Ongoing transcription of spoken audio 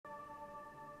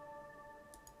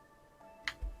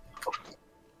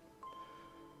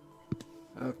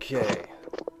Okay.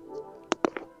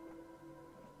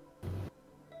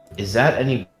 Is that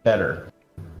any better?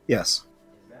 Yes.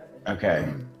 Okay.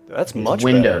 That's It's much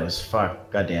Windows.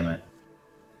 Fuck. God damn it.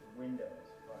 better.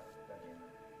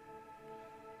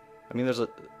 I mean, there's a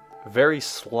very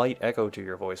slight echo to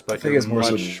your voice, but think you're it's more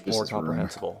so much just more this room.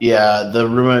 comprehensible. Yeah, the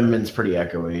ruinment's pretty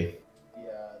echoey.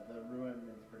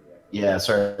 Yeah,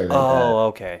 sorry about Oh,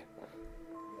 okay.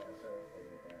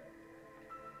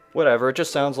 Whatever, it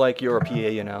just sounds like you're a PA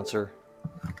announcer.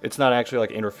 It's not actually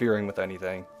like interfering with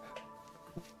anything.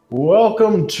 that.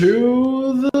 Welcome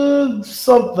to the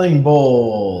something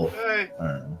bowl. Hey,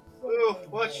 Alright. ooh,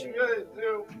 what you gonna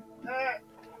do?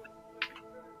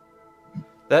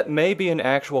 That may be an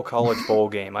actual college bowl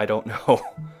game, I don't know.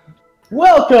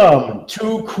 Welcome to They're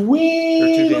too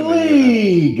Queen damn many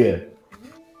League.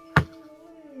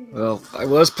 Well, I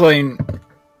was playing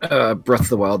Breath of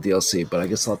the Wild DLC, but I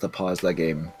guess I'll have to pause that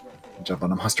game and jump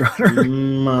on a Monster Hunter.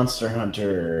 Monster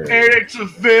Hunter. And it's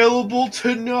available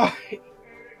tonight.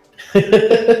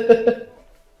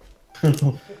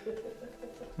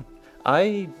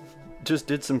 I just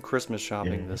did some Christmas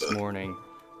shopping this morning,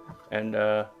 and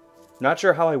not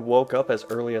sure how I woke up as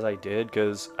early as I did,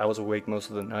 because I was awake most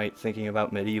of the night thinking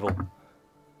about Medieval.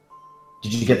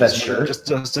 Did you get that shirt?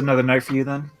 Just another night for you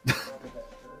then?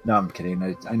 No, I'm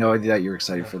kidding. I know that you're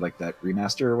excited for like that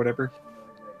remaster or whatever.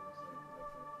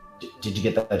 Did you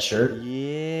get that shirt?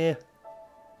 Yeah.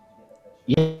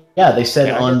 Yeah, they said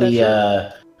Can I on get that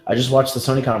the. I just watched the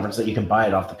Sony conference that you can buy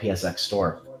it off the PSX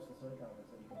store.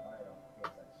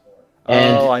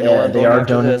 And Oh, I know where I'm they going are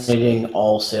after this. donating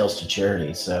all sales to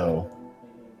charity, so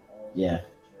yeah,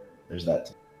 there's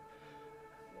that.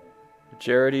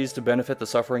 Charities to benefit the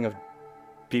suffering of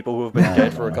people who have been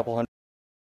dead for a couple hundred.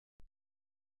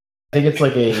 I think it's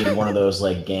like a one of those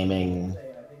like gaming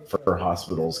for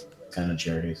hospitals kind of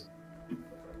charities.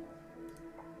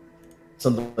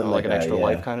 Something Like an that, extra yeah.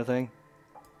 life kind of thing.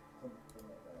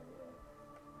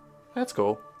 That's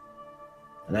cool.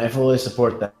 And I fully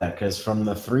support that because from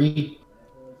the 3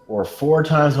 or 4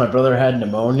 times my brother had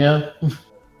pneumonia,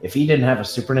 if he didn't have a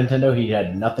Super Nintendo, he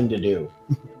had nothing to do.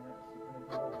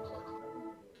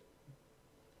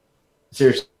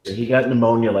 Seriously, he got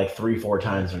pneumonia like 3-4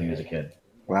 times when he was a kid.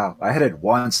 Wow, I had it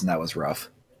once and that was rough.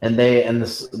 And I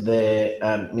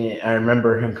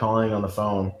remember him calling on the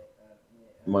phone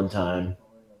one time.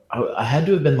 I had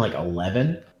to have been like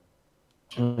 11,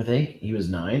 I think. He was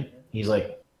 9. He's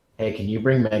like, "Hey, can you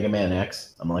bring Mega Man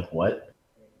X?" I'm like, "What?"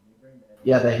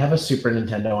 "Yeah, they have a Super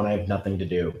Nintendo and I have nothing to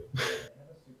do."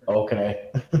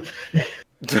 Okay.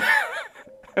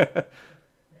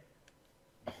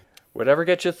 Whatever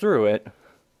gets you through it.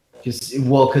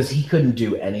 Because he couldn't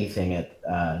do anything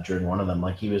during one of them.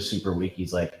 Like, he was super weak.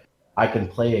 He's like, "I can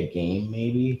play a game,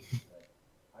 maybe."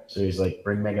 So he's like,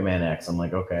 "Bring Mega Man X." I'm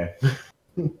like, "Okay."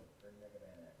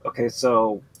 Okay,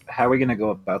 so how are we gonna go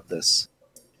about this?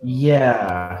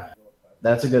 Yeah,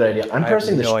 that's a good idea. I'm I have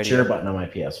pressing the no share idea. button on my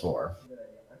PS4.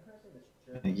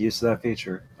 Make use of that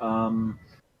feature. Do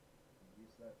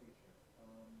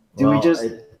Well, we just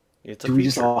It's a do we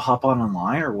just feature. all hop on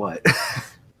online or what?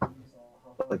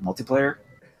 Like multiplayer?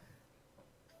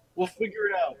 We'll figure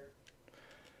it out.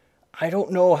 I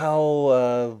don't know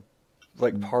how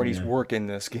like parties work in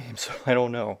this game, so I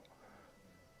don't know.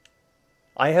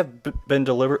 I have been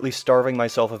deliberately starving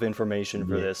myself of information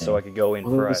for this so I could go in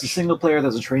Well, there's a fresh. single player.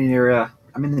 There's a training area.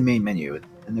 I'm in the main menu,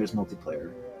 and there's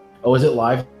multiplayer. Oh, is it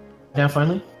live now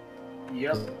finally?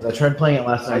 Yep. I tried playing it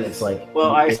last night. It's like,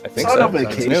 Well, I think saw so. a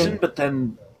notification, Sounds new. but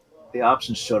then the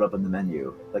options showed up in the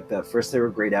menu. Like that first they were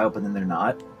grayed out, but then they're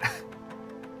not.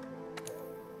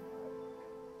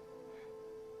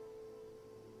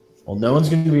 well, no one's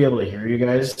going to be able to hear you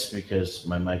guys because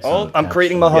my mic's on Oh, the I'm couch.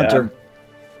 creating my hunter.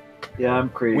 Yeah, I'm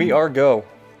creating. We are go.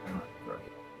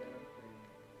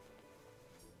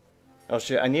 Oh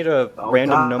shit, I need a Oh,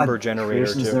 random God, number generator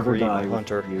Creations to never create die my with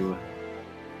hunter. you.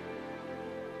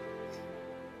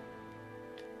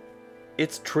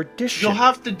 It's tradition. You'll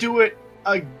have to do it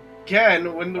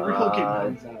again when the real game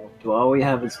comes out. Do all we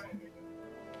have is?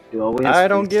 Do all we have? I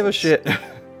don't give a shit.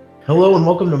 Hello and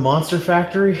welcome to Monster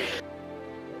Factory.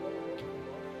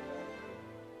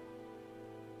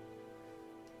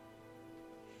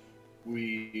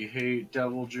 We hate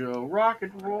Devil Joe Rock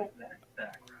and Roll.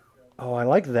 Oh, I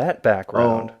like that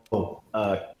background.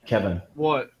 Kevin,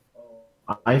 What?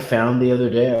 I found the other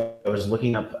day, I was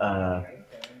looking up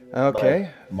Okay.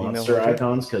 like, monster Female hunter.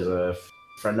 icons because a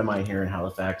friend of mine here in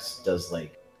Halifax does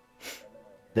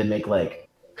they make like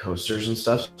coasters and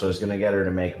stuff. So I was gonna get her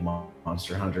to make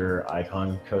Monster Hunter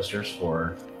icon coasters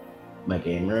for my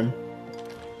game room.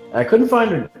 I couldn't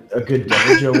find a good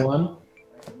Devil Joe one,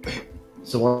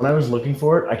 So when I was looking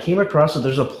for it, I came across that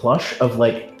there's a plush of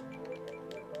like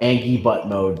Angie butt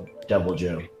mode Devil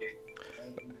Joe.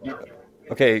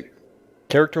 Okay,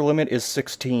 character limit is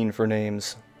 16 for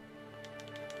names.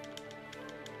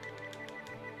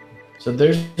 So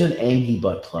there's an Angie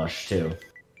butt plush too.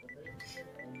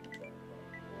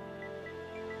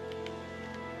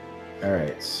 All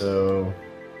right, so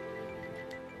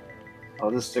I'll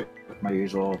just stick with my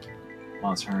usual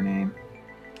Monster Hunter name.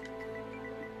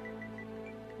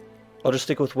 I'll just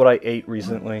stick with what I ate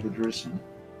recently.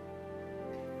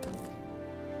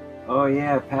 Oh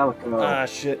yeah, Palico. Ah,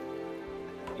 shit.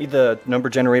 Need the number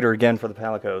generator again for the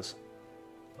Palicos.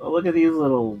 Oh, look at these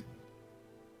little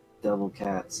devil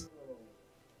cats.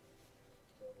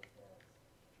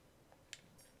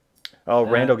 Oh,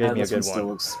 Rando gave me a this good still one.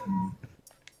 Looks,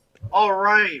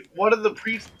 Alright, one of the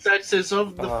presets is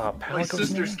of the, my Palico's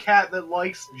sister's name? cat that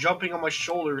likes jumping on my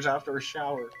shoulders after a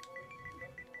shower.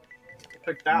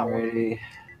 Pick that one. Alrighty.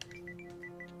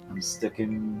 I'm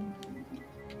sticking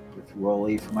with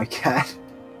Rolly for my cat.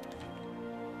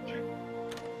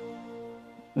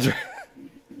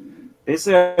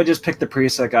 Basically, I just picked the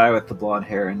preset guy with the blonde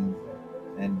hair and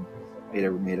made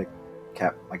a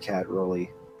cat, my cat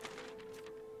Rolly.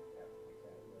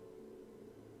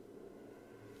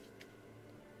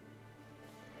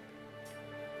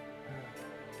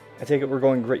 I take it we're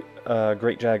going Great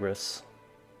Jagras.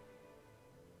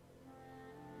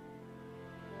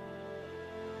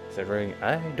 Considering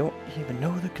I don't even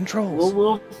know the controls.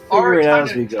 We'll figure Alright, it out time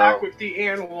as to we attack go. with the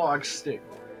analog stick.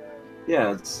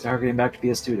 Yeah, it's targeting back to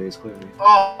PS2 days, clearly.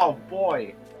 Oh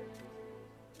boy.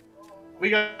 We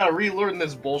gotta relearn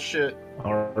this bullshit.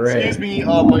 all right. Excuse me,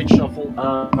 mic shuffle.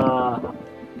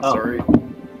 Sorry.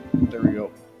 There we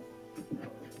go.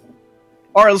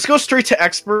 Alright, let's go straight to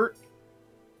expert.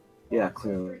 Yeah,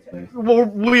 clearly. Well,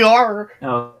 we are.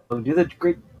 Now, do the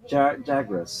Great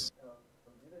Jagras.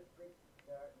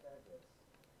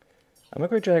 I'm at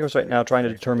Great Jagras right now trying to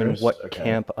determine what Okay.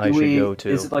 camp I should go to.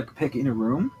 Is it like picking a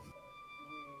room?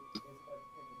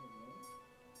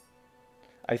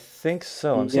 I think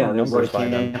so. I'm Yeah, seeing there's numbers like by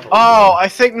them. camp. Oh, I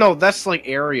think, no, that's like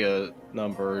area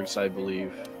numbers, I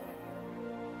believe.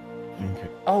 Okay.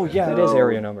 Oh, yeah, it is So-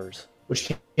 area numbers. Which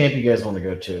camp you guys want to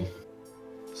go to?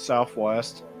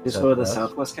 Southwest. Just go to the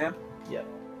Southwest? Southwest camp? Yep.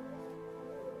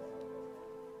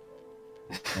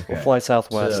 We'll fly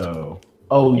southwest. So,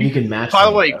 oh, you can match. By the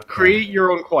them. way, Okay. create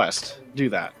your own quest. Do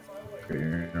that. Create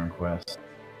your own quest.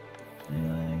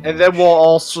 And then we'll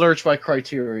all search by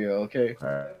criteria, okay?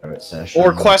 Private session.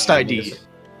 Or quest ID.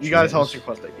 You gotta tell us your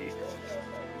quest ID.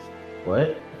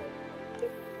 What?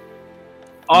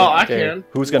 Oh, I Okay, can.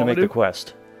 who's gonna You make wanna the do?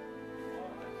 quest?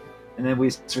 And then we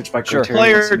search by Sure. criteria.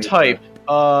 Player to make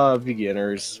type,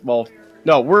 beginners. Well,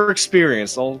 no, we're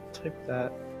experienced. I'll type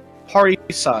that. Party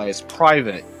size,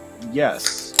 private.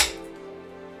 Yes.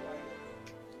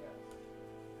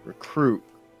 Recruit.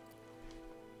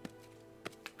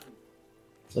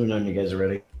 Let me know when you guys are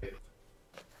ready.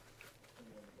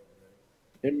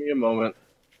 Give me a moment.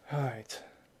 Alright.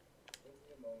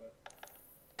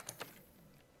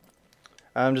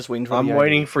 I'm just waiting for I'm the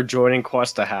waiting ID. for joining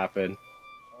quest to happen.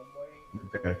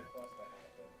 Okay.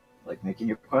 like making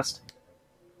your quest.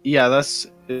 Yeah, it's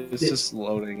just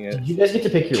loading it. Did you guys get to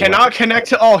pick your Cannot weapon? connect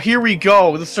to. Oh, here we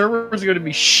go. The servers are going to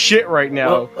be shit right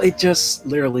now. Well, it just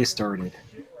literally started.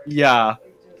 Yeah.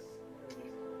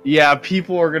 Yeah,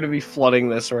 people are going to be flooding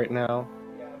this right now.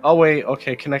 Oh, wait.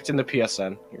 Okay, connecting to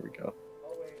PSN. Here we go.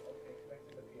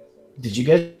 Did you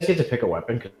guys get to pick a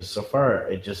weapon? Because so far,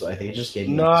 I think it just gave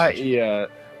me. Not yet.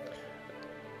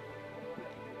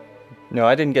 No,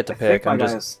 I didn't get to I think pick. my I'm guy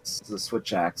just. has the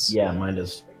switch axe. Yeah, mine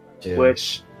does too.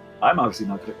 Which I'm obviously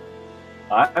not gonna.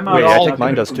 I'm Wait, not I not think mine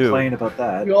gonna does too. complain about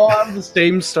that. We all have the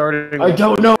same starting. I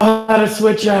don't know how to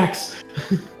switch axe.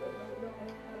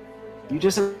 You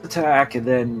just attack, and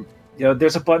then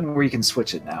there's a button where you can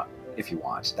switch it now if you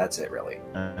want. That's it, really.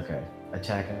 Okay.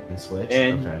 Attack and switch.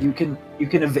 And okay. you can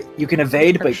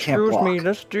evade, but you can't block.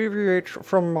 this deviates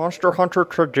from Monster Hunter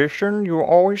tradition. You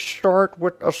always start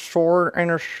with a sword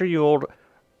and a shield.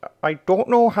 I don't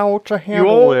know how to You handle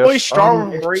always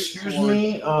start with great excuse sword.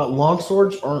 me. Long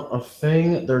swords aren't a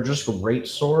thing. They're just great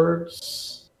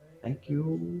swords. Thank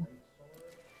you.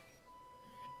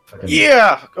 Fucking-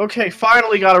 Yeah! Okay,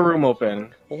 finally got a room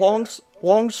open.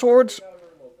 Long swords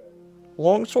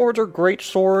are great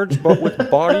swords, but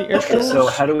with body issues. So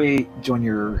how do we join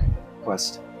your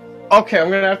quest Okay, I'm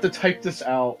gonna have to type this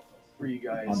out for you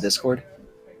guys. on Discord?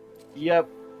 Yep.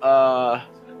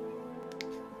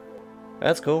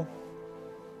 That's cool.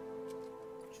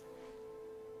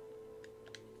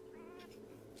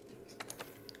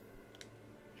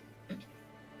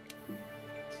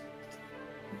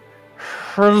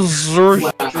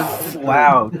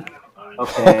 Wow.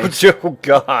 Okay. Oh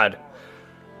God.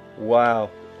 Wow.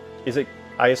 Is it?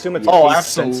 I assume it's Oh, case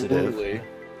sensitive absolutely.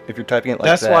 if you're typing it like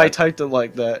That's that. why I typed it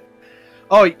like that.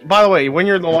 Oh, by the way, when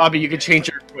you're in the lobby, you can change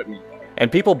your equipment.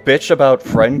 And people bitch about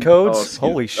friend codes. Oh, excuse-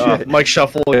 Holy shit. Mike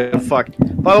Shuffle, fuck.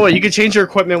 By the way, you can change your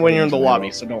equipment when you're in the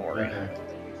lobby, so don't worry.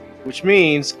 Which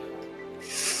means,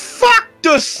 fuck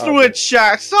the Switch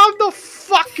Shacks! I'm the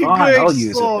fucking Fine, great I'll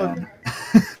use son. it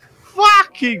then.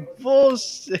 Fucking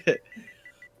bullshit.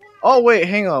 Oh wait,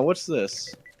 hang on. What's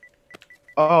this?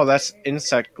 Oh, that's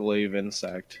Insect Glaive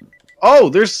Insect. Oh,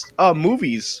 there's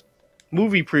movies,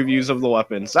 movie previews of the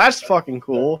weapons. That's fucking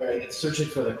cool. Alright, searching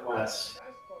for the quest.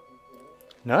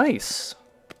 Nice.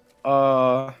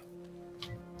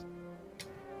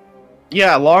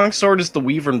 Yeah, longsword is the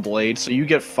Weavern blade, so you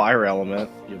get fire element.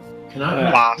 You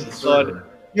Cannot bastard.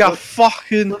 Yeah,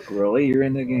 fucking. Look, really, you're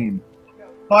in the game.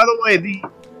 By the way, the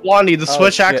Blondie, the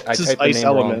switch shit, I acts is typed the ice name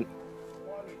element.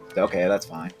 Okay, that's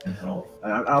fine.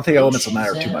 I don't think elements will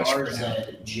matter too much.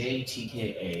 HZRZ,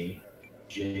 JTKA,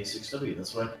 J6W.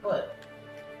 That's what I put.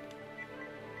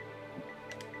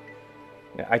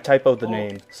 Yeah, I typoed the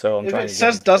name, so I'm If trying it to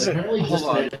says get doesn't, Apparently, hold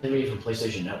on. disconnected me from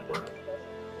PlayStation Network.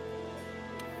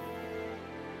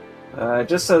 It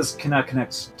just says cannot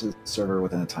connect to the server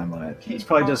within a time limit. It's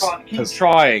probably just Keep because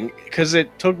trying, because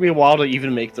it took me a while to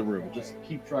even make the room. Just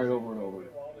keep trying over and over.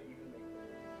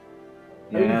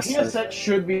 I mean, yes, PSX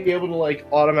should be able to like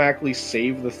automatically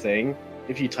save the thing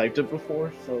if you typed it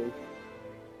before. So,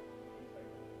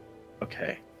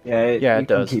 okay. yeah, it you can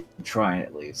does. keep trying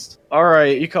at least. All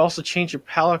right, you can also change your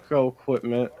Palico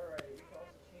equipment,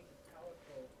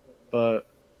 but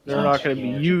they're Yeah, not going to be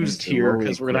yeah, used change the here lowly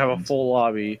because we're going to have a equipment. full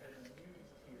lobby.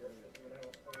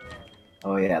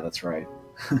 Oh yeah, that's right.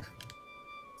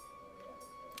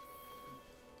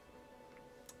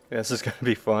 This is gonna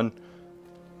be fun.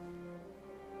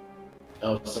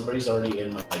 Oh, somebody's already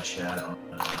in my chat on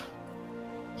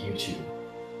YouTube.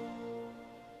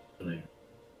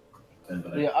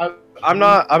 I'm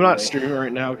not streaming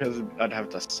right now because I'd have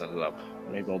to set it up.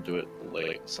 Maybe I'll do it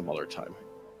late some other time.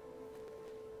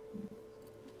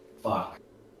 Fuck.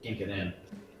 Can't get in.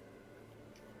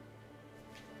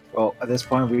 Well, at this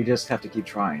point, we just have to keep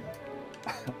trying.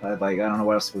 I don't know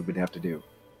what else we would have to do.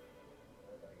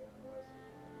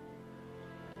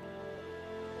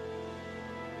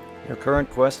 Your current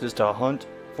quest is to hunt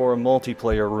for a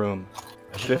multiplayer room.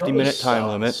 I should probably 50-minute time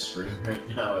stop limit. the stream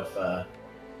right now if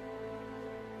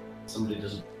somebody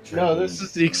doesn't. No, this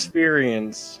is the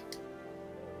experience.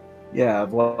 Yeah,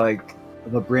 well, like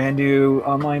the brand new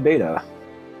online beta,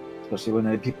 especially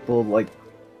when people like.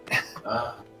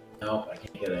 No, I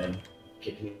can't get in.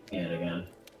 Kick me in again.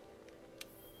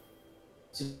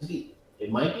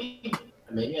 It might be.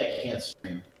 Maybe I can't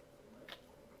stream.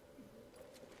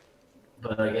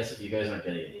 But I guess if you guys aren't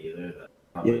getting it either, then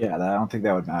probably... Yeah, I don't think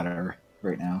that would matter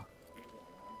right now.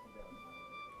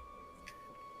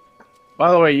 By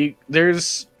the way,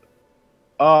 there's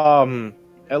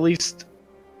at least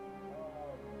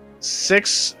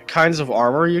 6 kinds of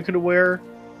armor you could wear.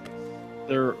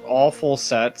 They're all full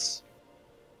sets.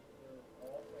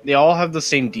 They all have the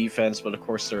same defense, but of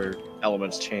course their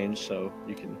elements change, so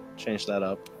you can change that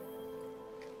up.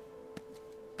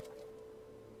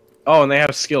 Oh, and they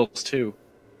have skills too.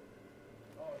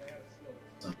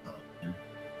 I'm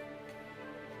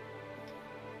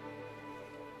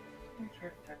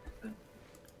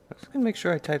just gonna make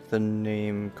sure I type the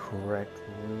name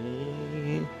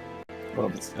correctly. Well,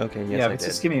 if it's, Okay, yes, yeah, I if it's did.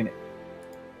 just giving me an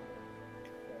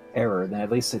error, then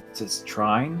at least it's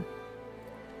trying.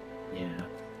 Yeah.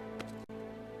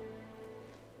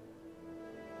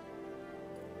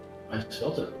 I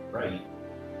spelled it right.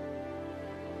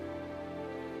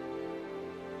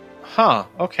 Huh,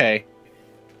 okay.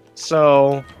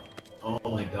 So, Oh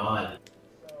my god.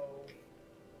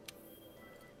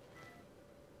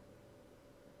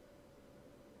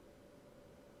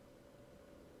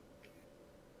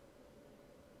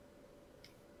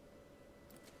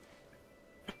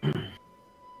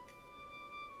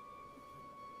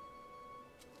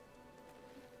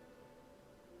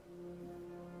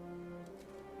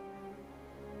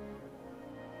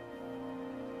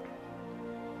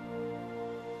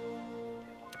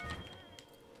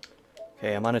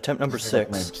 Okay, I'm on attempt number This is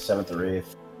like 6. my 7th or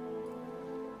 8th.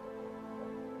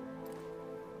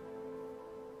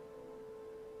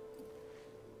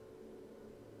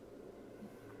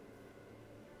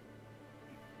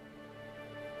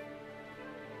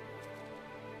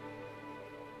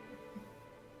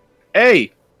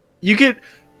 hey, you could,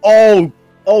 oh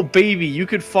baby, you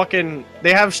could fucking,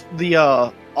 they have the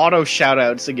auto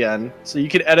shoutouts again, so you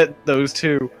could edit those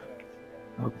too.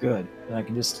 Oh, good. Then I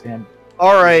can just spam.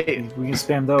 All right. We can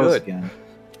spam those Good. again.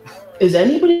 Is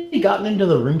anybody gotten into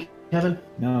the room, Kevin?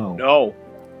 No. No.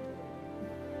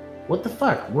 What the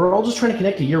fuck? We're all just trying to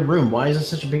connect to your room. Why is this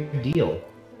such a big deal?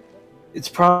 It's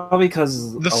probably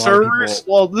because The servers.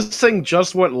 Well, this thing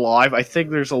just went live. I think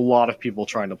there's a lot of people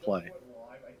trying to play.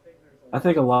 I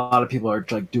think a lot of people are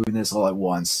like doing this all at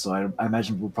once, so I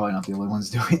imagine we're probably not the only ones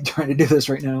trying to do this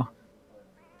right now.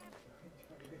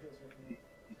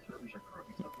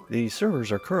 The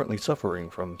servers are currently suffering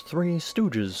from Three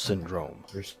Stooges syndrome.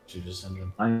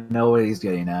 I know what he's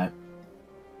getting at.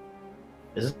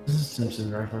 Is this a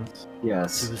Simpsons reference?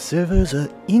 Yes. The servers are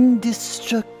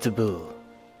indestructible.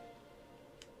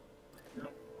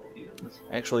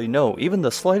 Actually, no, even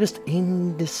the slightest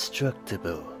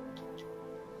indestructible.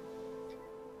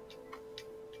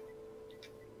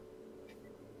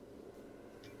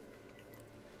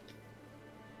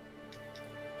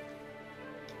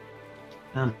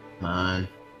 Come on.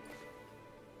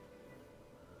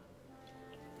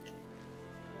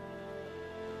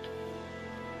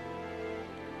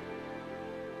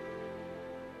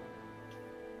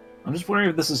 I'm just wondering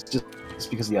if this is just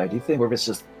because of the ID thing, or if it's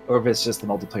just the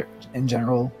multiplayer in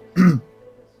general.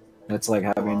 It's like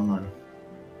having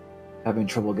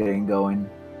trouble getting going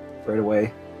right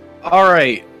away. All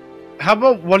right. How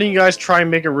about one of you guys try and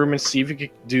make a room and see if you can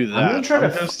do that? I'm gonna try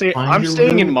to stay. find I'm your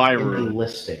staying in room my the room.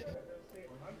 listing.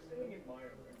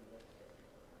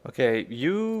 Okay,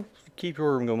 you keep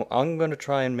your room going. I'm gonna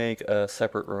try and make a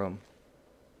separate room.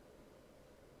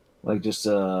 Like just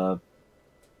And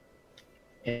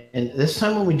this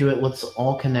time when we do it, let's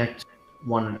all connect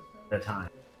one at a time.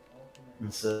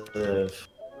 Instead of...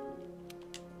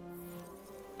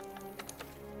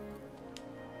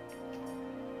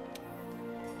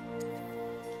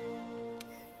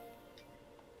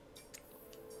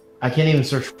 I can't even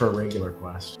search for a regular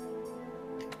quest.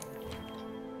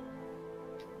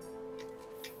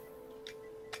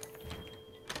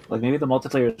 like maybe the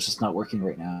multiplayer is just not working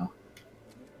right now.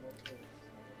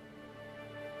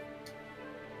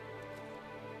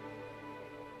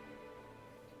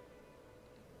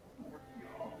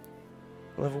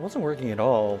 Well, if it wasn't working at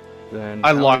all, then I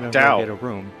how am locked gonna out. Get a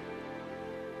room.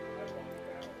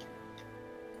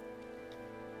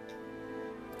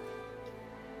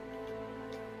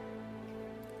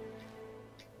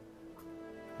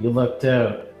 You lucked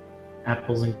out.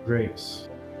 Apples and grapes.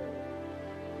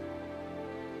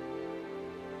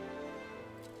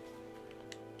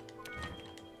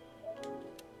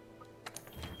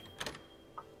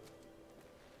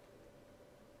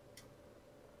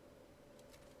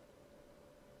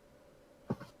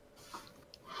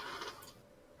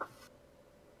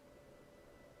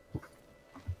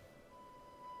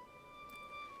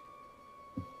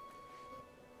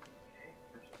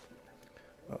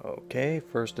 Okay,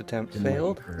 first attempt Didn't let you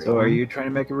failed. create So are one. you trying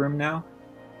to make a room now?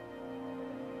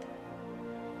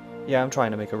 Yeah, I'm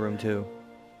trying to make a room too.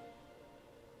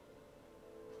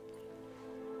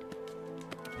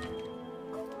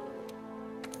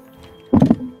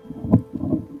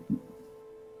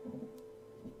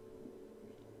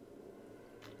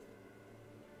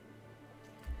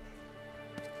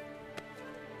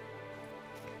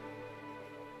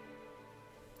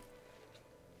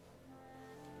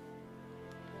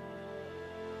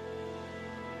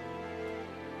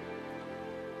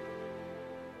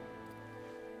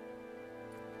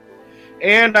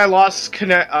 And I lost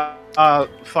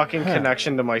fucking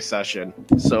connection to my session,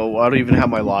 so I don't even have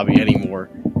my lobby anymore.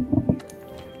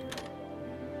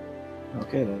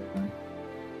 Okay then.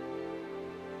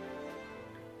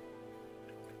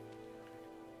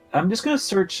 I'm just gonna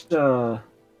search.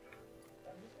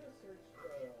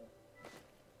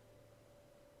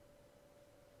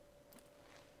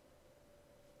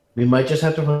 We might just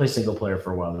have to play single player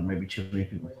for a while. There might be too many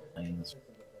people playing this.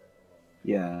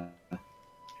 Yeah.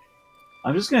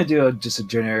 I'm just gonna do just a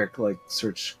generic like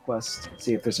search quest.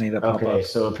 See if there's any that pop Okay, up.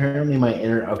 so apparently my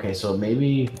internet. Okay, so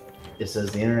maybe it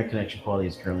says the internet connection quality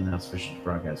is currently not sufficient to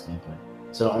broadcast gameplay.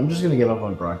 So I'm just gonna give up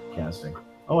on broadcasting.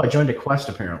 Oh, I joined a quest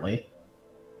apparently.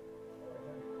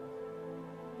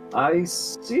 I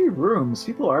see rooms.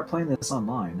 People are playing this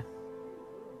online,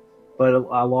 but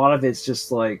a lot of it's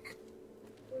just like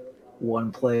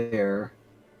one player.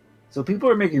 So people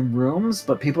are making rooms,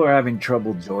 but people are having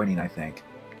trouble joining, I think.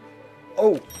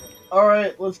 Oh, All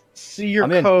right, let's see your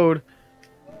I'm in. code.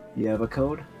 You have a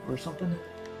code or something?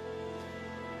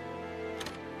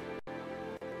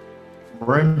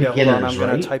 We're in yeah, hold beginners, on, I'm right?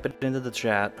 gonna type it into the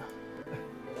chat.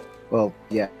 Well,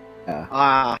 yeah,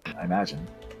 Ah, I imagine.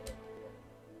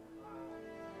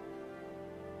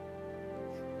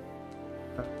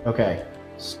 Okay,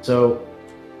 so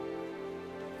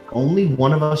only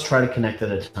one of us try to connect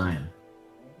at a time.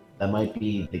 That might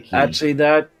be the key. Actually,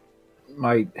 that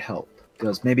might help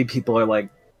because maybe people are like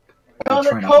Oh, the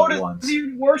trying out code at is once.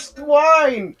 even worse than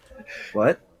mine.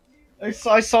 What? I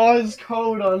saw his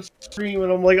code on stream,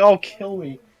 and I'm like, oh, kill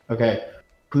me. Okay,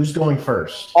 who's going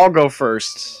first? I'll go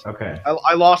first. Okay.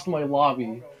 I lost my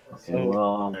lobby. Okay, So- well,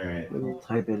 All right. we'll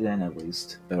type it in at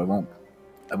least, but I won't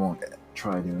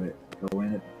try to go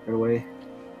in it right away.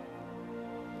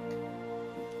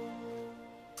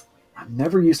 I'm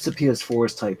never used to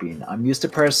PS4's typing. I'm used to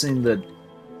pressing the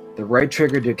right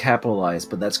trigger to capitalize,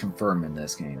 but that's confirmed in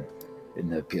this game, in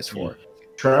the PS4.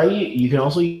 Try. You can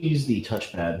also use the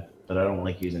touchpad, but I don't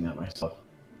like using that myself.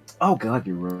 Oh god,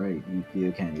 you're right.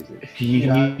 You can't use it. You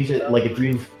can use it like if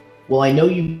you've. Well, I know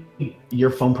your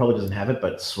phone probably doesn't have it,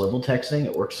 but swivel texting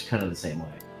it works kind of the same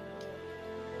way.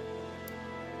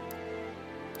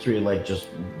 So you like just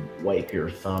wipe your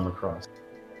thumb across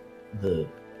the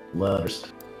letters.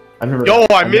 I'm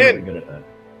I'm never in! good at that.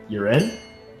 You're in?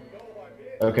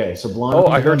 Okay, so Blonde. Oh,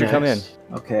 I heard you come in.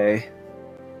 Okay.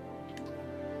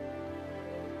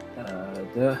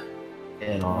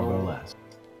 And I'll go last.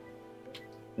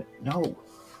 No.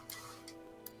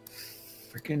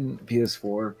 Freaking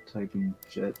PS4 typing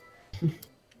shit. God,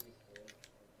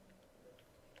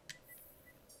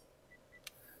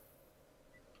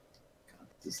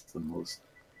 this is the most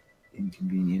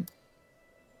inconvenient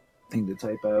thing to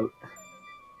type out.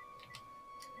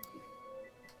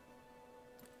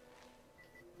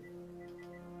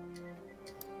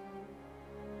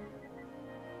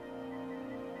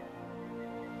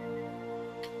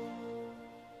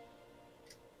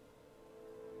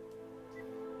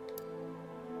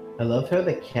 I love how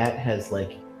the cat has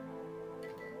like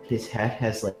his hat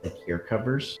has like ear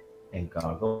covers and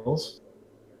goggles.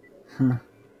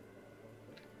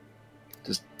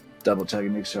 Just double check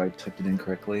and make sure I typed it in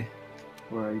correctly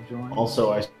where I joined.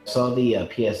 Also, I saw the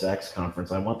PSX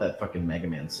conference. I want that fucking Mega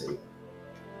Man suit.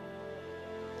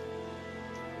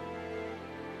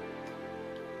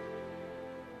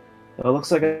 Oh, it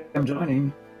looks like I'm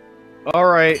joining. All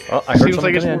right. Oh, I heard Seems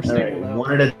someone like it's come more in. All stable right, now.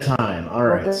 one at a time. All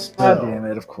right, God so damn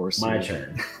it, of course. my you-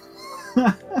 turn.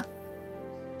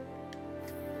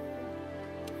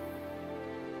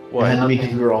 It had to be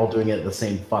because we were all doing it at the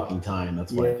same fucking time.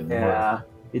 That's why it didn't work.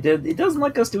 Yeah, it doesn't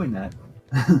like us doing that.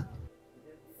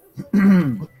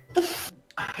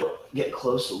 Get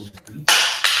close.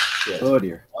 Shit. Oh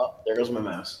dear. Oh, there goes my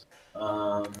mouse.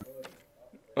 Oh,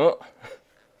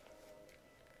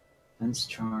 Fence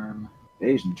charm,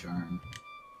 evasion charm.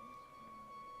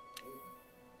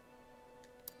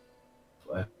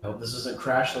 I hope this doesn't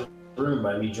crash the room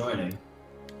by me joining.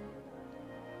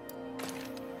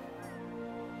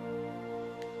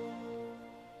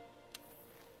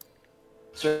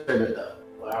 Sorry about the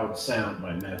loud sound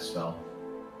my mouse fell.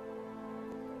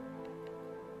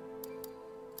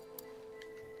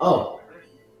 Oh.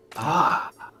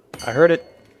 Ah. I heard it.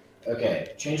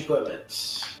 Okay. Change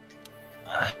equipment.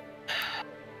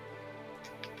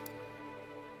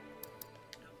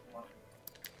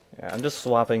 Yeah, I'm just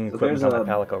swapping So equipment there's on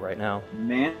my a- Palico right now.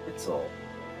 Mantle.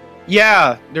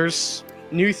 Yeah, there's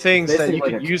new things that Basically you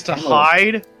like can a use to camo.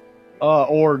 hide,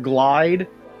 or glide,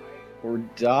 or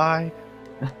die.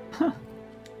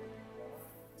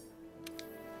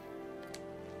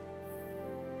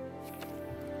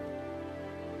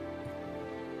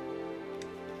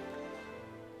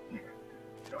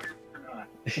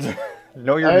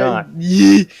 No, you're not.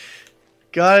 Yeah.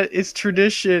 God, it's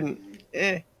tradition.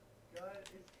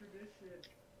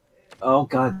 Oh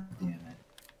god damn it.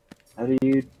 How do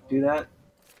you do that?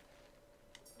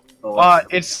 Oh,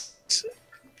 It's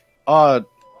a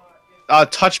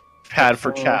touchpad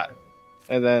for chat,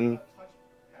 and then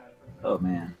oh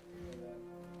man.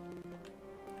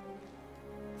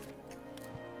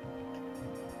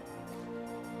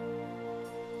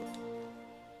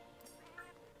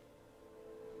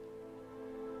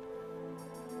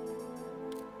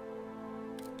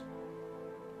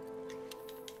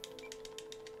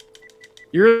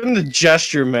 you're in the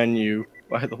gesture menu,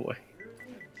 by the way.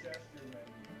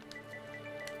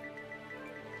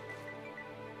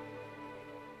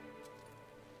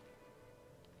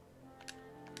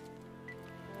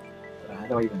 How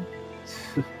do I even?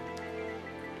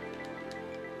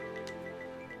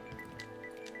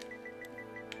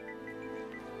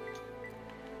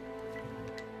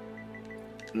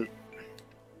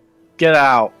 Get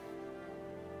out.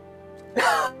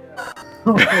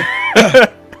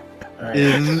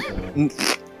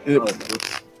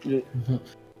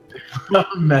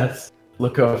 Mess.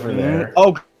 Look over there.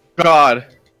 Oh God.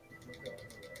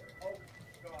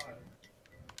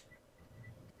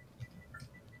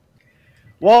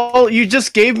 Well, you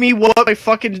just gave me what my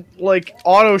fucking, like,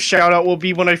 auto shout-out will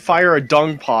be when I fire a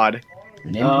dung pod.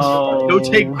 Oh. No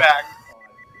take back.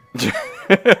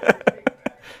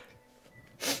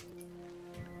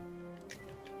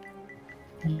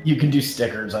 You can do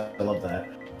stickers. I love that.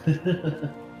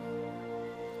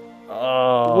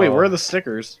 Oh. Wait, where are the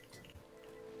stickers?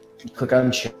 Click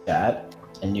on chat,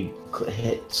 and you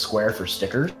hit square for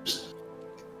stickers.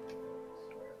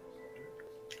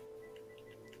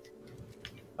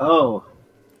 Oh.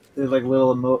 They're like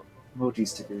little emoji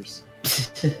stickers.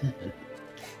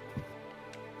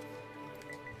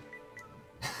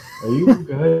 Are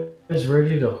you guys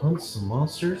ready to hunt some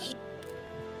monsters?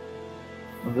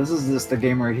 Well, this is just the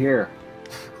game right here.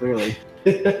 Clearly.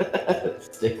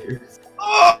 Stickers.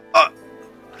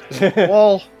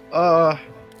 Well,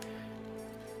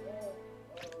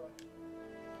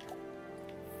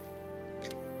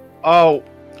 Oh,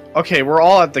 okay, we're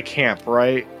all at the camp,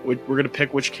 right? We're gonna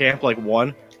pick which camp, like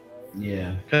one?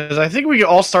 Yeah. Because I think we could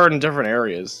all start in different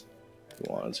areas. If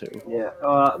we wanted to.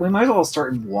 Yeah. We might as well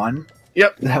start in one.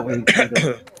 Yep. That way.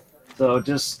 So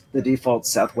just the default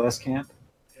southwest camp.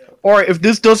 Alright, if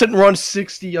this doesn't run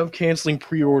 60, I'm canceling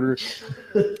pre-order.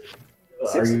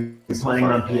 Are you playing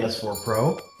on PS4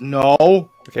 Pro? No.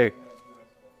 Okay.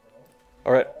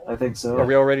 All right. I think so. Are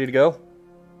we all ready to go?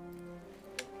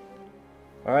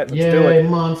 All right, let's do Yay, it.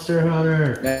 Monster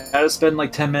Hunter! I had to spend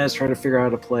like 10 minutes trying to figure out how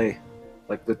to play,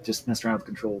 like with just messing around with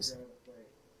controls.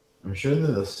 I'm sure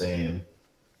they're the same.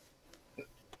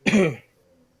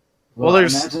 Well,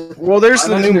 there's I the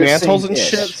imagine new they're mantles and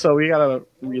same-ish. shit, so we gotta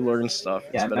relearn stuff.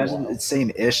 Yeah, I It's been a imagine while. it's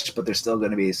same-ish, but there's still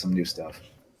going to be some new stuff.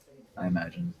 I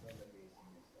imagine.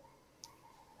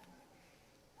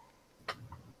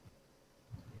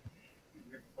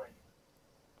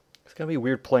 It's gonna be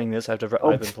weird playing this after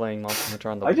Oh, I've been playing Monster Hunter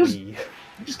on the I just- Wii.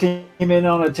 I just came in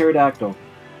on a pterodactyl.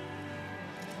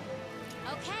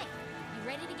 Okay, you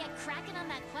ready to get cracking on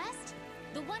that quest?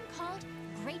 The one called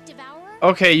Great Devourer?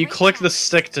 Okay, you Great click the Chakras.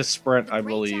 stick to sprint, I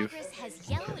Great believe. Chakras has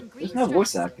yellow and green There's no voice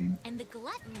stripes, acting. and the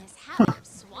gluttonous habit of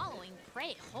swallowing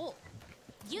prey whole.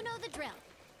 You know the drill.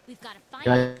 We've got to find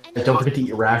Guys, it and don't forget to eat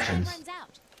your before time rations. runs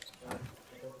out.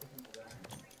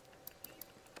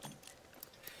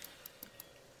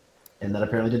 And that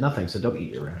apparently did nothing, so don't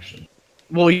eat your ration.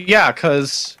 Well, yeah,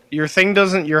 because your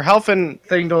health and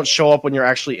thing don't show up when you're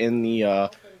actually in the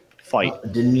fight.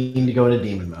 Didn't mean to go into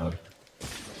demon mode.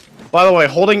 By the way,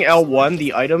 holding L1,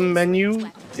 the item menu,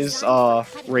 is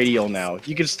radial now.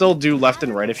 You can still do left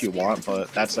and right if you want,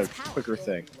 but that's a quicker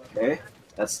thing. Okay,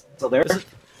 that's still there.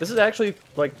 This is actually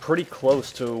like pretty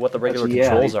close to what the regular Actually, yeah,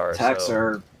 controls the are. attacks so.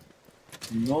 are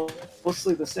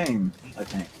mostly the same, I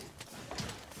think.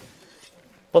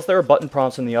 Plus, there are button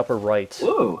prompts in the upper right,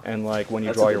 Ooh, and like when you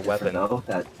that's draw a your bit different, weapon. though,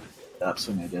 that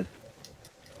upswing I did.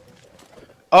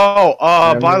 Oh,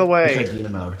 I'm by the gonna way, try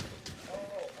demon mode.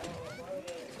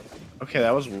 okay,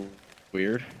 that was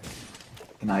weird.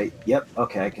 Can I? Yep.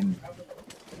 Okay, I can.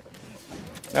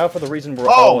 Now, for the reason we're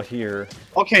Oh! all here.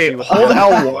 Okay, See what- hold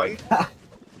L1.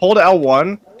 Hold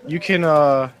L1. You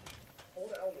can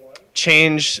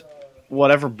change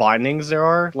whatever bindings there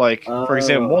are. Like, for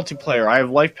example, Oh. multiplayer. I have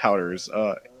life powders,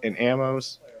 and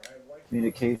ammos,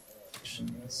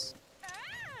 Communications.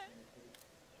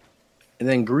 and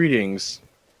then greetings.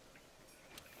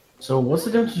 So what's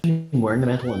the difference between wearing the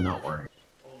mantle and not wearing it?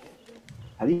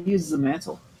 How do you use the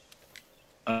mantle?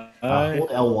 Hold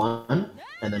L1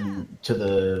 and then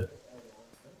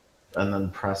and then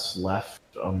press left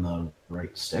on the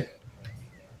right stick.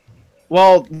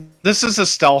 Well, this is a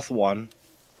stealth one.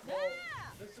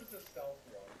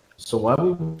 So why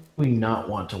would we not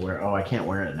want to wear? Oh, I can't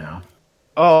wear it now.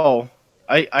 Oh,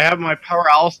 I have my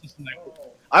paralysis knife.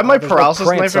 I have my there's no paralysis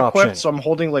prance knife option. equipped, so I'm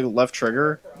holding like left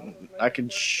trigger. I can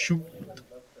shoot.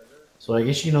 So I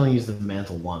guess you can only use the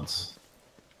mantle once.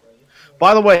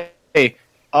 By the way,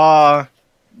 the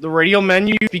radio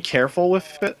menu, be careful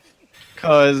with it,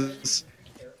 cause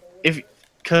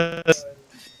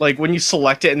like when you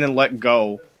select it and then let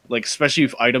go, like especially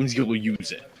with items, you'll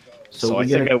use it. So I we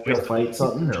think I gotta wasted. fight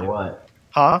something or what?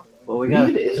 Huh? Well, we What got.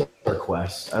 even is our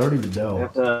quest? I don't even We know.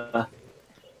 have to.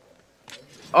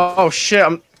 Oh shit!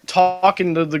 I'm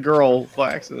talking to the girl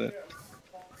by accident.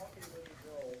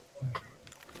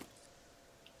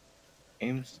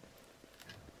 Aims.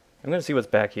 I'm gonna see what's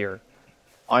back here.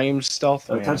 I am stealth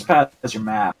The man. touchpad is your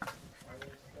map.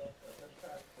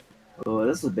 Oh,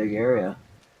 this is a big area.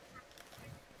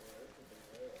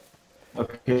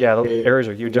 Okay. Yeah, the areas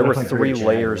are huge. There were Gotta find 3 Great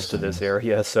layers to Jaguars this in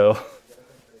area, so.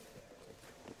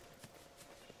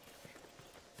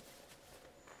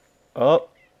 Oh,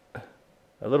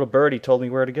 a little birdie told me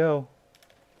where to go.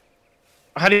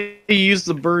 How do you use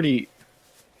the birdie?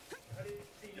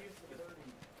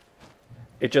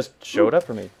 It just showed up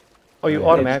for me. Oh, you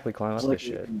automatically climb up this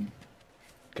shit.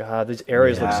 God, these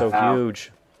areas look so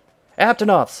huge.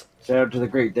 Aptonoths! Shout out to the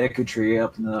great Deku tree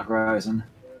up in the horizon.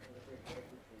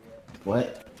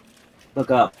 What?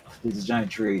 Look up. There's a giant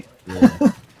tree. Yeah.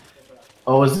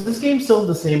 Oh, is this game still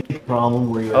the same problem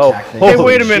where you Oh, attack things? Hey, holy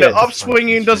wait a minute. shit.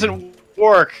 Upswinging doesn't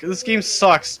work. This game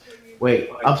sucks.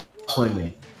 Wait, upswing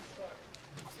me.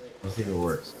 Let's see if it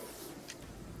works.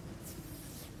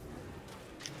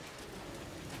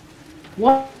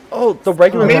 What? Oh, the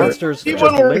regular Maybe monsters when just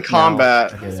we're in live now.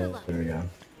 combat. Okay, there we go.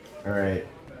 Alright.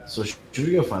 So, should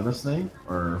we go find this thing?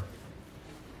 Or.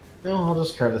 No, I'll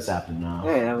just carve this apple now.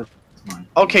 Hey, that was mine.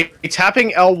 Okay,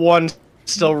 tapping L1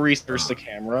 still restores the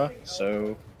camera,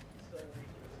 so...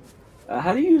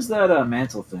 How do you use that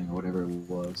mantle thing or whatever it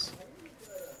was?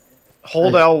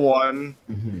 Hold L1.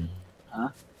 Mm-hmm.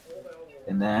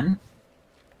 And then?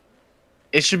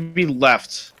 It should be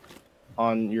left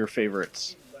on your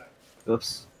favorites.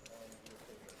 Oops.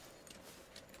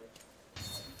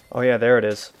 Oh yeah, there it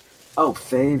is. Oh,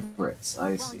 favorites. I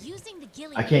While see. using the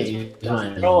ghillie I can't magic, use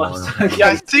mine Oh, anymore. I'm sorry. Yeah,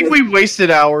 I think we wasted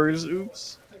hours.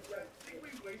 Oops.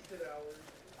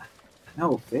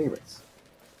 No, favorites.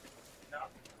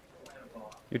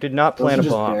 You did not Those plant are a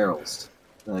just bomb. barrels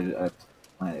that I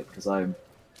planted because I'm.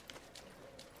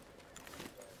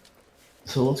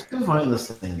 So let's go find this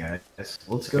thing, guys.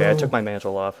 Let's go. Yeah, I took my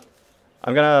mantle off.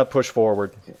 I'm gonna push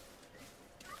forward.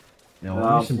 No,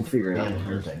 we'll do some we'll figure it out. damn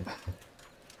hunting.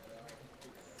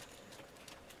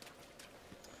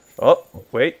 Oh,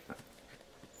 wait.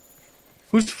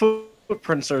 Whose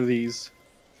footprints are these?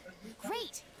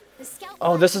 great. The scout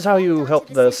Oh, this is how you help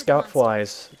the scout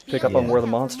flies pick up on where the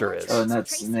monster is. Oh, and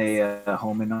that's and they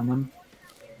home in on them.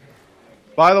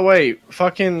 By the way,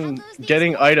 fucking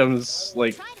getting items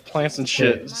like plants and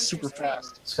shit is super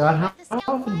fast. Scott, how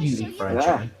often do you eat fried Yeah.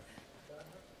 chicken?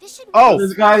 This should Oh!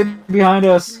 There's a guy behind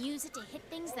us. use it to hit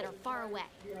things that are far away.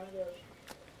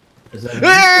 Is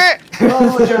that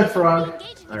oh, giant frog.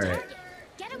 Engage in the Alright. target.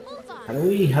 Get a move on. How do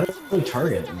we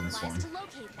target in this one? To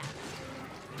locate them.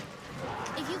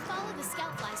 If you follow the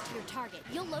scout flies to your target,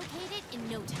 you'll locate it in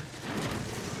no time.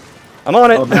 I'm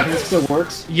on it! Oh, that still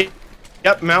works.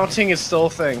 Yep, mounting is still a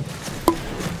thing.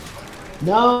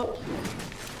 No.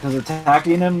 Because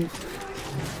attacking him.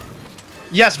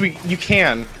 Yes, you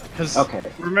can. Because Okay.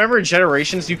 remember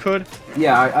Generations you could?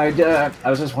 Yeah, I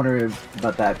was just wondering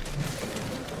about that.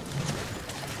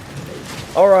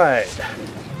 Alright.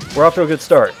 We're off to a good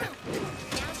start. Now's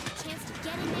your chance to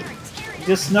get in there and tear it He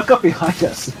just snuck up behind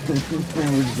us. and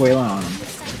we're just wailing on him.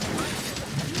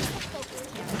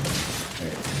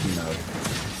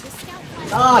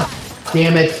 Ah,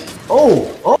 damn it.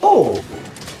 Oh.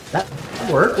 That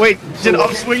worked. Wait, did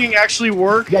upswinging actually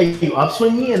work? Yeah, you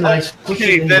upswing me and then I switch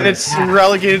Okay, it then into it's attack.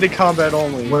 relegated to combat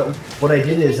only. What I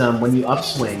did is when you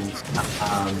upswing,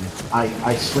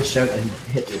 I switched out and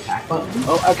hit the attack button.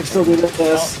 Oh, I can still do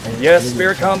this. and- Yes, and then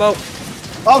spirit you attack. combo!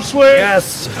 Upswing!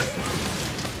 Yes!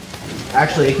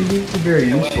 Actually, it can be very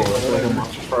useful. If like a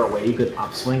monster far away, you could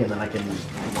upswing and then I can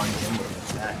one him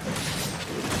with an attack.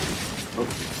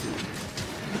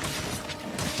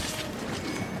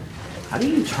 How do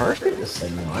you target this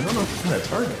thing though? I don't know how to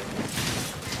target.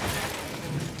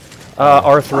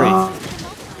 R3.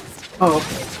 Oh,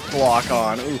 okay. Block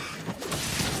on. Oof.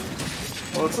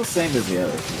 Well, it's the same as the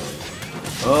other.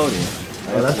 Oh,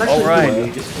 dear. Oh, that's actually Alright.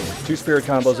 really useful. 2 spirit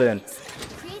combos in.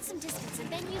 Create some distance and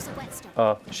then use a whetstone.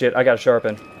 Oh, shit, I gotta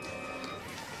sharpen.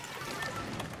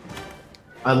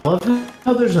 I love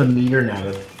how there's a meter now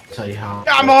to tell you how.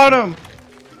 I'm on him!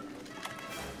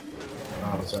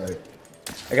 Oh, sorry.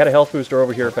 I got a health booster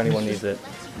over here if anyone needs it.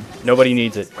 Nobody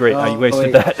needs it. Great, I Oh, wasted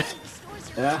wait. that.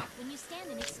 Yeah, When you stand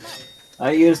in its smoke.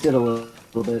 I used it a little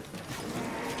bit.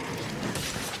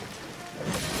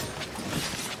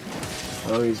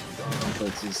 Oh, he's.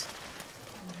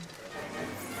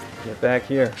 Get back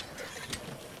here.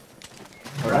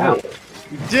 Alright.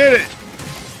 You did it!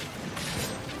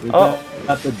 We've Oh.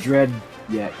 got the dread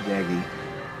Yagi.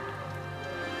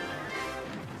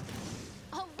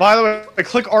 By the way,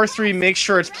 click R3, make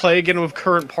sure it's play again with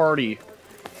current party.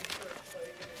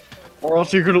 Or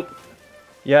else you're gonna...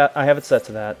 Yeah, I have it set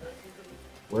to that.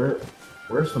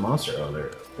 Where's the monster? Oh,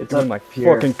 there. It's Doing up my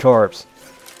here. fucking carbs.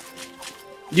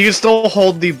 You can still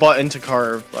hold the button to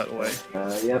carve, by the way.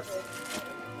 Yep.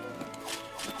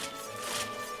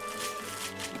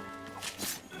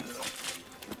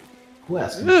 Who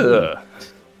asked? Ugh.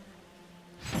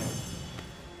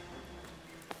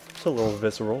 It's a little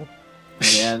visceral.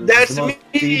 Yeah, That's the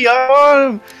me! I'm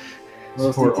on him!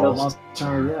 Most Support detailed all.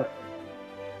 monster yet.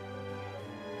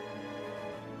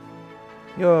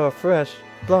 You're fresh.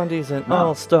 Blondie's an Oh,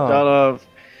 all-star. Shut up.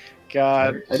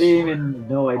 God. I didn't even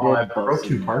know I Oh, I did. broke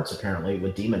 2 parts apparently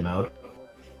with demon mode.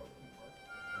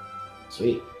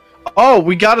 Sweet. Oh,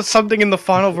 we got something in the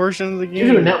final version of the Due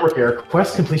to a game. network error,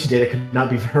 quest completion data could not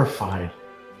be verified.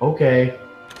 Okay.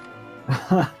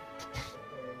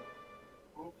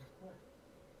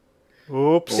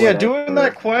 Oops. So yeah, doing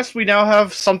that quest, we now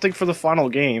have something for the final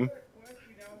game.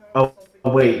 Oh,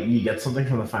 wait, you get something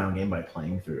from the final game by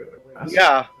playing through it.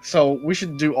 Yeah, so we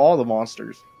should do all the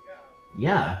monsters.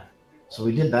 Yeah. So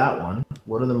we did that one.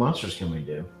 What other monsters can we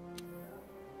do?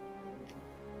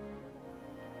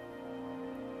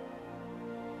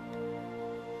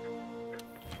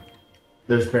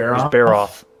 There's Bear There's Off. Bear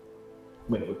Off.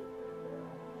 Wait,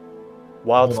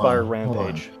 Wildspire hold on.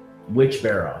 Rampage. Which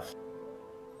Bear Off?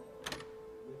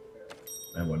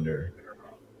 I wonder.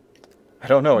 I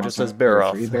don't know, it just says Bear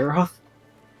Off. Bear Off?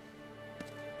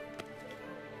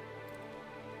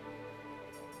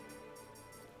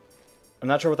 I'm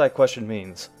not sure what that question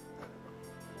means.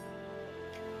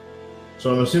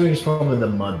 So I'm assuming it's probably the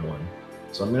mud one.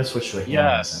 So I'm gonna switch to a hammer.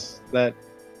 Yes, that.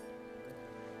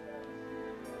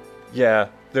 Yeah,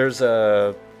 there's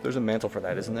a mantle for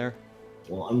that, isn't there?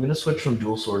 Well, I'm gonna switch from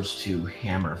dual swords to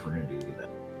hammer if we're gonna do that.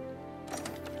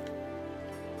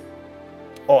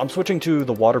 Oh, I'm switching to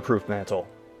the waterproof mantle.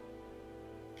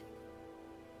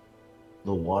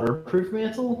 The waterproof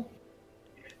mantle?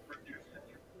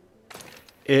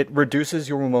 It reduces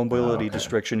your mobility okay.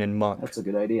 restriction in Monk. That's a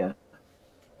good idea.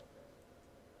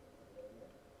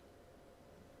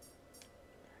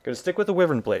 Gonna stick with the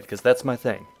Wyvern Blade, because that's my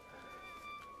thing.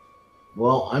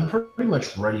 Well, I'm pretty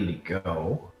much ready to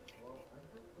go.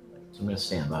 So I'm gonna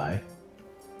stand by.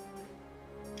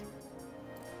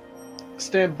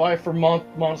 Stand by for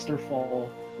Monster Fall.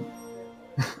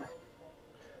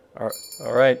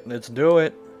 Alright, let's do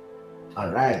it.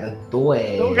 Alright, let's do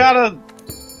it. Still gotta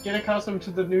get accustomed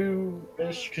to the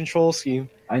new-ish control scheme.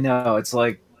 I know, it's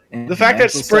like... The fact that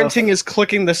mental sprinting stuff. is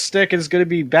clicking the stick is going to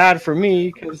be bad for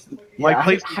me, because my Yeah,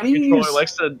 PlayStation how do you controller use-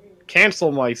 likes to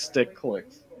cancel my stick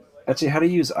clicks. Actually, how do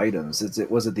you use items?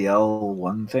 Was it the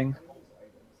L1 thing?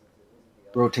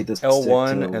 Rotate this L1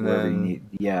 stick to and wherever you then- need.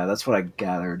 Yeah, that's what I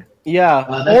gathered. Yeah,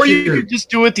 that's or you your- could just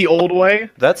do it the old way.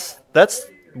 That's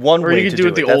one Or way you to could do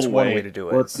it the That's old one way. way to do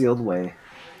it. What's the old way?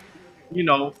 You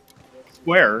know,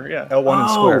 square, yeah. L1 and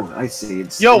Oh, square. I see.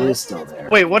 It Yo, is still there.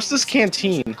 Wait, what's this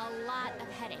canteen? A lot of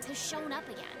headaches has shown up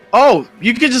again. Oh,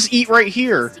 you could just eat right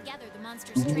here. Together, the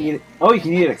monsters You can trade. eat it. Oh, you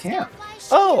can eat it at camp.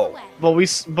 Oh. But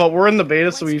we're in the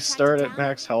beta, so we start at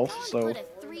max health. So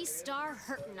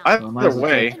either Well, might as well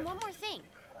way, And one more thing.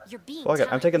 You're being Fuck it, I'm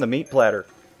timed. taking the meat platter.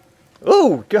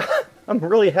 Ooh, God, I'm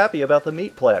really happy about the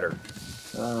meat platter.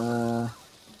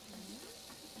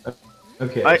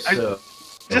 Okay, I so...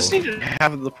 just need to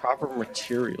have the proper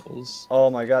materials. Oh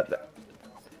my God.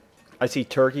 I see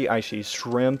turkey, I see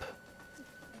shrimp.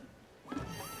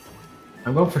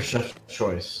 I'm going for chef's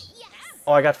choice.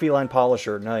 Oh, I got feline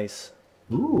polisher, nice.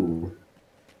 Ooh.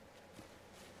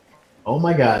 Oh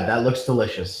my god, that looks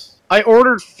delicious. I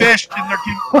ordered fish and they're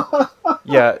giving...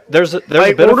 Yeah, there's a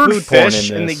I bit of ordered food porn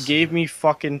fish in and they this. gave me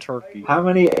fucking turkey. How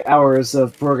many hours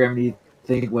of programming do you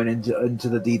think went into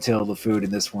the detail of the food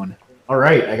in this one?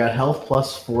 Alright, I got health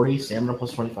plus 40, stamina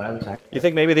plus 25, attack. You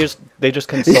think maybe they just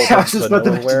consult Yeah, I was just about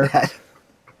to mention Vanillaware? that.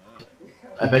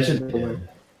 I bet you did.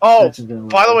 Oh, Mentioned in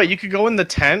by the way, you could go in the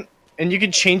tent and you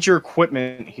can change your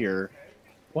equipment here.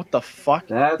 What the fuck?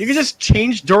 That's- You can just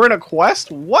change during a quest?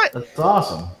 What? That's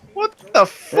awesome. What the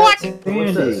fuck? That's What's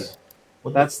handy. this?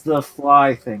 What That's the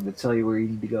fly thing to tell you where you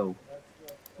need to go.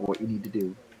 Or what you need to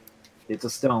do. It's a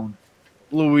stone.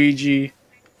 Luigi.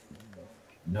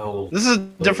 No. This is a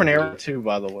different area too,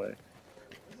 by the way.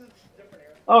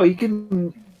 Oh, you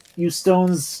can use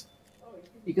stones.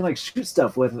 You can like shoot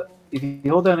stuff with. If you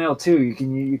hold down L2,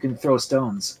 you can throw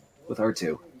stones with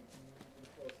R2.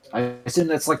 I assume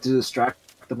that's like to distract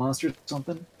the monster or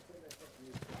something.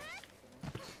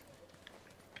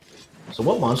 So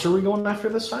what monster are we going after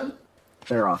this time?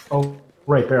 They're off. Oh,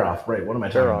 right, bear off. Right, what am I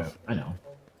talking Bear about? off. I know.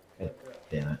 God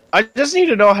damn it. I just need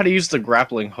to know how to use the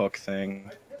grappling hook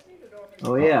thing.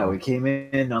 Oh yeah, we came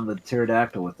in on the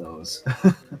pterodactyl with those.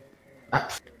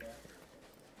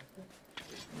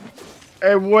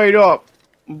 Hey, wait up!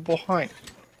 I'm behind.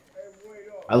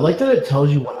 I like that it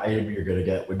tells you what item you're gonna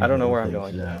get when you I don't know do where I'm things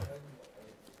going. now.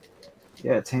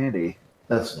 Yeah, it's handy.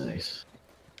 That's nice.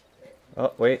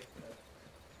 Oh, wait.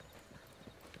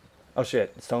 Oh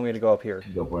shit, it's telling me to go up here.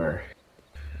 Go where?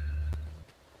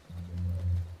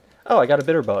 Oh, I got a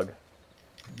bitter bug.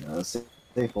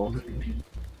 Staple.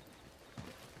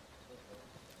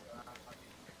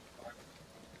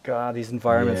 God, these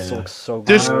environments Yeah. look so good.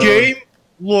 This game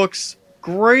looks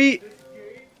great.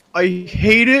 I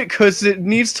hate it because it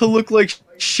needs to look like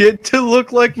shit to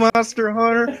look like Monster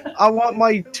Hunter. I want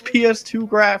my PS2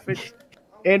 graphics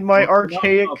and my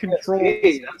archaic controls.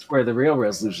 Hey, that's where the real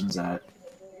resolution's at.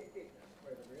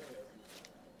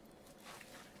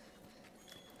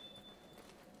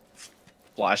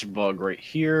 Flash bug right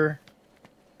here.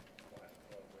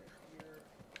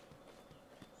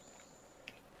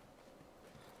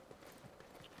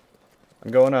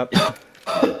 I'm going up.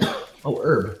 Oh,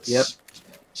 herb. Yep.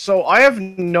 So I have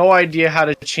no idea how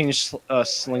to change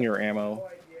slinger ammo.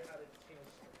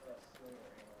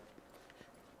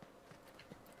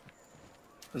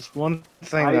 There's one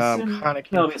thing that I'm kind of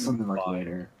That'll be something like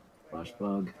later. Flash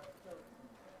bug.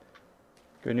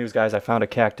 Good news, guys. I found a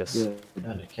cactus. Good.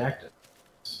 Not a cactus.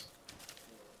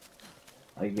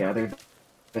 I gathered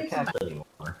the cactus.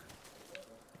 Anymore.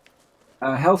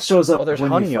 Health shows up. Oh, there's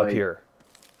when honey you up fight. here.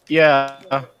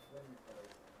 Yeah.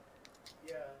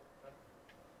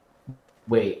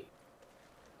 Wait.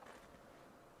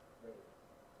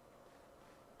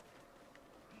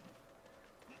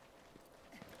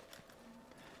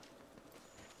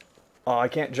 Oh, I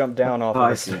can't jump down off Oh, of I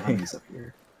this see. thing. Honey's up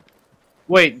here.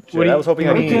 Wait. Shit, I was hoping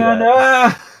I We could do can.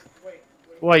 that.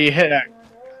 Well, you hit X.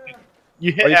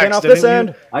 You hit Oh, you X, can't off didn't this you?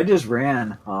 end? I just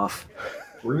ran off.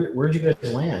 Where'd you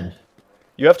guys land?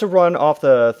 You have to run off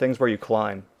the things where you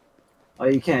climb. Oh,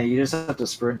 you can't. You just have to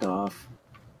sprint off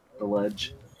the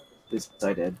ledge. At least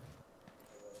I did.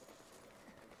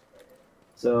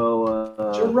 So,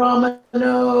 Geronimo!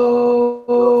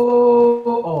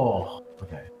 Oh,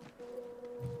 okay.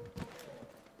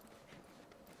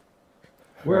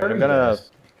 Where are I'm you gonna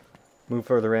guys? move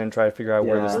further in, try to figure out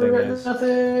where this Yeah. thing We're at is. nothing.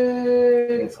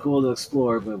 it's cool to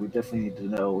explore, but we definitely need to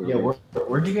know where Yeah,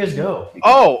 where'd you guys go?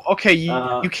 Oh, okay. You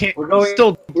can't. We're going.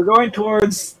 Still. We're going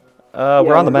towards.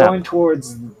 We're on the map. Going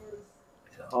towards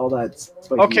all that.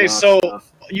 spiky Okay, rock so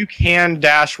stuff. you can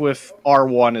dash with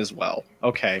R1 as well.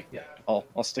 Okay. Yeah.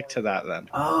 I'll stick to that then.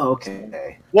 Oh,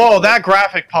 okay. Whoa, that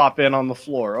graphic pop in on the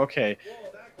floor. Okay.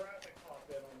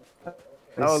 That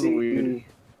was see. weird.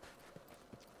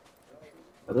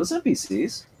 Are those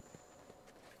NPCs?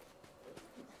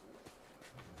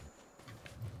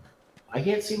 I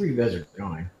can't see where you guys are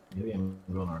going. Maybe I'm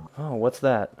going on. Oh, what's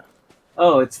that?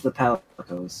 Oh, it's the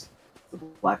palicos, the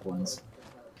black ones.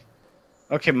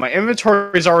 Okay, my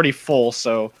inventory is already full,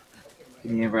 so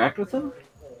Can you interact with them?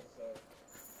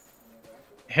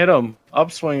 hit them,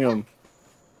 upswing them.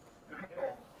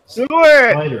 Do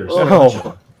it! Spiders.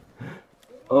 Oh.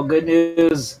 Oh, good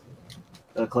news.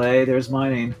 Clay, there's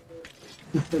mining.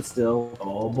 Still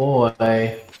Oh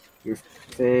boy. your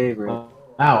favorite.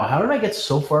 Ow, how did I get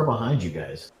so far behind you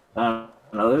guys? No,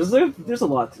 there's a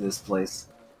lot to this place.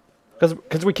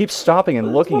 Because we keep stopping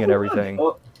and looking at everything.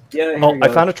 Oh, yeah. Here Oh, we I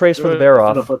go. found a trace for the I bear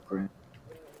found a off. footprint.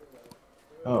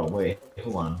 Oh, wait.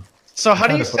 Hold on. So how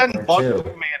do you Found a send footprint, too.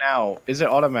 Bugman out? Is it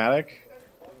automatic?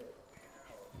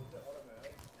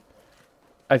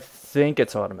 I think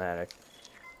it's automatic.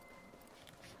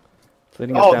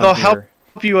 Leading us Oh, down they'll here.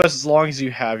 help you as long as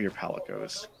you have your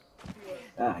palicos.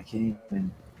 I can't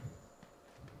even.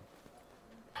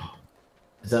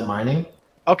 Is that mining?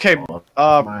 Okay,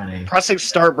 Oh, mining. pressing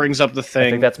start brings up the I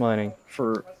thing think that's mining.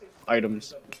 for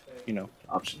items, you know.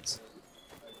 Options.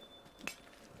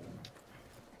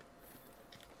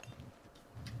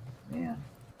 Man.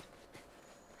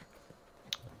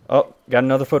 Oh, got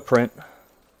another footprint.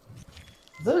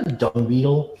 Is that a dung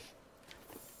beetle?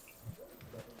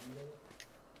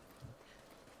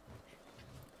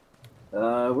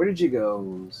 Where did you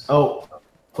go? Oh,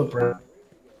 footprint.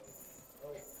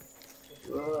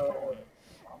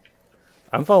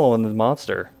 I'm following the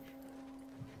monster.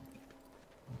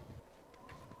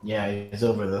 Yeah, he's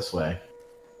over this way.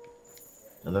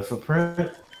 Another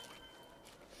footprint.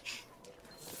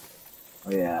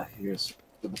 Oh yeah, here's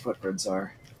where the footprints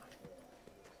are.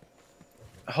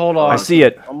 Hold on. I see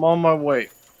it. I'm on my way.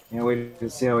 Can't wait to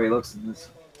see how he looks in this.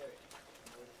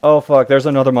 Oh, fuck. There's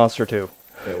another monster, too.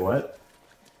 Wait, what?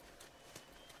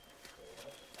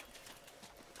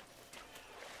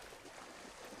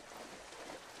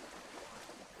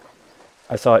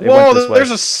 I saw it. It Whoa, went this way.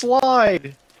 there's a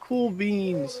slide. Cool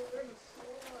beans.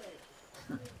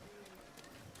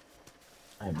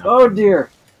 I am not. Oh dear!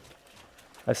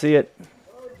 I see it.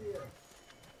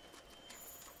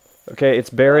 Okay, it's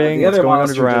burying. The It's other going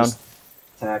monster underground. just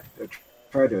attacked,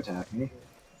 tried to attack me.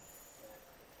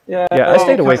 Yeah, Yeah, I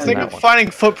stayed away I from think that I'm one. finding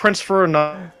footprints for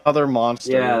another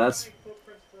monster. Yeah, that's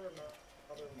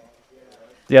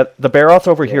Yeah, the bear off's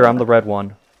over here. Yeah. I'm the red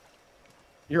one.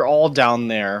 You're all down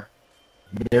there.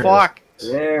 There it Fuck.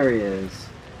 is. there he is.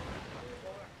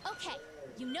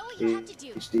 you have to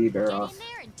do. HD, bear Get off. in there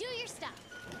and do your stuff.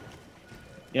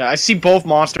 Yeah, I see both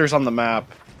monsters on the map.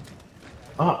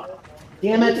 Oh,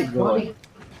 damn Where's it, it going? buddy.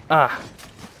 Ah.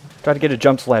 Try to get a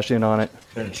jump slash in on it.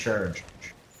 Gonna charge.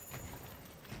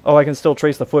 Oh, I can still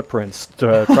trace the footprints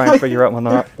to try and figure out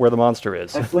where the monster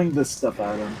is. I fling this stuff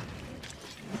at him.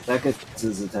 That gets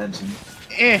his attention.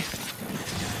 Eh.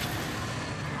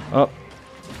 Oh,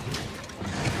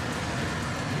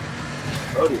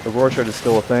 Oh, dear. the Rorschach is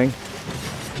still a thing.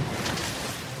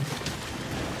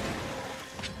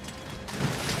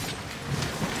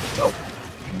 Oh.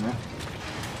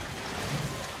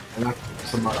 I knocked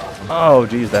some mud off him. Oh,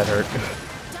 geez, that hurt.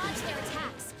 Dodge their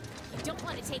attacks. You don't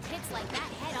want to take hits like that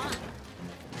head on.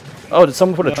 Oh, did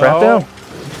someone put a trap No. down?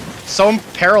 Someone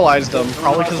paralyzed them,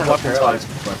 probably because of Must weapon have type.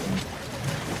 paralyzed weapon.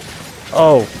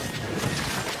 Oh,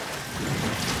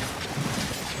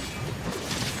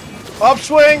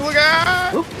 Upswing, look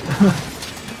out!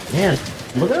 Man,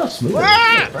 look at how smooth it is.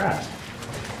 Ah! Holy crap.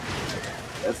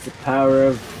 That's the power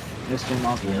of Mr.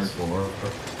 Monkey. PS4.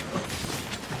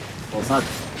 Well, it's not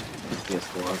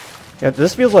PS4. yeah,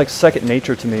 this feels like second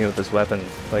nature to me with this weapon.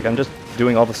 Like, I'm just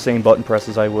doing all the same button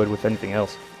presses I would with anything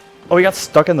else. Oh, he got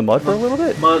stuck in the mud for a little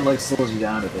bit? Mud like slows you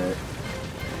down a bit.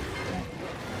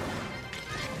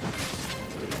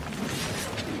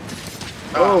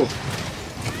 Oh,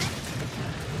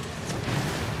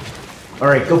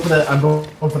 Alright, go for the. I'm going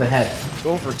for the head.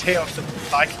 Go for tail.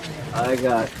 I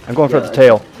got. I'm going for yeah, the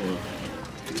tail.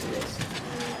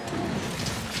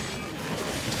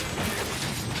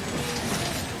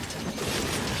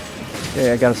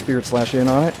 Okay, I got a spirit slash in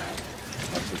on it.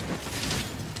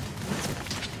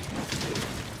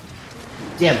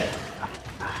 Damn it.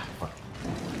 Fuck.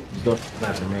 He's going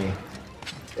after me.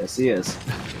 Yes, he is.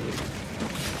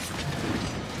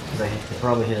 Because I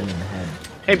probably hit him in the head.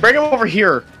 Hey, bring him over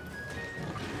here.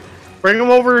 Bring him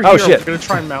over Oh, here. shit. We're gonna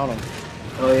try and mount him.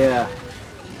 Oh yeah.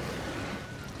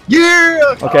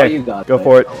 Yeah! Okay, you got go that.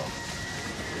 for it.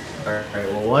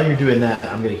 Alright, well, while you're doing that,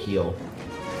 I'm gonna heal.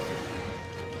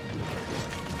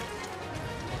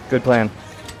 Good plan.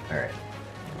 Alright.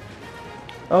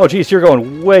 Oh, geez, you're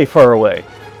going way far away.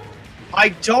 I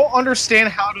don't understand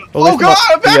how to. Well, at Oh least god!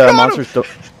 I'm back on him! monsters don't...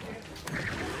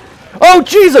 Oh,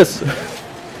 Jesus!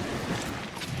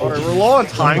 Alright, we're low on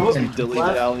time. Left. We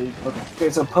deleted Alley. Okay,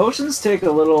 so potions take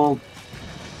a little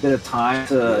bit of time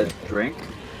to drink,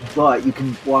 but you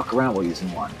can walk around while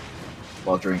using one,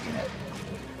 while drinking it.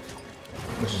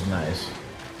 Which is nice.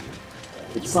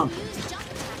 It's something. Use jump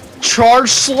attacks. Charge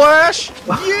slash!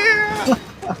 Yeah!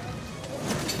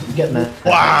 You getting that?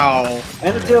 Wow!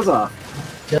 And the tail's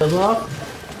off. Tails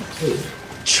off?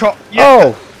 Sweet. Yeah.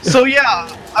 Oh! So yeah,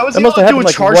 I was That able must to have do a happened,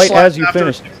 like, charge right slash as you after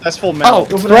finished. a successful Oh, mount.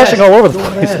 Go for thrashing that. all over the Go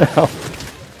for place that. now.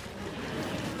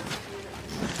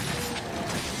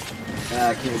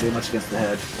 I can't do much against the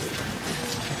head.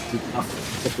 I'll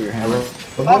stick for your hammer.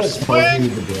 But what is swing! supposed to be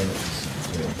the damage?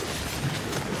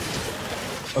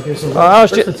 Okay, so Oh, where's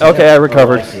shit. the tail? Okay, I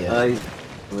recovered. Oh, I see it. He's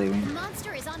The leaving.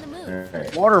 monster is on the move.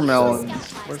 Alright. Watermelon. Scout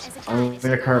class as a I'm guide.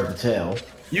 gonna carve the tail.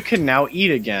 You can now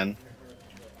eat again.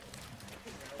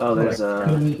 Oh, there's Like, a.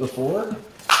 couldn't eat before?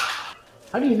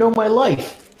 How do you know my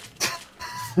life?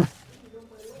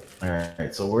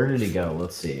 Alright, so where did he go?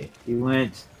 Let's see. He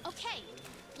went. Okay.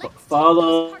 Let's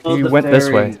Follow. He the went this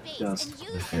fairy way. dust. and use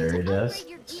The them fairy to dust? upgrade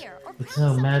your gear or It's problem so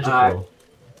solve. magical.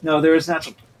 No, there's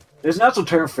natural. There's a natural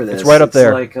term for this. It's right up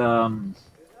there. Like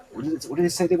what did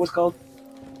it say it was called?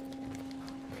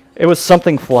 It was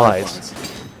something flies.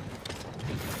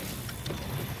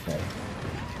 Okay.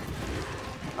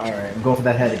 Alright, I'm going for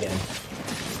that head again.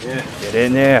 Yeah. Get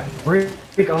in there. Break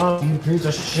off, you piece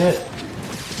of shit!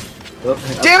 Oh,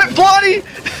 hang on. Damn it, Bloody!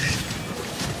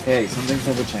 Hey, some things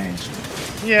never change.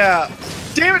 Yeah.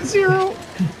 Damn it, Zero!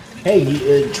 Hey,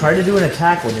 you, try to do an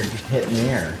attack when you're hit in the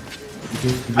air. You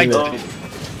can do I it. did.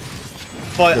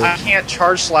 But I can't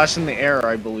charge slash in the air,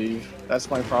 I believe. That's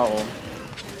my problem.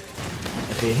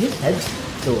 Okay, his head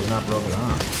still is not broken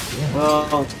off. Yeah.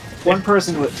 Well, one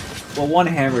person with. Well, one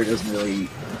hammer doesn't really.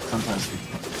 Sometimes.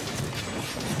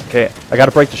 Okay, I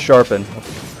gotta break the sharpen.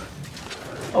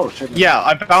 Oh, sharpness. Yeah,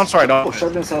 I bounced right Oh, off.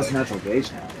 sharpness has a natural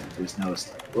gauge now. I just noticed.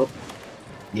 Whoop.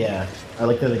 Yeah, I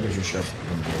like that it gives you sharp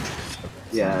gauge.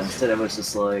 Yeah, instead it was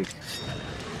just like.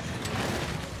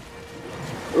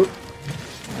 Oop.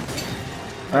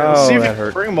 Oh, See if that you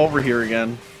hurt. bring him over here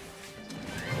again.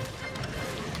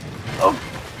 Oh.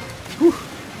 Whew.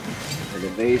 Like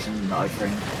evasion,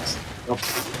 iframe. Oh,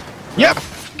 Yep,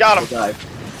 got him. dive.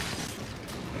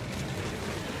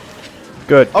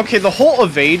 Good. Okay, the whole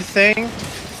evade thing,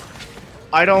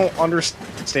 I don't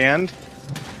understand.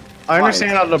 I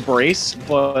understand how to brace,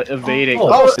 but evading.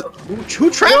 Oh, Who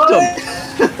trapped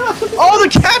him? Oh, the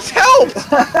cats helped!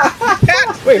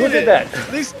 Cats Wait, who did that?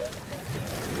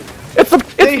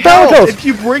 They help! If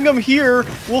you bring them here,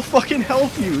 we'll fucking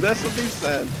help you. That's what they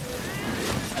said.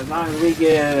 As long as we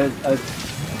get a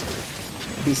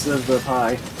piece of the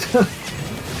pie.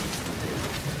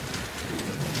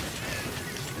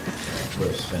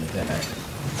 Was fantastic.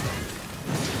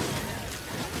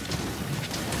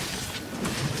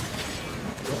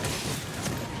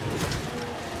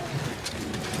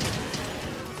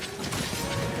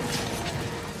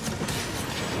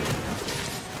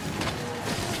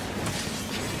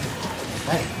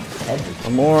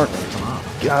 One more.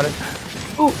 Got it.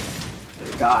 Oh,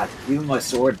 God! Even my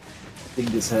sword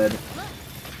dinged his head.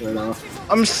 Right off.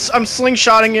 I'm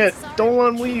slingshotting it. Don't let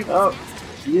him leave. Oh,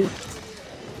 yeah.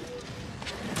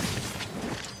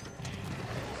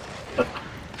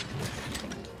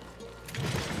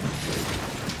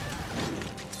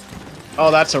 Oh,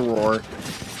 that's a roar.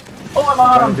 Oh, I'm Trying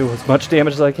on to him! do as much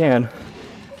damage as I can.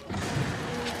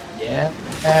 Yeah.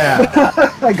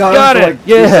 I Got him for it, like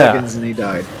 2 yeah. seconds and he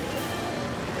died.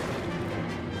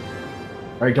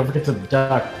 Alright, don't forget to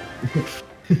duck.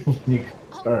 You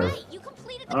Oh, starve. wait, you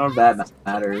completed I the don't know if that quest.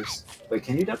 matters. Wait,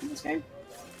 can you duck in this game?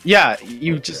 Yeah,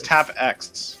 you just tap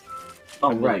X.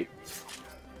 Oh, right.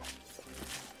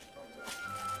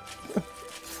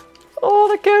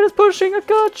 Oh, the cat is pushing. I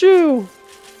got you.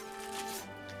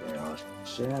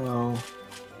 Shadow.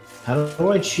 How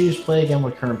do I choose play again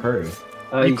with current party?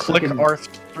 You click fucking-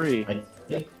 R3. I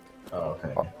think. Oh,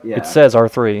 okay. Yeah. It says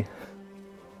R3.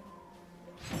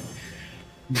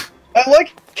 I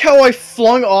like how I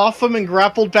flung off him and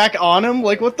grappled back on him.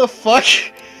 Like, what the fuck?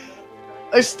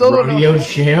 I still don't Rodeo know.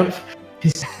 champ.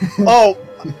 Oh.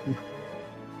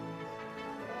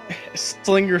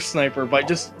 Slinger sniper by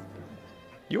just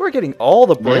You are getting all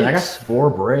the Man, I got breaks. 4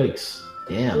 breaks.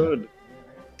 Damn. good.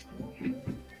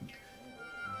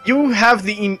 You have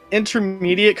the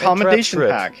intermediate commendation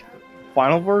strip. pack.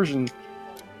 Final version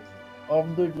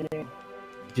of the game.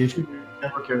 Did you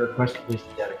never care request please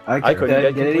get it? I couldn't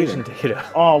get get it completion either.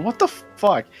 data. Oh, what the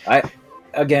fuck?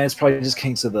 Again, it's probably just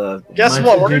kinks of the. Guess Mine's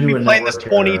what? We're due gonna to be a playing this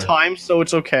network 20 error. times, so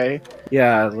it's okay.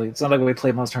 Yeah, like it's not like we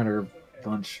played Monster Hunter a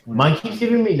bunch. Mine keeps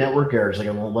giving me network errors, like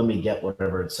it won't let me get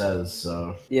whatever it says,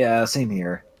 so... Yeah, same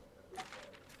here.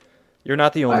 You're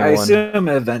not the only I one. assume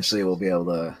eventually we'll be able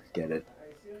to get it.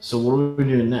 So what are we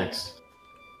doing next?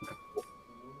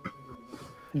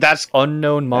 That's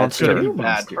Unknown That's monster. good.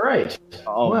 bad. Alright.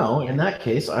 Oh, Well, in that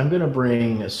case, I'm gonna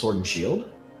bring Sword and Shield.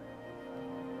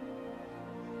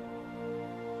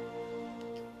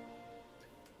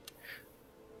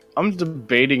 I'm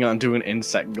debating on doing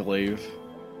insect glaive.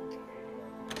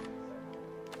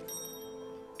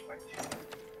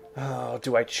 Oh,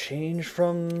 do I change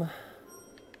from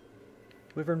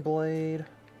Wyvern Blade?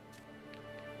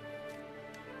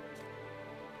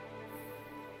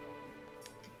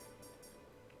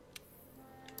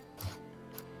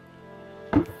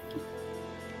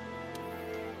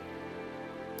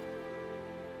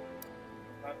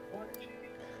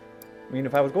 I mean,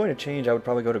 if I was going to change, I would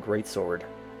probably go to Greatsword.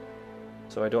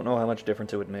 So I don't know how much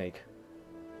difference it would make.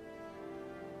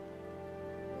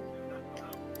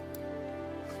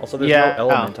 Also, there's Yeah. no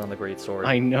element on the Greatsword.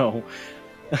 I know.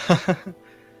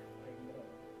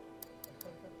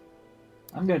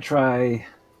 I'm gonna try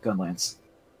Gunlance.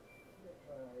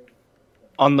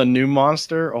 On the new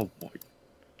monster? Oh boy.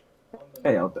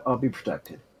 Hey, I'll be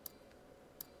protected.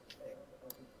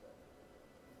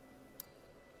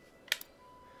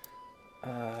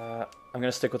 I'm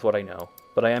gonna stick with what I know,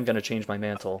 but I am gonna change my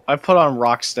mantle. I put on I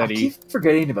Rocksteady. keep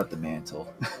forgetting about the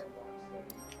mantle.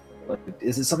 Like,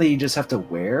 is it something you just have to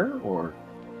wear, or?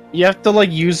 You have to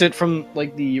like use it from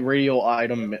like the radial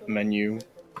item menu.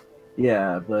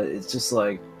 Yeah, but it's just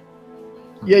like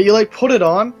Yeah, you like put it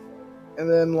on, and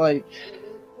then like,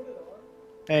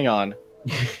 hang on.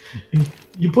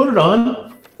 You put it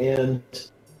on, and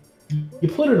you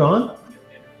put it on.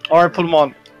 All right, put them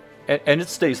on. And it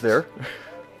stays there.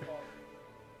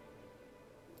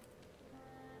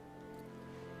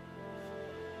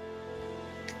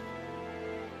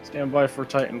 Stand by for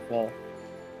Titanfall.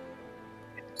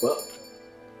 Well,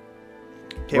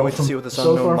 Can't wait to see what this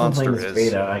so unknown far monster from playing this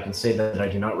is. beta, I can say that I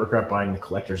do not regret buying the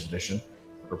collector's edition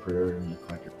or pre-ordering the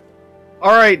collector.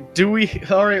 All right, do we?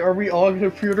 All right, are we all gonna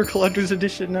pre-order collector's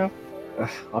edition now?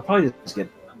 I'll probably just get.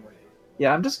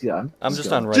 Yeah, I'm just I'm just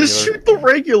going. on regular. Just shoot the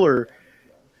regular.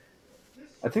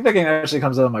 I think that game actually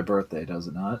comes out on my birthday, does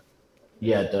it not?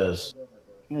 Yeah, it does.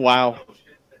 Wow.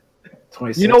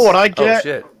 26. You know what I Oh get?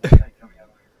 shit.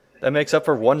 That makes up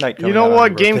for one night coming You know out on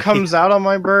what your game birthday. comes out on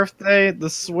my birthday? The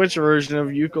Switch version of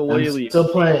I'm Ukulele. still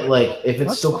playing. Like, if it's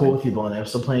That's still cool fine. with you, Blondie, I'm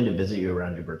still planning to visit you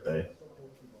around your birthday.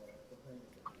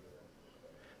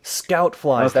 Scout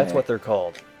flies, that's Okay. what they're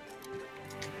called.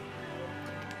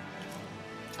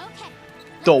 Okay.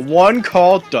 The one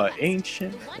called the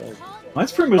Ancient. The one called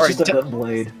Mine's pretty much Alright, just a d- gun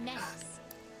blade. Menace.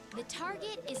 The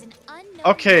target is an unknown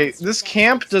Okay, monster this that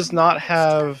camp helps does not invaders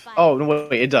have. terrify Oh no, you.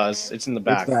 wait, it does. It's in the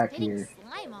back. It's back Spitting here.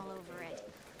 slime all over it.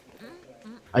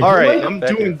 I do All right, like, I'm Back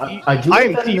doing. I do I like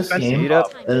am that in this defensive game. Speed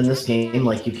up. That in this game,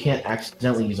 like, you can't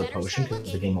accidentally use a potion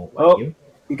because the game won't let Oh. you.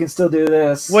 You can still do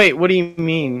this. Wait, what do you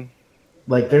mean?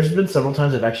 Like, there's been several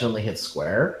times I've accidentally hit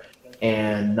square,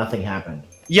 and nothing happened.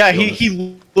 Yeah, You'll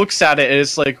he looks at it and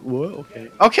it's like, whoa, okay,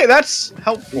 okay, that's You can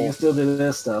helpful. still do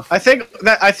this stuff. I think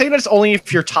that's only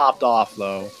if you're topped off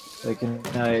though. Like,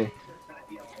 And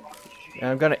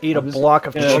I'm gonna eat a I'm just- block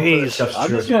of yeah. cheese. I'm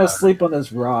just gonna sleep on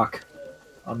this rock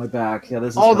on my back. Yeah,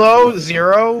 this is. Although comfy.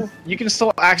 Zero, you can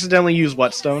still accidentally use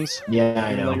whetstones, Yeah,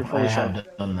 I Even though know. you're I fully have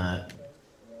done that.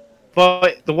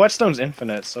 but the whetstone's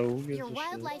infinite, so who gives Your a shit?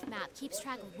 wildlife map keeps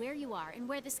track of where you are and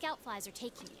where the scout flies are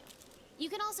taking you. You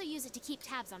can also use it to keep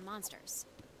tabs on monsters.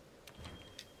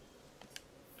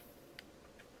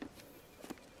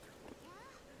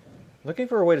 Looking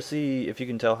for a way to see if you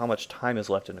can tell how much time is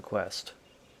left in the quest.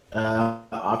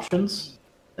 Options,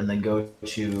 and then go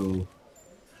to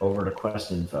over to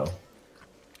quest info.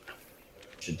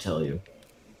 Should tell you.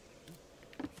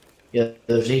 Yeah,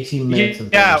 there's 18 minutes.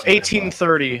 and Yeah, 30 seconds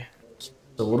 1830. left.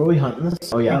 So what are we hunting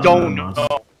this? Oh yeah, We don't monster.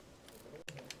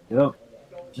 Yep.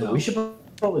 So we should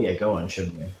probably get going,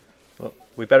 shouldn't we? Well,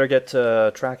 we better get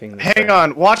tracking this Hang thing.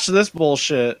 on, watch this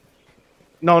bullshit.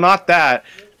 No, not that.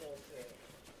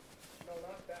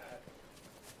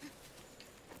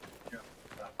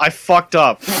 I fucked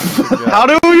up. How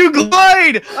do you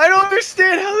glide? I don't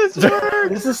understand how this works.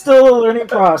 This is still a learning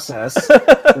process.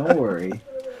 Don't worry.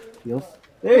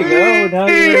 There you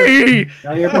go.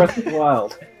 Now you're Breath of the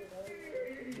Wild.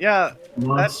 Yeah,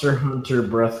 Monster Hunter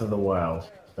Breath of the Wild.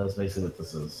 That's basically what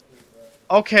this is.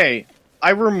 okay. I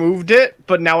removed it,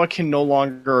 but now I can no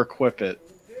longer equip it.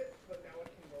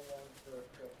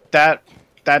 That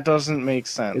doesn't make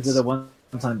sense. Is it a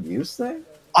one-time use thing?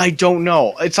 I don't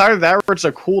know. It's either that or it's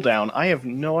a cooldown. I have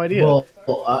no idea. Well,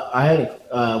 I had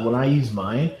when I used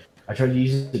mine, I tried to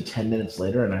use it 10 minutes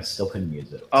later, and I still couldn't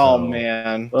use it. oh So-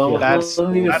 man, Well, that's we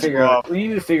need to that's figure rough. out. We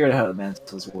need to figure out how the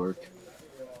mantis work.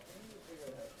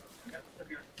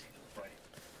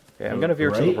 Okay, I'm gonna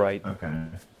veer to the right. Okay.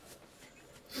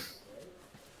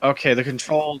 Okay, the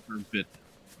controls are a bit.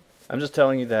 I'm just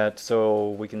telling you that so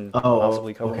we can Oh,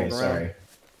 possibly come okay. around. Sorry.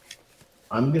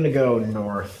 I'm gonna go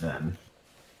north then.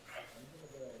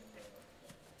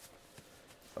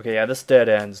 Okay, yeah, this dead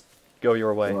ends. Go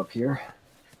your way. Go up here.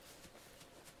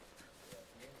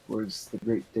 Where's the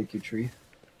great Deku tree?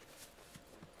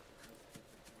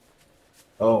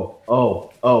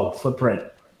 Oh! Footprint.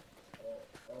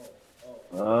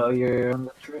 Oh, you're on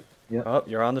the trip. Yep. Oh,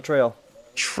 you're on the trail.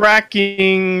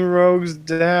 Tracking rogues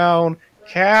down.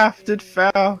 Captain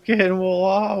Falcon will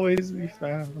always be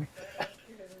found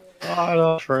on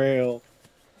a trail.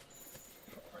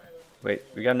 Wait,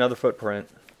 we got another footprint.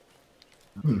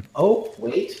 Oh,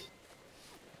 wait.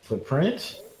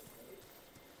 Footprint.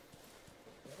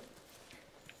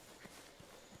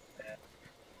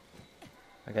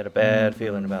 I got a bad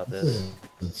feeling about this.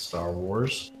 Is Star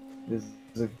Wars. There's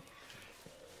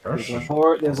a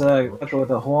horn. There's a echo with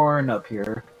a horn up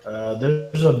here.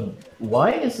 There's a.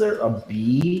 Why is there a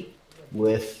bee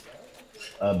with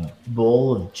a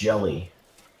bowl of jelly?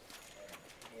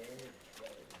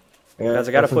 Guys,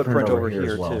 I got a footprint over as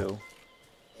here well. too.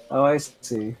 Oh, I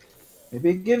see.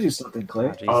 Maybe it gives you something, Clay.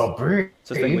 Jeez. Oh, great. Is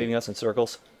this thing leading us in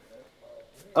circles?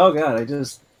 Oh God, I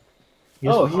just. He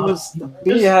Oh, he was. The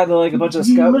bee had like a bunch of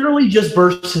He scout. literally just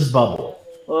burst his bubble.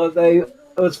 Well, it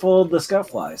was full of the scout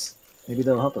flies. Maybe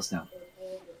they'll help us now.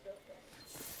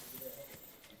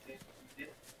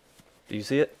 Do you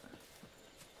see it?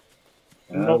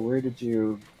 Where did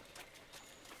you?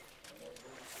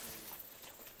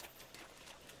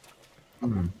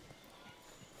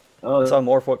 Oh, I saw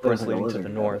more footprints there's like a leading to the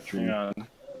lizard north. tree. Hang on.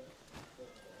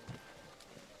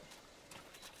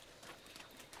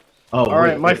 Oh, All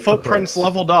right, my footprint's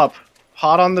leveled up.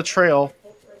 Hot on the trail.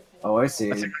 Oh, I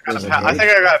see. I think There's a I think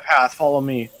I got a path. Follow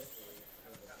me.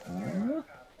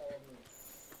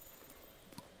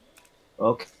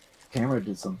 Okay, camera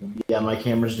did something. Yeah, my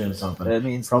camera's doing something. That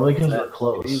means Probably because that we're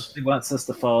close. he wants us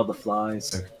to follow the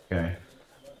flies. Okay.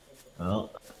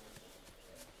 Well,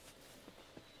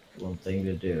 one thing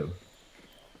to do.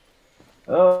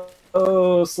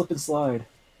 Oh, slip and slide.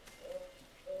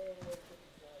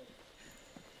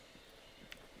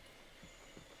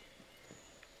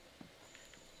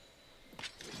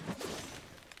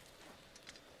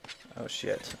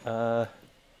 shit. Oh,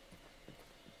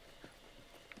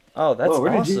 that's Whoa,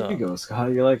 where awesome. did you go,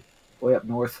 Scott? You're like way up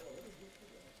north.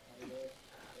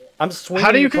 I'm swinging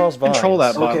How do you across control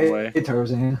vines. that, by the Okay, way?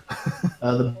 Tarzan.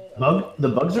 The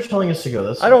bugs are telling us to go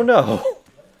this way. I don't know.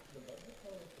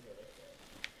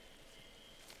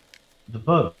 The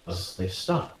bugs, they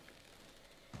stop.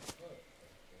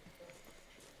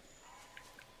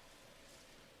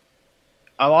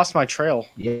 I lost my trail.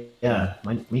 Yeah,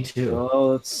 me too.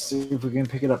 Well, let's see if we can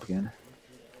pick it up again.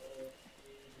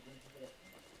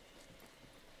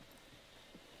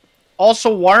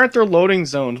 Also, why aren't there loading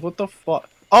zones? What the fuck?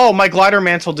 Oh, my glider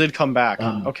mantle did come back.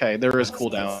 Okay, there is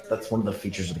cooldown. That's one of the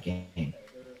features of the game.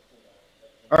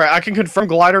 Alright, I can confirm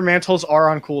glider mantles are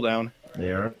on cooldown.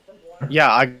 They are.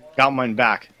 Yeah, I got mine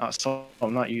back, so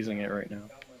I'm not using it right now.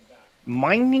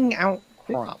 Mining out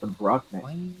crop. The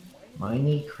Brockman.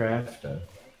 Minecraft.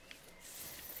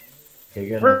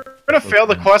 Okay, We're gonna fail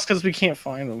the quest because we can't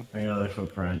find them. I got another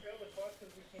footprint.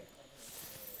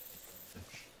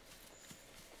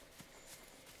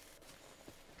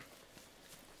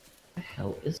 What the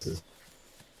hell is this?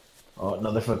 Oh,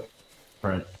 another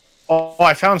footprint. Oh,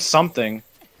 I found something.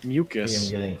 I'm Mucus.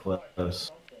 getting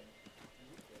close.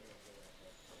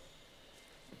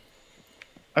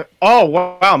 Oh,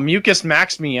 wow, mucus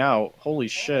maxed me out. Holy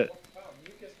shit.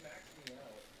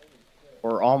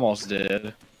 Or almost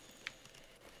did.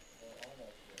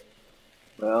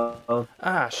 Well,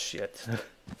 Ah, shit.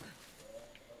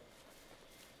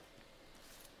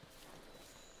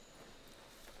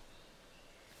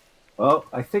 well,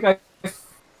 I think I.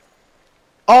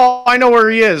 Oh, I know where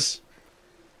he is.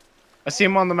 I see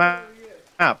him on the map.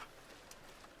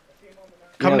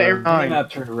 Come to Area 9. Map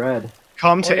turned red.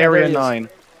 Come to Oh, yeah, Area there he is. 9.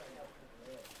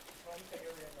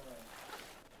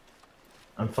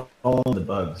 I'm following the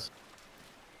bugs.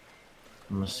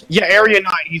 Yeah, Area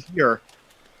 9, he's here.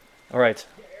 Alright.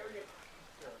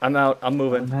 I'm out. I'm I'm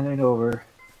moving. heading over.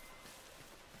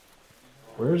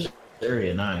 Where's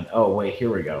Area 9? Oh, wait,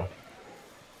 here we go.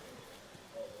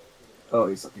 Oh,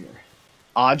 he's up here.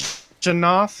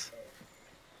 Ajanoth?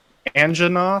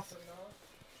 Anjanoth?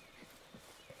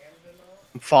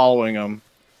 I'm following him.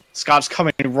 Scott's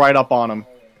coming right up on him.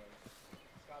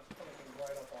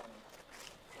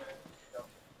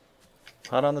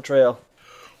 Hot on the trail.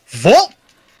 Vault!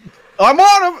 I'm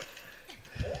on him!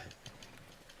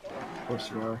 Of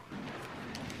course you are.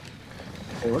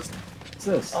 Hey, what's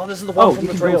this? Oh, this is the one from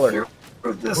you the can trailer. go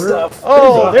through this Where- stuff.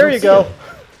 Oh, there you go.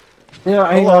 Yeah,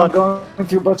 hang Hold on. on. I'm going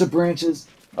through a bunch of branches.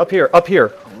 Up here, up here.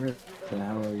 Where the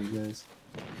hell are you guys?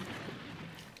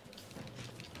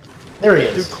 There he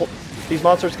Dude, is. these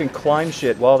monsters can climb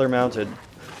shit while they're mounted.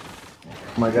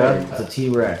 Oh my god, it's a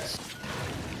T-Rex.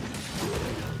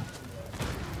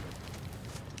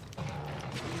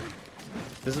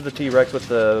 This is the T-Rex with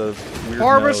the weird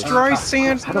Harvest nose. dry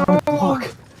sand. How do I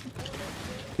walk?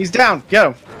 He's down. Get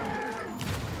him.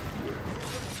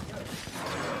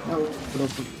 No,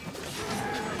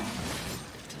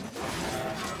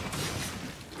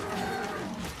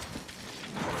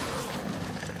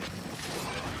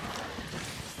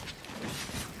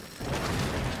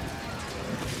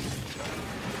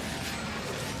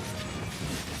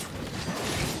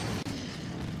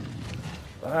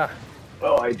 Ah,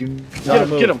 oh, I do Get not him.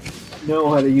 Get him.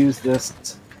 know how to use this.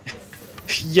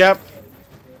 Yep.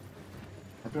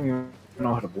 I don't even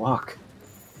know how to block.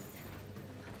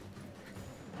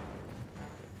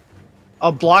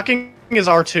 Blocking is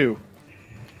R2.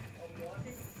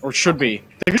 Or should be.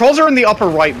 The controls are in the upper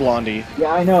right, Blondie.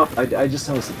 Yeah, I know. I just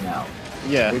noticed it now.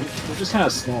 Yeah. They're just kind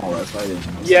of small. That's why I didn't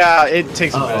notice. Yeah, it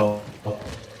takes a bit. Uh-oh.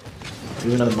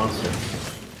 Do another monster.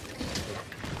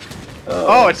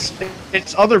 Oh,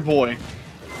 it's other boy.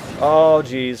 oh,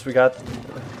 jeez, we got.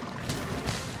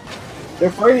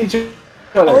 They're fighting each other.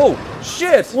 Oh,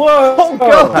 shit! Whoa! Oh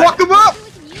god! Block him up!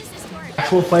 We can use this to our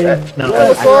Actual fighting? No. That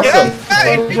was awesome.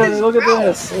 Yeah, Look at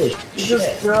this. Holy He's just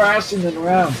shit. thrashing it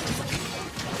around.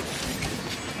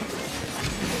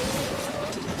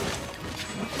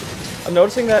 I'm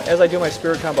noticing that as I do my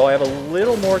spirit combo, I have a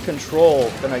little more control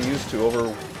than I used to over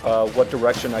what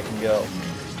direction I can go.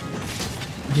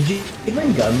 Did you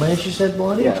bring gun lance, you said,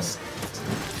 Blondie? Yes.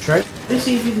 Try to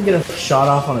see if you can get a shot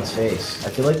off on its face. I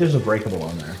feel like there's a breakable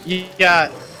on there.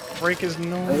 Yeah. Break is I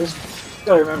no. just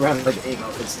gotta remember how to like aim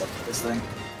up and stuff with this thing.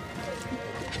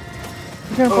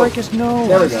 You're gonna break his nose.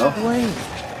 There we go.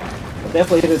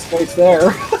 Definitely hit his face there.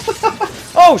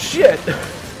 Oh shit!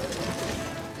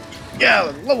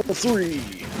 Yeah, level 3.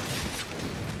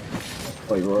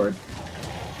 Oh, he roared.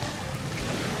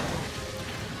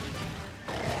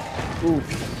 Ooh.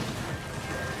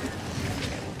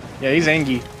 Yeah, he's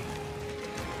angry.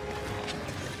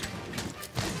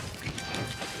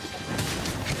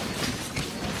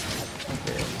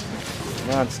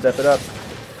 Come on, step it up.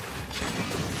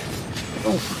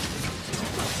 Oh!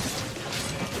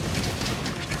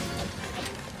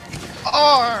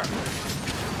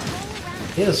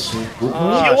 He has swoop.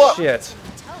 Oh, shit.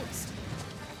 Toast.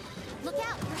 Look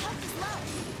out, your health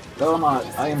is low. Oh my,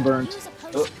 I am burnt. Use a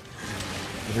Oh,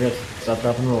 potion. Stop,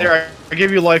 drop, and roll. There, I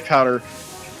gave you life powder.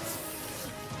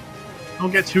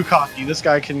 Don't get too cocky. This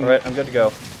guy can Alright, I'm good to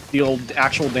go. deal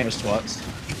actual damage to us.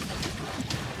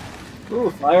 ooh,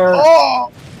 fire.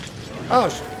 Oh!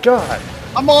 Oh, God.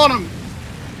 I'm on him!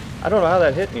 I don't know how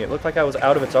that hit me. It looked like I was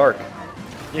out of its arc.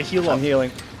 Yeah, heal I'm up.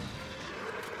 healing.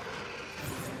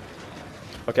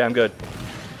 Okay, I'm good.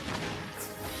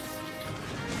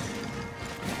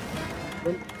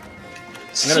 I'm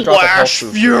gonna drop a health Slash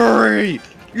boost. Fury!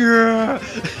 Yeah!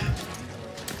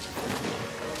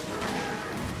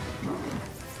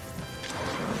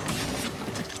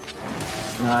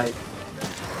 Nice.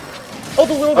 Oh,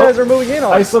 the little guys are moving in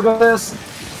on I us. still got this.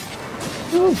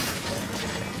 Oof.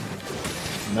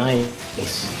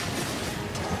 Nice.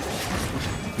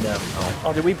 No. Oh.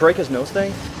 Oh, did we break his nose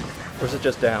thing? Or is it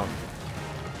just down?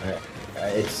 Alright.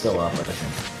 It's still up, I think.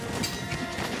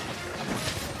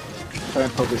 Try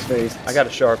and poke his face. I got to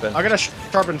sharpen. I gotta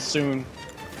sharpen soon.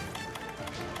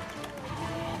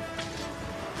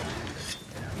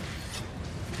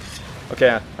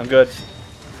 Okay, I'm good.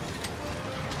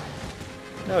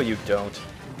 No, you don't.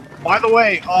 By the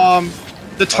way,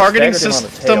 the targeting staggered him on the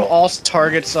system tail. also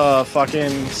targets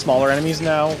fucking smaller enemies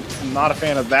now. I'm not a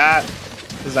fan of that,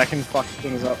 because that can fuck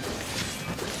things up.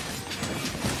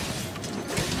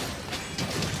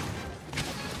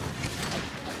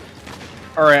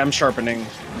 Alright, I'm sharpening.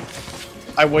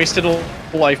 I wasted a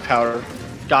life powder.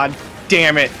 God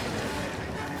damn it.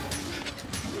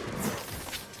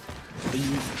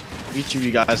 Each of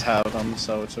you guys have them,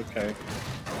 so it's okay.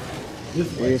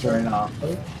 He's right now.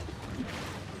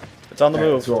 It's on the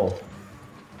Alright, move. let's roll.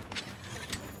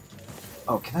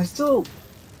 Oh, can I still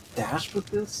dash with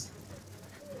this?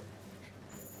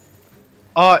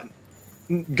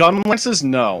 Gun lances,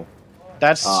 no.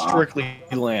 That's Uh-uh. strictly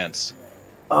lance.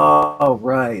 Oh,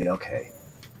 right, okay.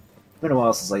 It's been a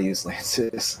while since I used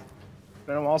lances.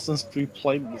 Been a while since we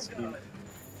played this game.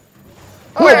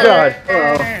 Oh,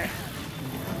 God.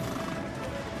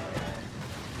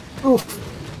 Oof.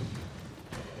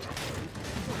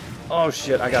 Oh,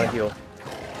 shit, I gotta heal.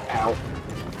 Ow.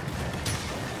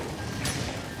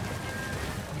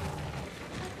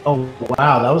 Oh,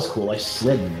 wow, that was cool. I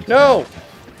slid in it. No!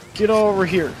 Get over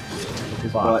here.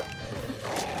 What?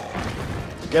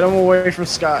 Get him away from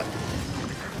Scott.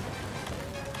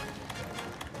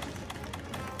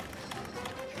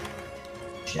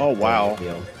 Shit, Oh, wow.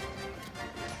 heal.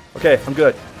 Okay, I'm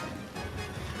good.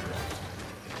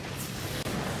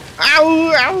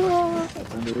 Ow! Ow!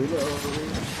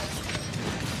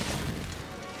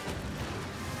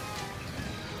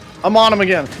 I'm on him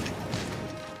again.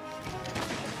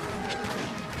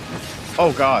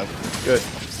 Oh god. Good.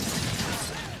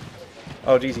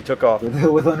 Oh, geez, he took off.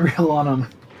 With Unreal on him.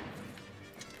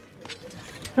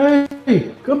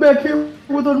 Hey, come back here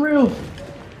with Unreal.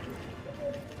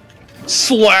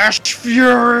 Slash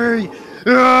Fury!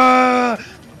 Ah!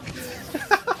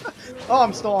 Oh,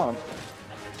 I'm still on him.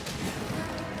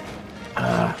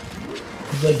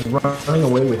 He's like running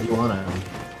away with you on him.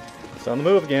 It's on the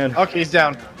move again. Okay, he's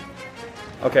down.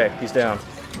 Okay, he's down.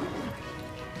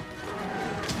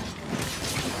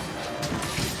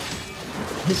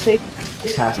 His face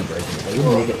has to break it. They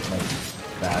wouldn't make it like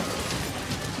that.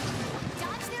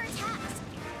 Dodge their attacks.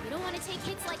 You don't want to take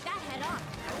hits like that head on.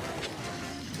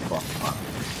 Fuck.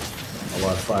 A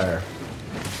lot of fire.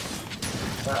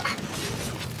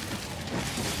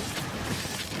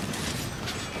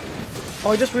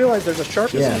 Oh, I just realized there's a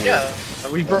sharpness in here.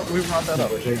 Yeah, we brought that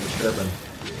up. We're disturbing.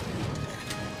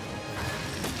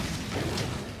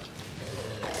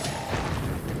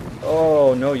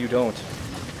 Oh, no, you don't.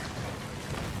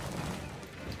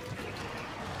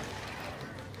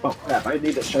 Oh crap, I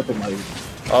need to sharpen my...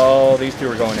 Oh, these two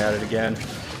are going at it again.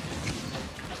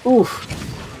 Oof.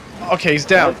 Okay, he's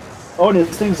down. Oh, and his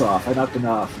thing's off. I knocked him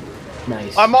off.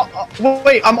 Nice. I'm on,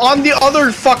 wait, I'm on the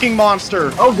other fucking monster.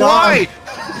 Oh, God. Why?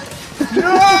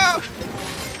 No!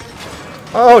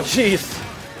 Oh, jeez.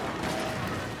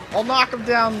 I'll knock him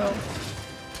down though.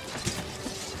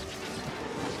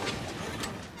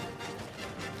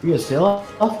 You get tail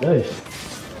off? Nice.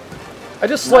 I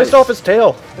just sliced Nice. off his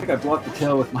tail. I think I blocked the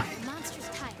tail with my... Monster's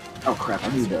tired. Oh crap, I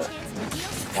need to...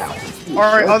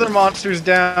 Alright, other monsters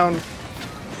down.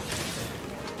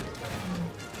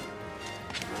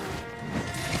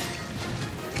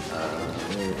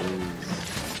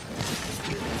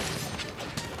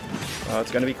 Oh,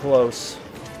 it's gonna be close.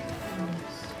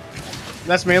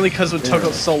 That's mainly because it took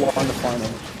us so long to find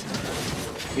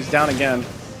him. He's down again.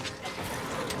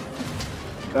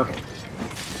 Okay.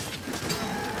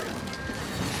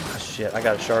 Ah, shit, I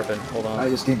gotta sharpen. Hold on. I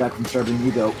just came back from sharpening.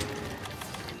 You go.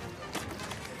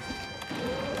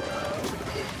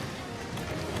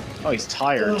 Oh, he's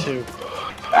tired too.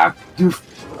 Ah, goof.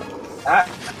 Ah,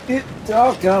 it.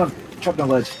 Oh god, I'm trapped on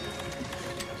a ledge.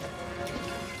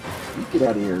 You get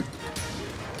out of here.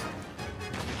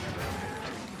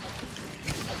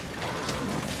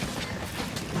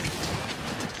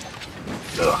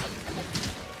 Ugh.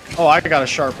 Oh, I gotta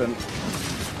sharpen.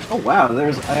 Oh wow,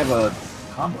 I have a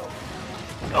combo.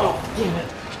 Oh damn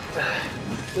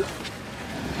it.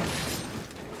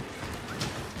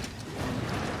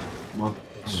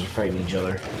 Monsters are fighting each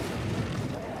other.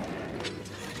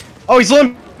 Oh, he's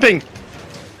limping!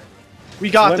 We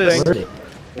got Limping. this.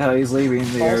 Yeah, he's leaving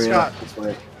the Oh, area Scott. this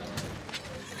way.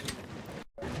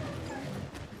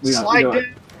 We Slide don't-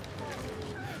 in.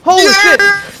 Holy shit!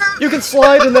 You can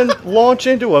slide and then launch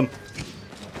into him.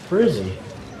 Where is he?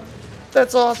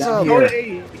 That's Down awesome. here. Go to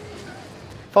 8.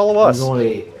 Follow I'm us. going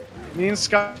 8. Me and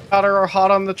Scott are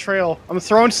hot on the trail. I'm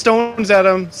throwing stones at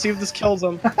him. See if this kills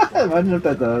him. Imagine if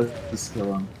that does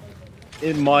kill him.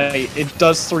 It might. It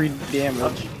does 3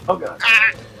 damage. Oh god.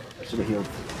 I should have healed.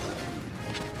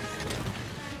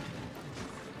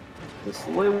 This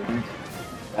way.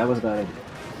 That was a bad idea.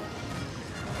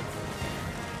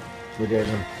 Look guys,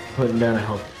 I'm putting down a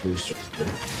health booster.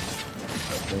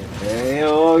 Hey,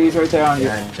 oh, he's right there on you.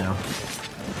 Yeah, I know.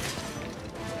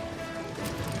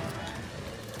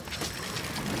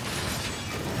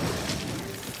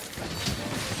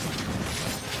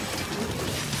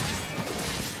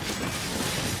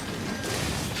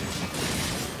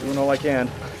 Doing all I can.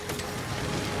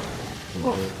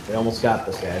 We almost got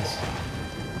this, guys.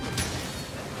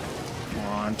 Come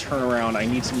on, turn around. I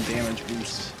need some damage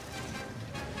boost.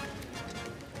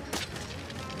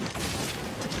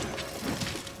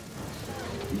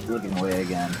 He's looking away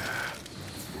again.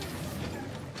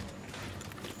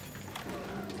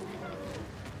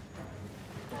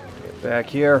 Get back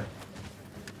here.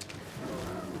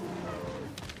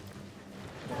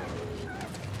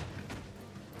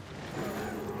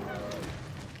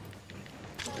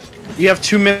 You have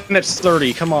 2 minutes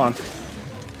 30. Come on.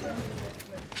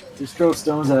 Just throw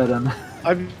stones at him.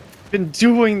 I've been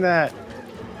doing that.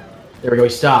 There we go, he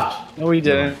stopped. No, he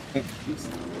didn't.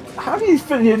 How do you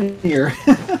fit in here?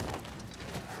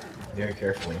 Very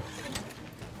carefully.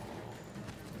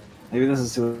 Maybe this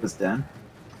is to his den.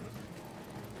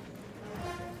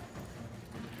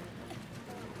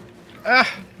 Ah,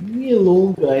 Leave me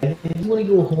alone, guy. I just want to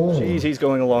go home. Jeez, he's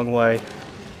going a long way.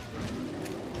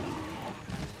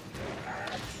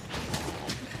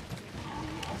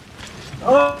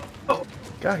 Oh!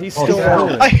 God, he's Oh, still yeah.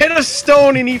 rolling. I hit a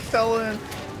stone and he fell in.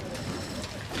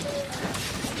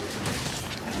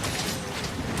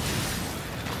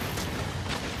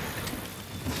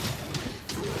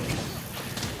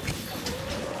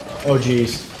 Oh,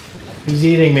 jeez. He's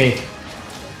eating me.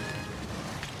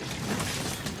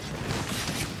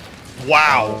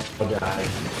 Wow. Oh, die.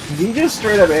 He just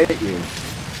straight up ate you.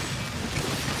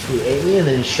 He ate me and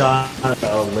then shot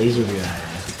a laser beam at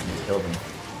him and killed him.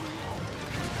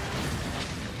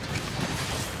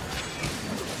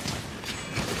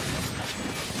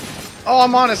 Oh,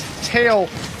 I'm on his tail.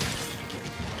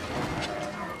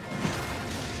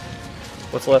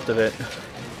 What's left of it?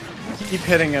 Keep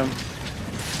hitting him.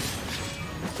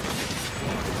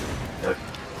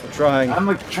 I'm trying. I'm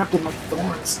like trapped in my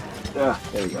thorns. Ah,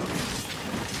 there we go.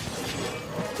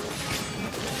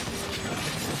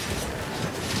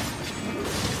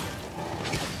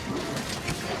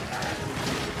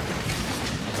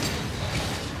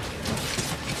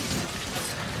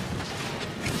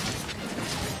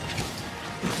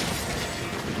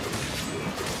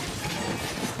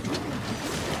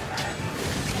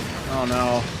 Oh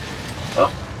no. Oh.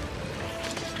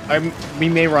 We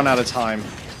may run out of time.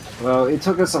 Well, it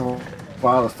took us a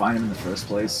while to find him in the first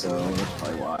place, so that's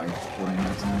probably why we're running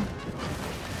out of time.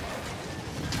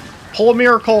 Pull a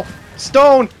miracle.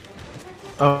 Stone.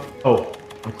 Oh,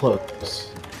 I'm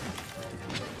close.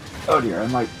 Oh dear, I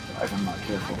might die if I'm not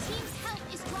careful. Team's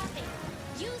health is dropping.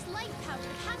 Use life powder to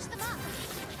catch them up.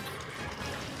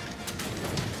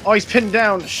 Oh, he's pinned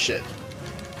down. Shit. Spot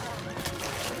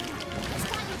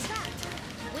you trapped.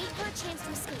 Wait for a chance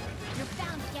to escape. You're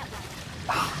bound to get one.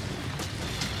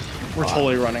 We're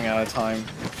totally running out of time.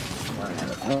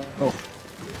 Oh,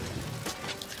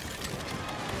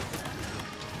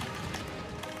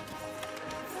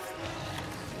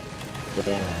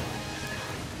 Damn it.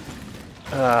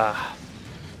 Ah,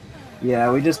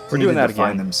 yeah, we just We're doing needed that to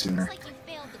find again. them sooner. Looks like you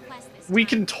failed the quest we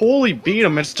can totally beat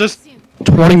him. It's just Soon.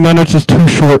 20 minutes is too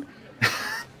short.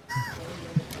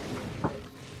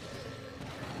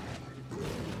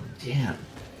 Damn.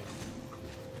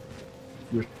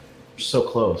 You're so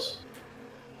close.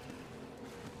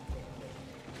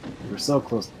 We're so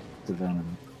close to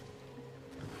Venom.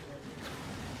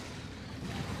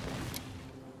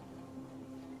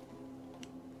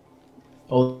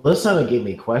 Oh, this time it gave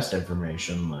me quest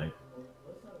information. Like,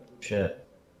 shit.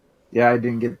 Yeah, I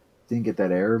didn't get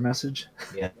that error message.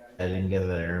 Yeah, I didn't get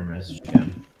that error message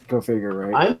again. Go figure,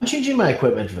 right? I'm changing my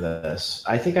equipment for this.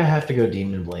 I think I have to go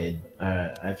Demon Blade.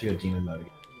 I have to go Demon Mode.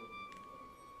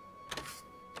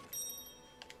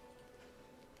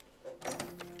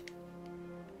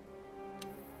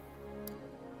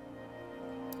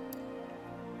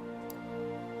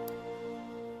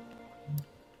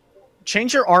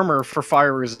 Change your armor for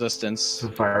fire resistance. For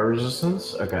fire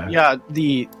resistance? Okay. Yeah,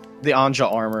 the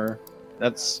Anja armor.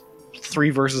 That's 3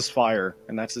 versus fire,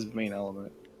 and that's his main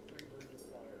element.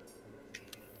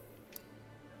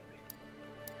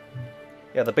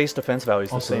 Yeah, the base defense value is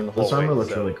the Also, same the whole this armor way, looks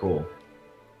so- really cool.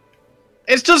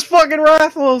 It's just fucking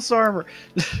Rathalos armor.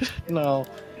 No.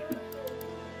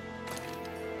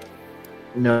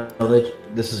 No,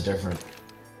 this is different.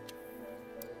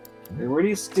 Hey, where do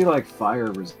you see like fire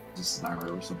resistant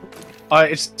armor or something?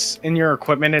 It's in your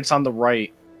equipment. It's on the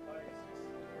right.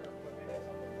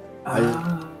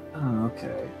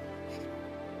 Okay.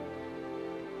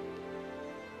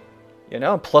 Yeah,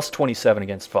 now I'm plus 27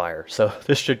 against fire, so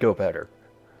this should go better.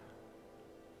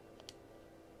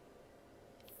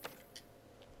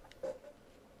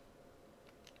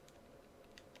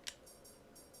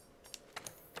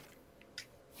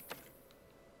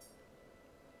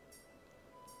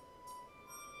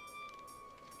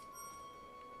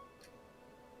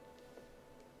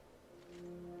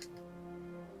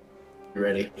 You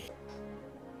ready?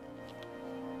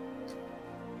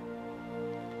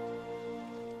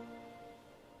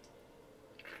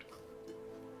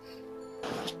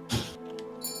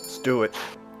 Let's do it.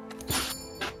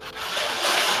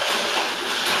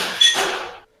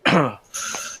 Oh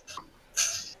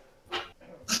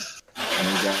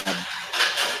my god.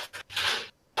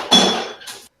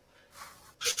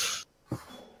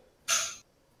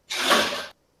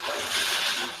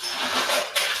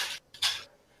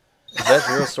 Is that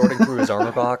Zero sorting through his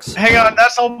armor box? Hang on,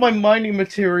 that's all my mining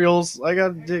materials. I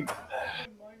gotta dig.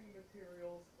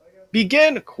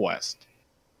 Begin quest.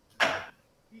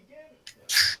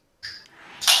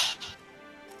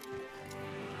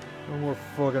 No more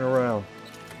fucking around.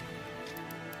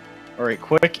 Alright,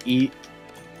 quick eat.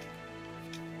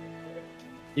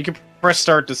 You can press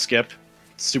start to skip.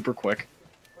 It's super quick.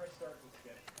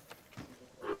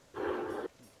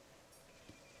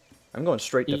 I'm going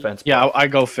straight defense. Yeah, I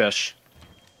go fish.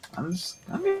 I'm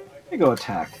gonna go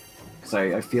attack because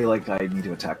I feel like I need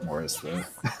to attack more as the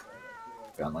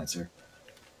gun lancer.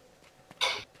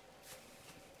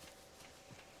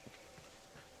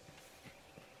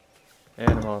 And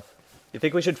I'm off. You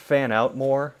think we should fan out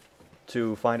more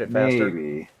to find it faster?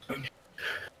 Maybe.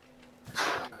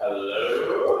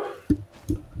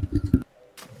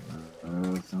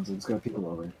 Sounds like it's got people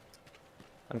over.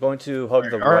 I'm going to hug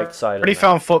the Alright, right side of the already map.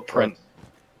 found footprint.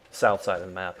 South side of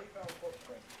the map.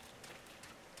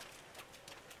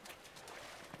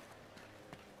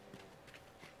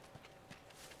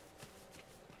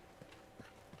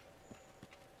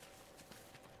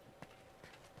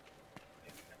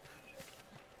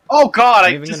 Oh god,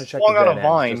 I'm I even gonna just check swung the on dead a ends,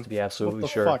 vine. just to be absolutely What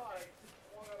the sure. fuck?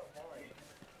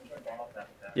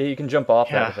 Yeah, you can jump off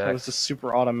Yeah, that it effect. was just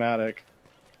super automatic.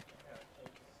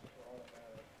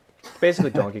 It's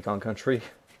basically Donkey Kong Country.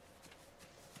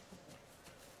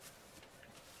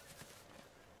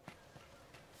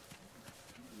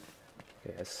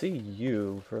 Okay, I see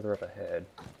you further up ahead.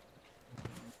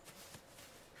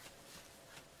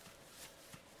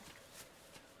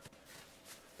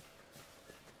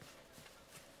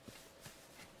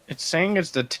 It's saying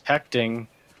it's detecting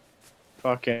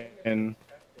fucking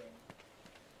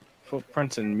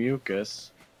footprints and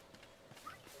mucus.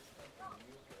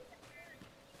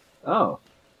 Oh.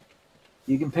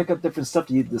 You can pick up different stuff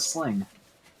to use the sling.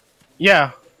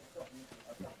 Yeah.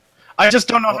 I just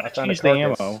don't know Oh, how I to found a change the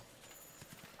carcass. ammo.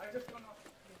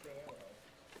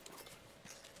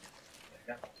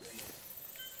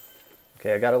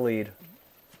 Okay, I got a lead.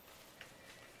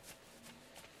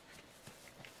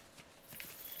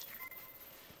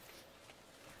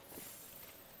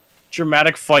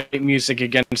 Dramatic fight music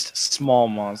against small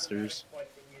monsters.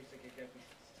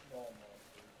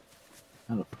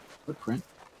 Not a footprint.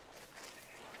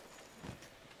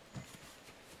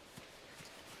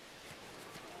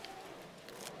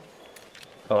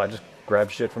 Oh, I just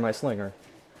grabbed shit from my slinger.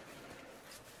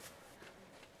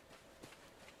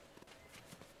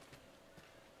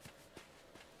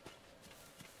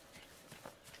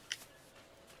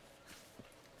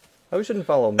 Oh, you shouldn't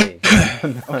follow me.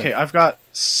 Okay, I've got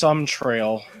some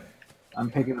trail.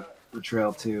 I'm picking up the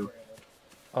trail too.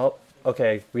 Oh,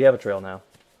 okay. We have a trail now.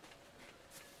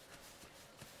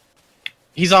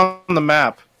 He's on the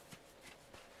map.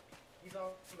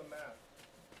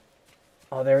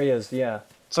 Oh, there he is. Yeah.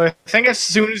 So I think as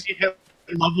soon as you hit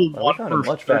level Well, we 1 found him for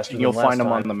much faster 13, than you'll last find him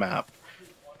on time. the map.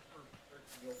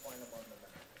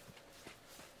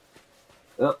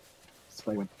 Oh,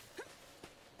 spike went.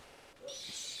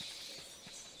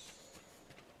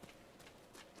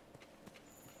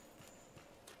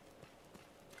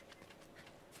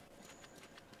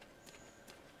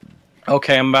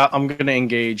 Okay, I'm gonna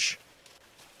engage.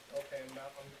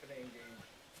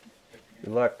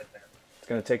 Good luck. It's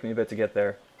gonna take me a bit to get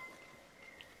there.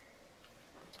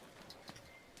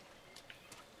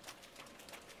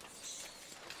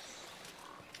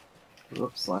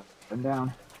 Whoops, slap him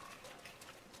down.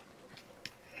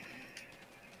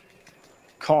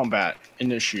 Combat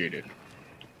initiated.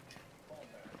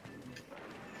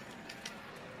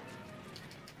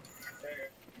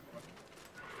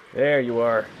 There you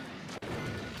are.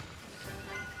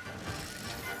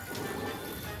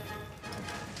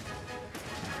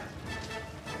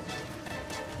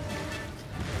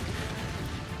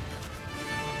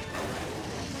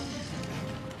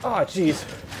 Oh, jeez.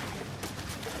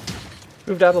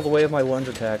 Moved out of the way of my lunge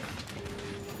attack.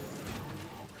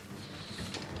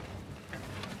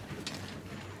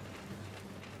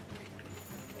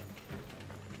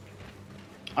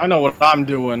 I know what I'm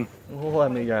doing.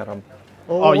 Let me at him.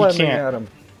 Oh, you let me can't. at him.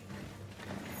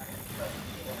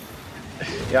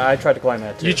 Yeah, I tried to climb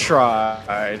that too. You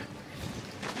tried.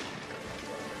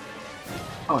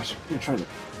 Oh, I should try to.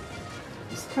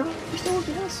 Is Kevin still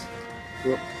with us?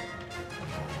 Yep.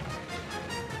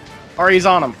 Or he's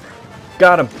on him.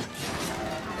 Got him.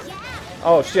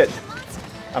 Oh shit.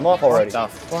 I'm off already. What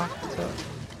the fuck?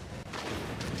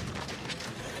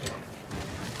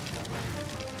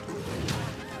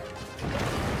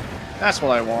 That's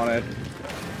what I wanted.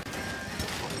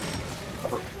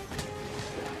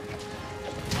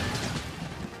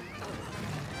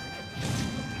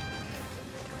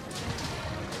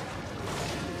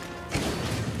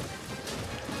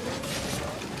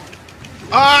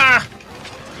 Ah!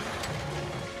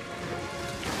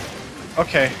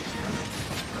 Okay.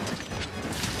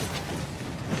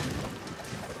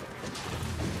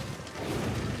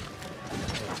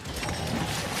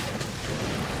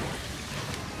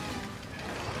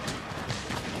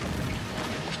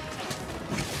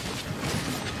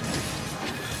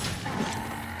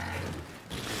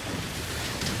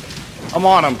 I'm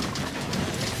on him.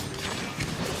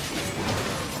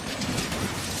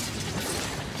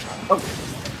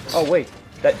 Oh wait,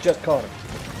 that just caught him.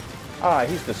 Ah,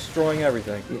 he's destroying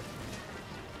everything.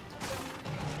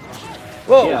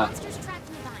 Whoa! Yeah.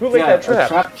 Who laid that a trap?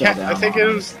 trap fell Yeah, down I think on it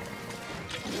him. was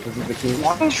Was it the case?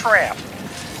 one trap.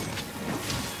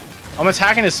 I'm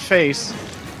attacking his face.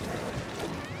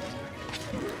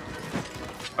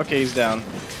 Okay, he's down.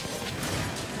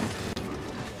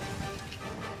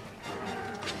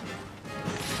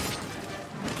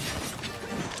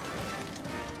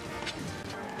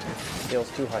 Feels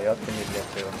too high up for me to get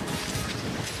to.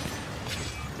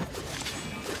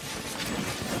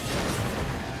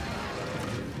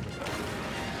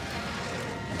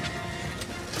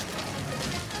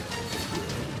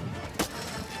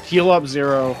 Heal up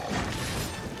 0.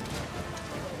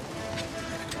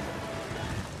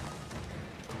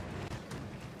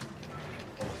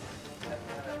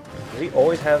 Does he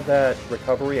always have that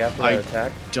recovery after I that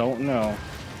attack? don't know.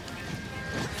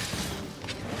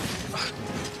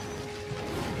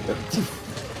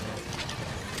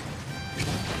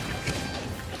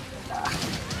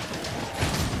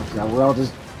 Yeah, we're all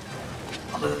just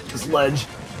on this ledge.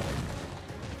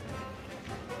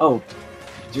 Oh,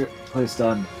 your place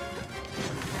done.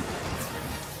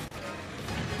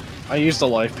 I used a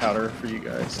life powder for you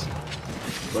guys.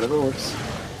 Whatever works.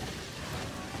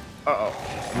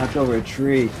 Uh-oh. Knocked over a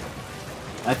tree.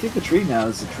 I think the tree now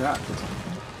is a trap.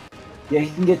 Yeah,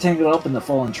 he can get tangled up in the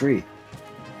fallen tree.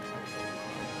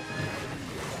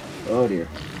 Oh dear.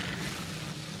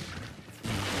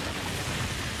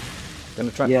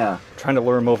 Gonna try. Yeah, Trying to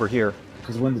lure him over here.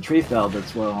 because when the tree fell,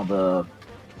 that's when all the.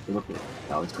 Look,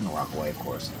 oh, he's gonna walk away, of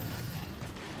course.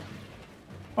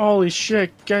 Holy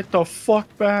shit, get the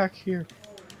fuck back here.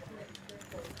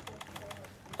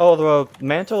 Oh, the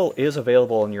mantle is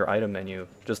available in your item menu.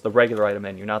 Just the regular item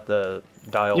menu, not the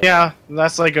dial. Yeah,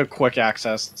 that's like a quick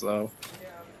access, though.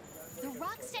 The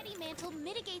Rocksteady mantle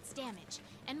mitigates damage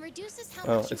and reduces how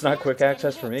Well, much you it's not react quick to any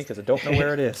access for me hit. because I don't know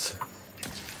where it is.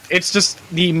 It's just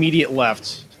the immediate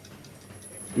left.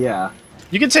 Yeah.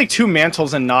 You can take 2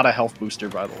 mantles and not a health booster,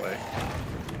 by the way.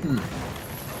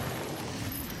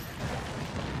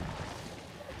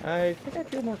 I think I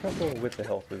feel more comfortable with the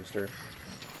health booster.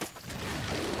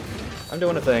 I'm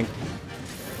doing a thing.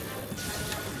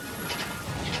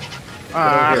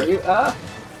 Ah, Get over here.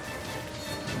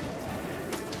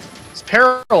 it's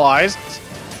paralyzed.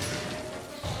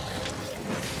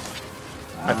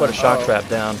 I put a shock trap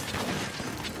down.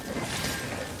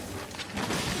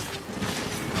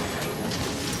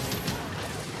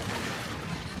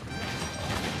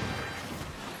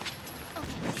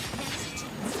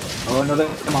 Oh, another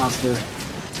monster.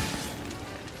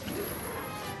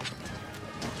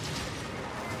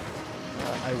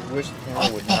 I wish the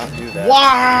camera would not do that.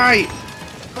 Why?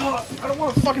 Oh, I don't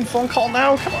want a fucking phone call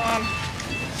now. Come on.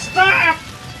 Stop!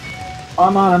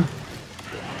 I'm on him.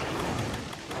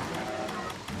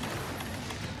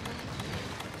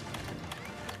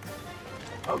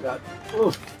 Oh god.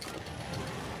 Oof.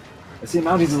 I see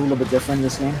Mounties is a little bit different in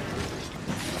this game.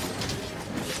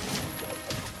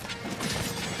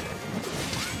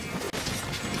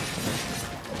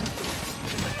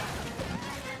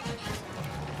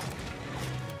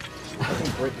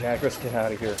 Great Jagras, get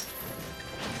out of here.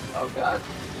 Oh god.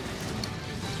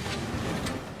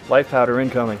 Life powder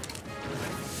incoming.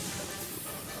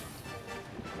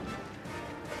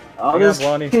 Oh, Hang on, this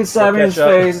Blondie. kid's stabbing We'll his catch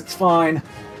up. face, it's fine.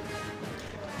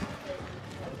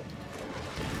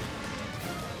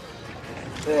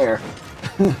 There.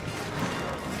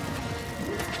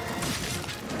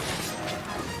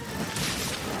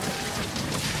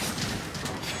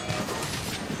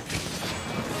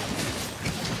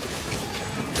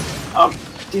 Oh,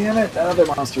 damn it, that other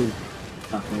monster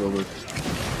knocked me over.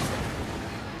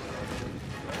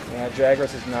 Yeah,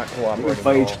 Jagras is not We can cooperating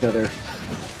fight at each all. other.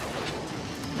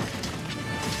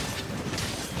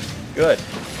 Good.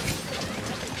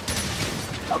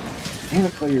 Damn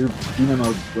it, play your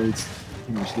dynamo blades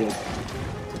in your shield.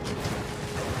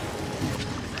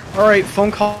 Alright,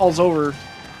 phone call's over.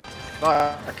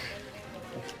 Fuck.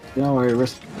 Don't worry, we're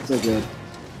so good.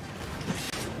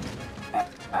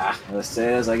 Let's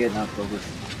say as I get knocked over.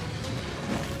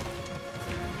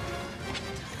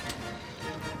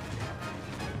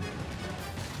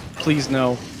 Please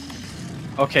no.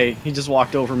 Okay, he just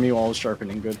walked over me while I was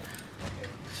sharpening. Good.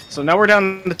 So now we're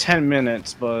down to 10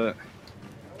 minutes, but...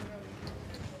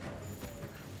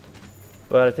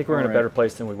 But I think we're in a Alright. better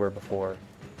place than we were before.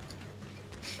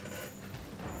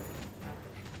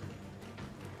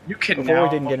 You can Before now we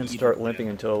didn't get him to eat start it. limping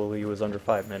until he was under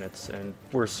 5 minutes, and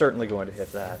we're certainly going to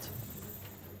hit that.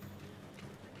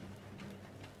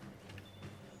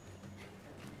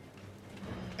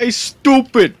 Hey,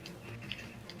 stupid!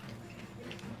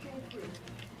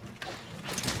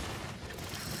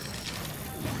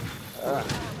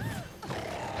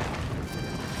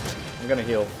 I'm gonna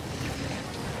heal.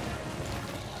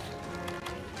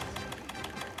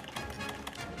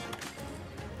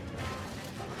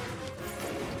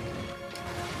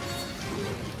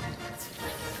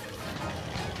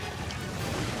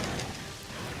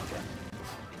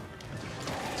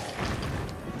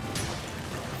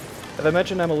 Have I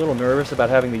mentioned I'm a little nervous about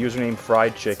having the username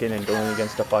Fried Chicken and going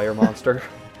against a fire monster?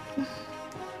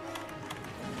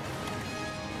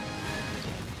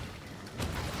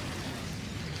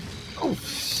 Oh,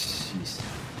 jeez.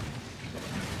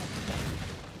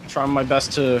 Trying my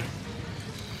best to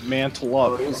mantle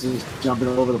Oh, up. he's jumping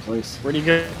all over the place. Where'd he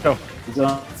go? He's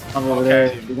on over Okay.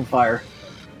 there. We can fire.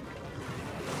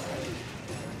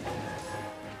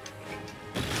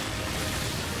 If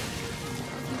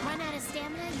you run out of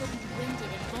stamina, you'll be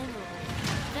winded and vulnerable.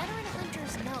 Veteran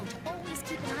hunters know to always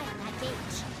keep an eye on that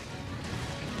gauge.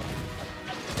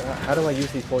 How do I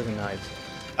use these poison knives?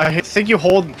 I think you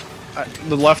hold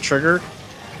the left trigger.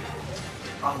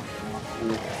 Oh,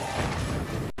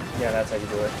 Yeah, that's how you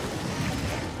do it.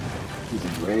 he's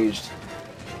enraged.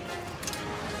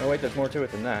 Oh wait, there's more to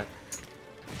it than that.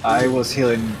 I was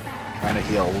healing, trying to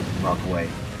heal, walk away.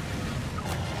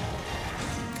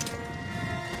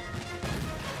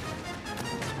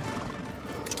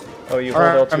 Oh, you hold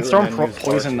Alright, L2 I'm and throwing then use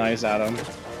poison R2. knives at him.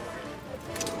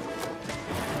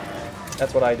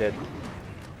 That's what I did.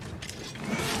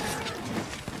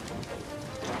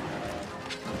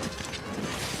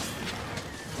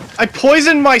 I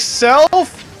poisoned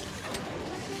myself?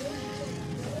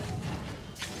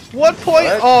 What point?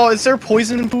 What? Oh, is there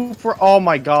poison poop? Oh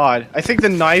my god! I think the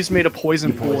knives made a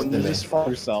poison pool and you just fought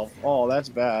yourself. Oh, that's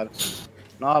bad.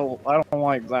 Not. I don't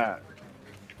like that.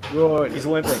 Good. He's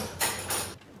limping.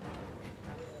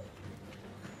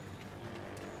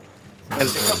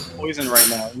 Has got poison right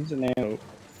now. Use an antidote.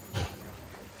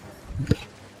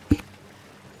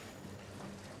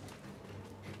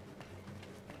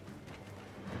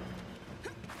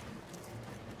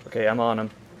 Okay, I'm on him.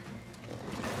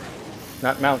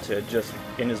 Not mounted, just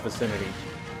in his vicinity.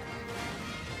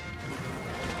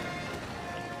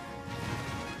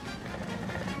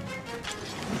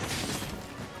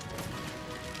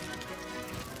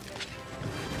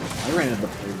 I ran into the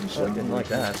poison Oh, shell. I didn't like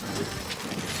that.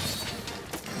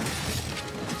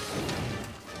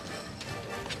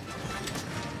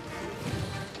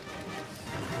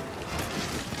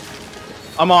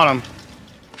 I'm on him.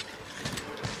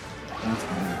 That's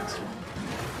nice.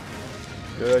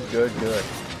 Good, good, good.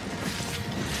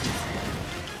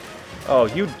 Oh,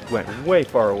 you went way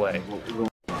far away.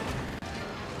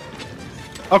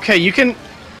 Okay, you can.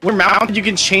 We're mounted. You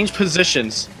can change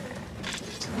positions.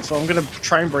 So I'm gonna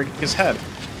try and break his head.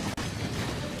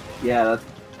 Yeah,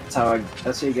 that's how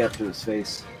you get up to his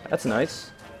face. That's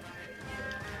nice.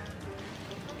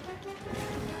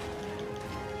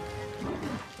 A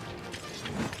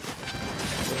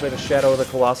little bit of Shadow of the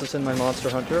Colossus in my Monster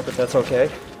Hunter, but that's okay.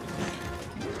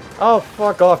 Oh,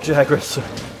 fuck off, Jagras.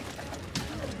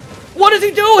 What is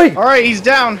he doing? All right, he's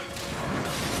down.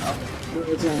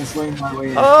 It's gonna swing my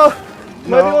way in. Oh,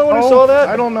 am I the only one who saw that?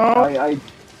 I don't know. I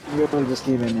really just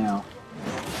came in now.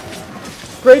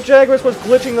 Great Jagras was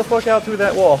glitching the fuck out through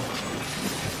that wall.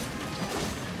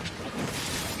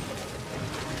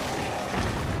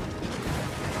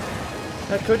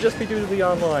 That could just be due to the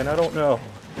online, I don't know.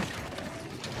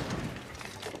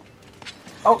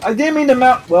 Oh, I didn't mean to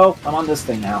mount. Well, I'm on this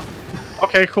thing now.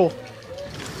 Okay, cool.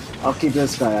 I'll keep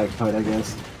this guy occupied, I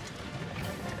guess.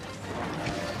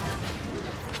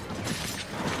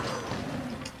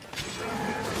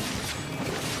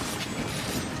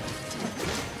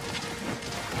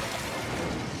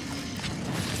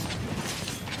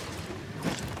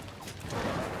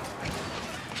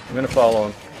 I'm gonna follow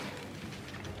him.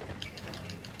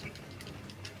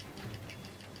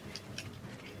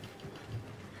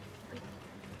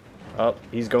 Oh,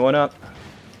 he's going up.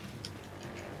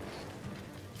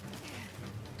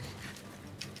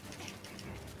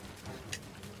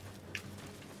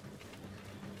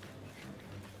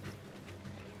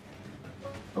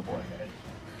 Oh boy.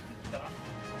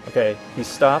 Okay, he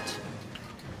stopped.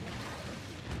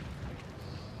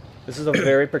 This is a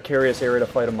very precarious area to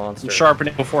fight a monster. I'm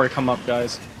sharpening before I come up,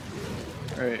 guys.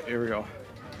 All right, here we go.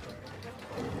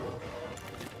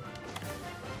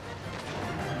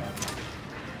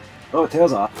 Oh,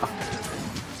 tails off.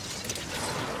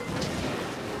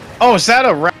 Oh, is that a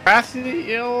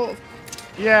Rathiel?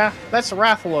 Yeah, that's a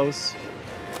Rathalos.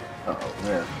 Uh oh,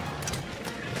 where?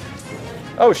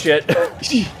 Oh shit.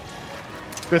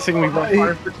 Good thing we brought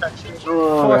fire protection.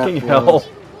 Oh, Fucking that hell. was-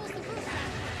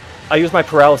 I used my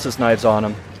paralysis knives on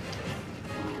him.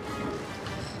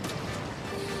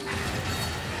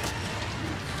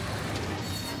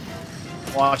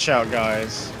 Watch out,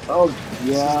 guys. Oh,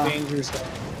 This yeah. is dangerous.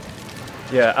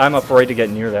 Yeah, I'm afraid to get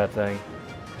near that thing.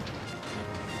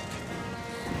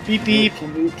 Beep beep.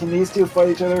 Can these two fight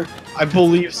each other? I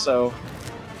believe so.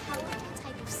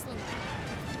 Type of sling.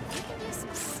 You can do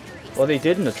some serious Well, they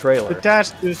did in the trailer. But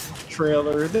that's just the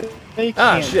trailer. They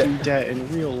Ah, can't shit. do that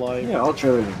in real life. Yeah, all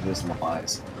trailers are just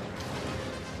lies.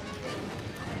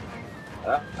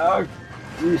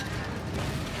 Geez.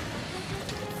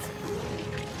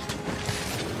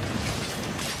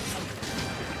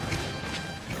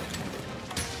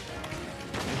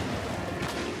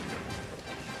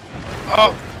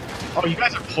 Oh, oh, you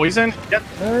guys are poisoned? Get the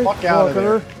Hey, fuck out of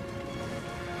there. fucker.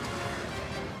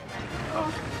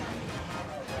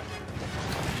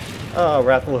 Oh,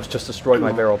 Rathalos just destroyed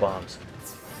my barrel bombs.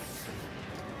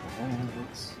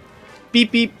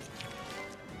 Beep beep.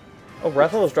 Oh,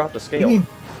 Rathalos dropped a scale.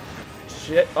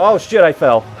 Shit. Oh shit, I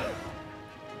fell.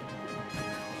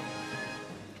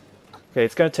 Okay,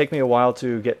 it's gonna take me a while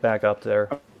to get back up there.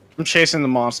 I'm chasing the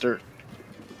monster.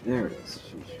 There it is.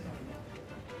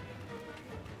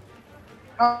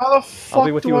 How the fuck I'll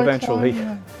be with do you I eventually.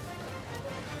 climb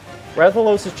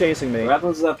Rathalos is chasing me.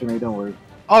 Rattles is after me, don't worry. that?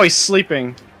 Oh, he's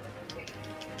sleeping.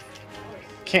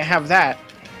 Can't have that.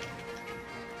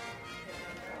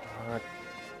 Fuck.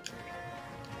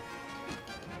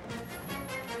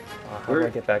 How do I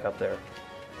get back up there?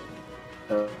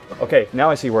 Okay, now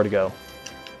I see where to go.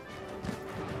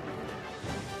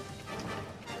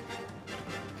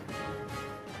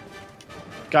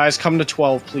 Guys, come to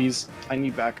 12, please. I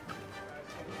need back.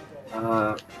 Hang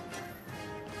on.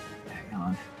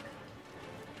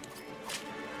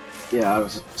 Yeah, I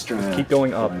was just trying to Keep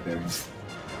going up. my bearings.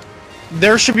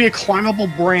 There should be a climbable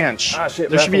branch. Ah, shit,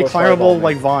 There should be a Rathalos climbable, fireballed me.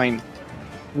 like, vine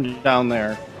down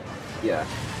there. Yeah.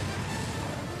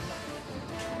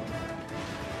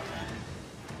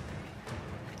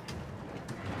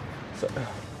 So,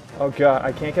 oh god,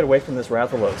 I can't get away from this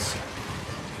Rathalos.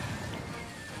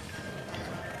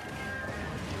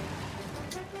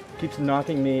 Keeps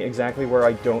knocking me exactly where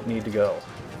I don't need to go.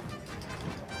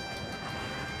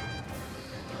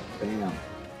 Bam.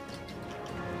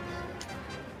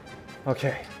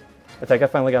 Okay. I think I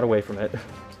finally got away from it.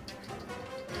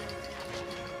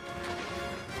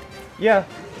 Yeah,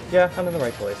 I'm in the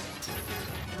right place.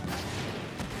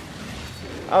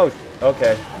 Oh,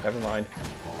 okay, never mind.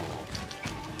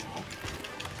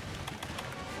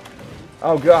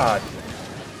 Oh god.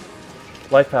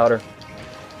 Life powder.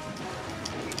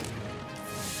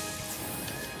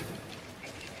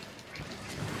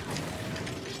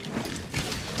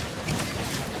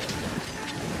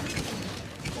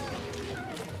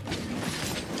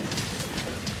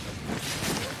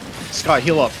 Scott,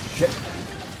 heal up. Shit.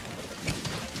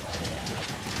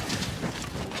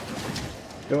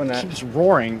 Doing that. Keeps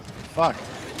roaring. Fuck.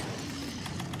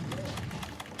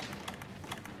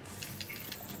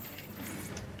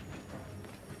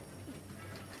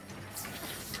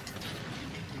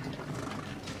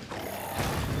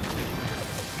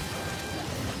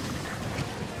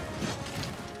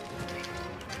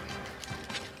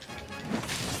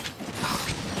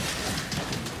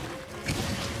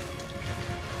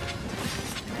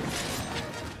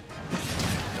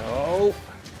 No.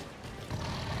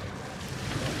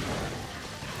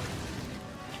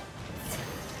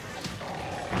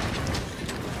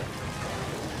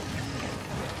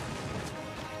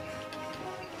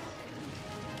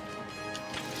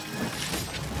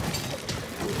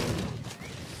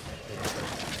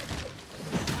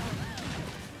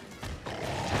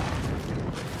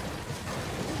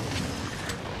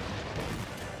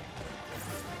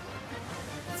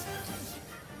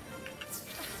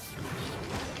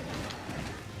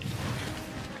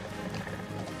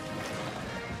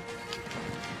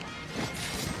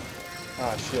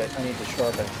 Ah, shit, I need to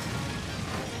sharpen.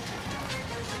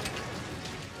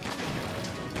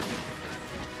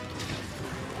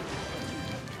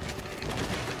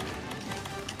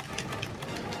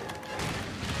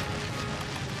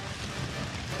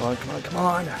 Come on, come on, come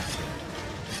on!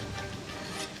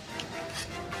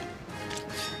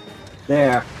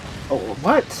 There. Oh,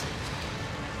 what?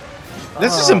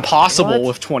 This is impossible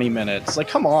with 20 minutes. Like,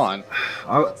 come on.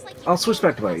 I'll switch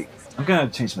back to my... I'm gonna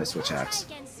change my switch axe.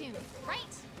 Again soon, right?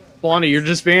 Blondie, you're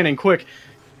just banning, quick.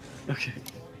 Okay.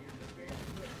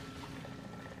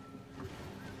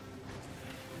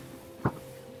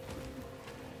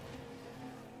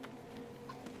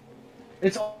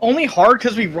 It's only hard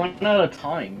because we run out of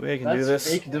time. We can That's do this.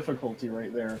 fake difficulty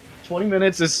right there. 20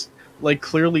 minutes is like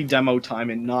clearly demo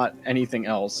time and not anything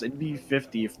else. It'd be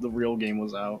 50 if the real game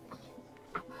was out.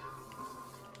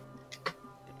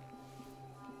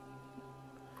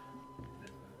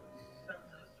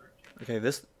 Okay,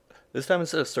 this time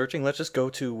instead of searching, let's just go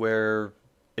to where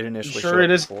it initially Sure, showed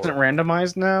it before. isn't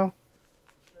randomized now.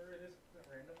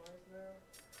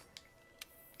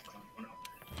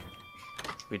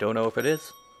 We don't know if it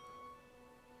is.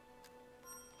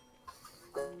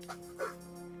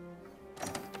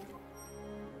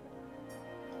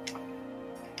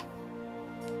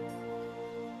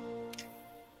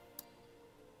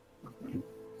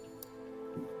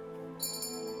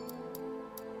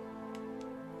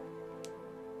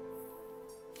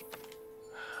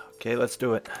 Okay, let's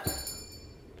do it.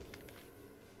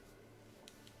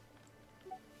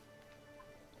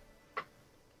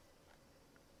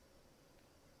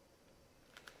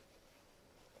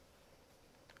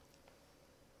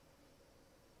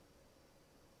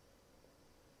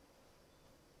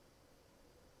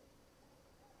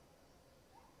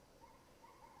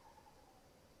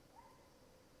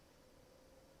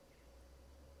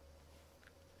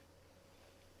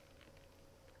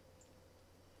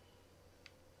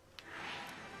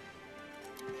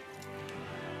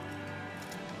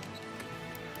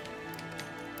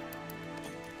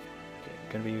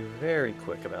 Gonna be very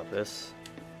quick about this.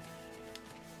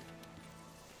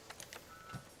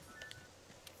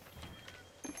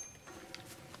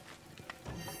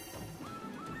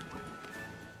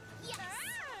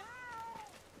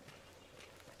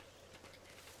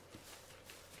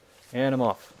 And I'm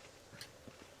off.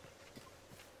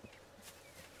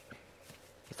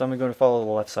 This time I'm going to follow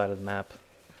the left side of the map.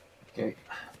 Okay.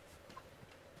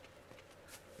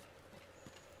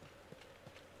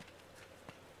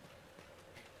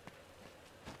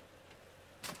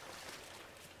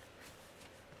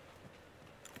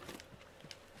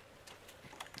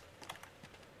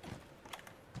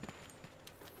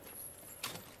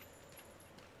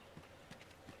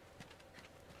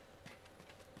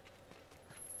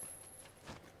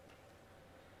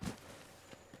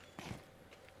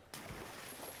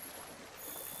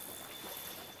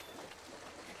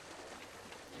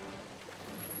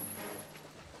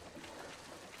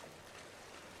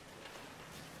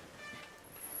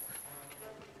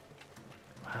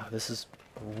 This is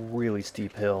a really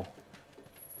steep hill.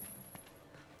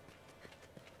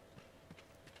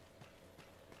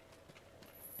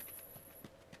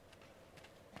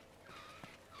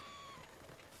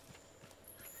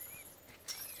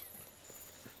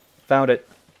 Found it.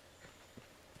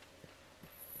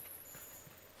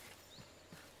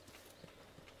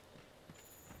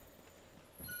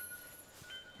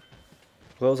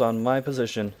 Close on my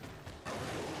position.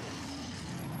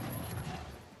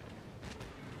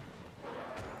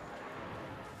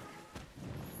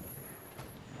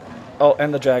 Oh,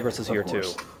 and the Jagras is here too.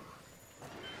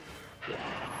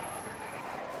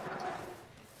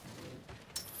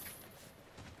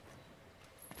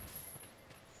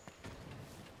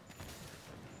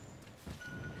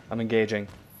 I'm engaging.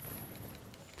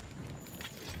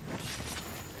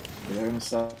 There in a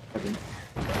second.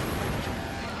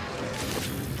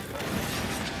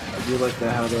 I do like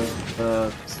how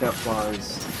the scout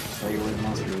flies tell you where the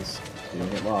monster is, so you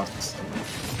don't get lost.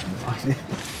 And find it.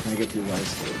 I'm gonna get you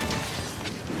guys.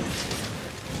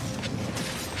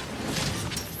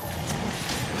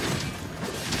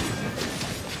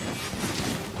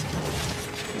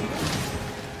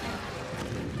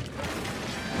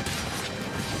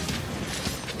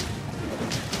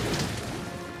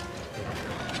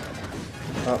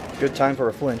 Oh, good time for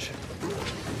a flinch.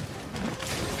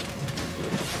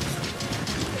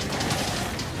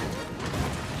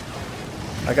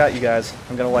 I got you guys.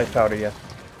 I'm gonna life powder you.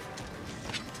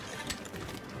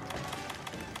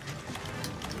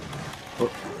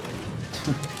 Oh.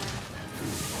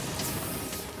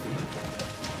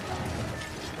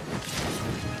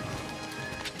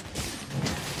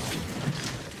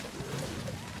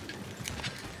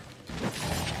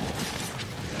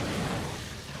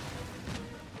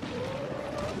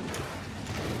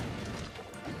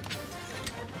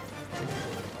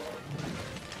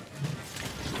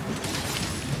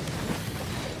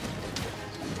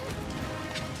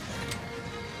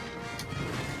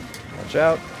 Watch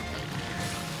out.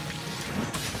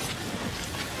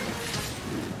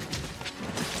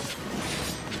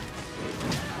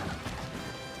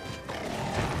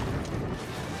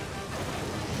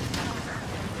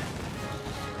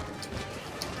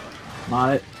 I'm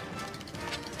on it.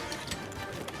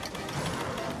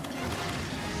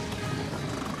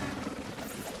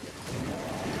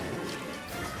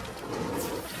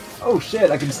 Oh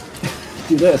shit, I can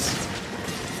do this.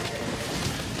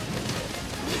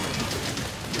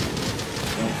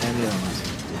 And the other ones.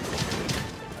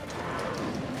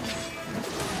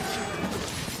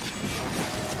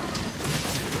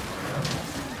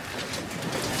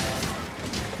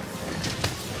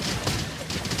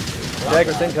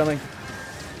 Jagras incoming.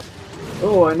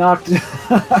 Oh, I knocked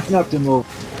I knocked him over.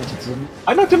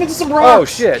 I knocked him into some rocks! Oh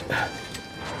shit!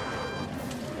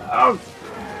 Oh!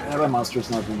 Yeah, that monster's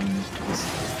not doing this.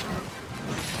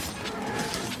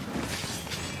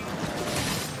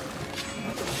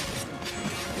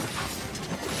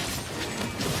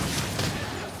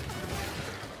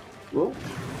 Whoa.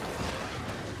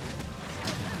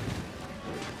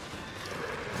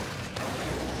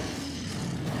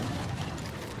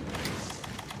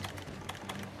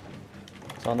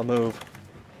 It's on the move.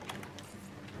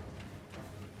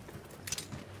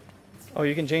 Oh,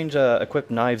 you can change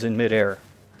equip knives in midair.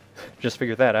 Just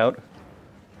figured that out.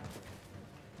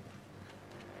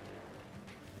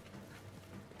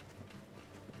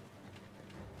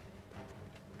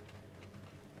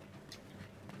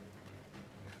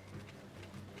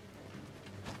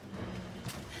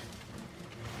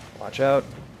 Watch out.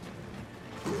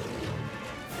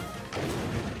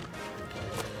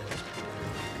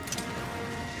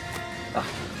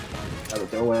 Out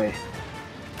of their way.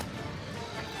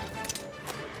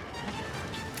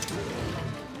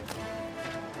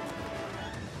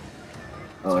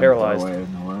 Oh, paralyzed. Away,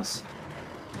 no less.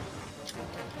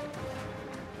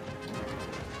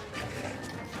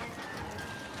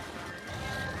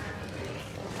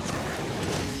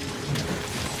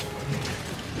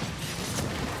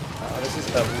 This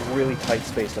is a really tight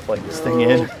space to fight this thing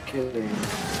in. Okay.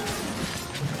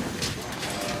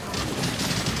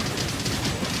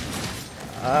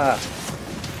 Ah.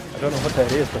 I don't know what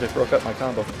that is, but it broke up my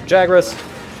combo. Jagras!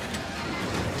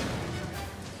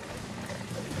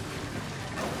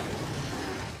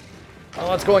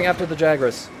 Oh, it's going after the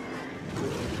Jagras.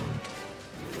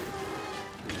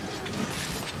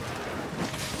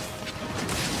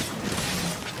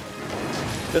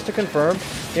 Just to confirm,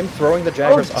 him throwing the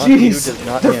Jagras onto you does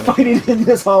not They're damage. fighting in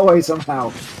this hallway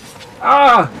somehow.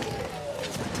 Ah!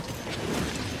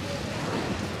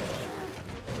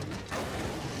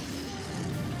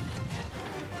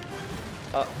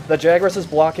 The Jagras is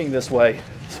blocking this way,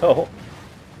 so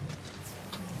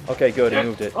Okay, good, he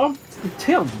moved it. Oh, the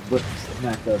tail whips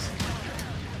Mac does.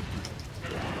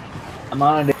 I'm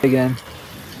on it again.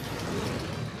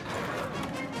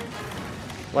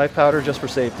 Life powder just for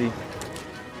safety.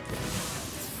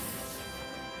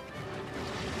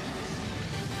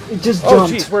 It just Oh,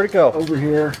 jumped jeez, where'd it go? over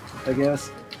here, I guess.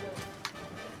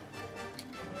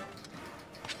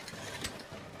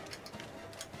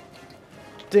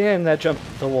 Damn, that jumped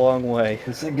a long way.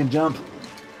 This thing can jump.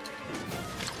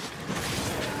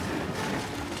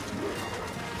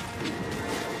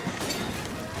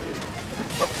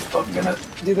 Oh, I'm gonna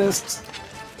do this.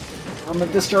 I'm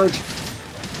gonna discharge.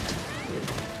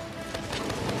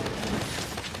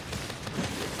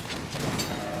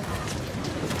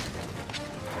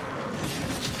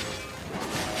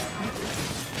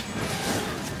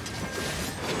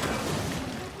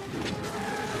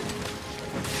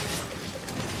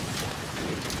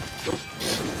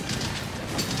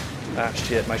 Ah,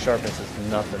 shit, my sharpness is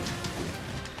nothing.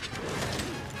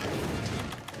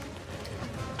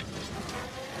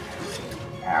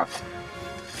 Ow.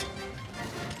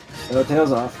 Oh,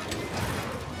 tail's off.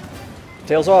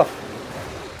 Tails off.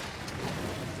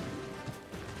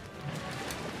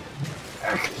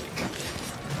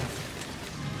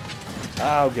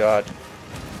 Oh, God.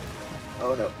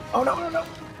 Oh no. Oh no, no, no.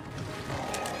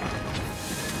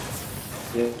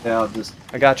 Yeah, I'll just.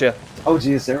 I got you. Oh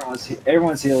jeez,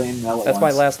 everyone's healing all at That's my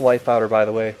once. last life powder, by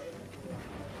the way.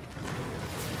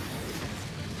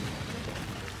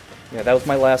 Yeah, that was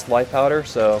my last life powder,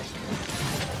 so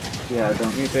Yeah,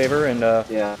 don't. do me a favor and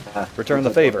Yeah. return the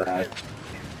favor. Bad.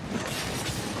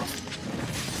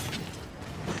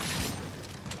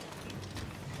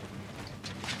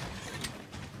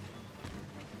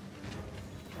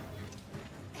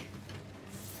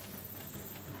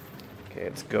 Okay,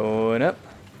 it's going up.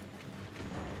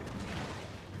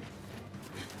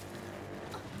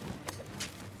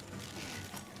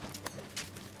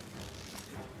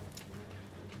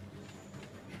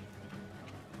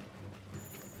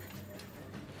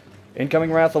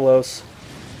 Incoming Rathalos.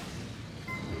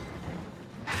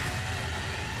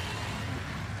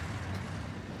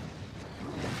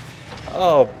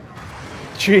 Oh,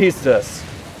 Jesus.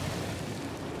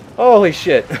 Holy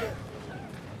shit.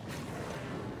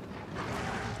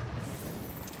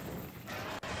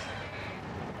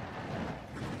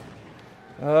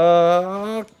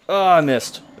 Oh, I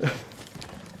missed.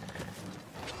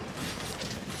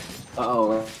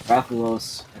 Uh-oh,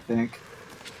 Rathalos, I think.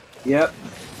 Yep.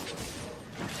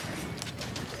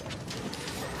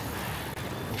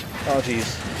 Oh,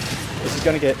 jeez. This is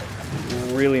gonna get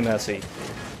really messy.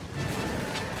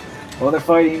 Well, they're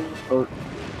fighting. Or...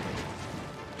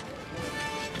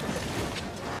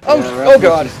 Oh, Yeah, oh Rathalos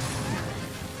God.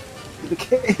 is- The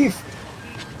cave!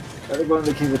 They're going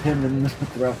to the cave with him and with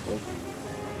the Rathalos.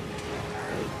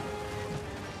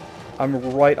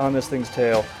 I'm right on this thing's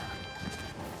tail.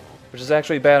 Which is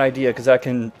actually a bad idea, because that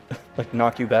can, like,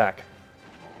 knock you back.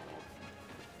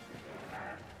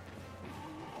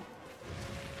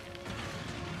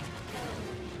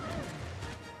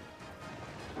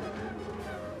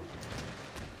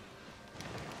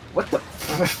 What the?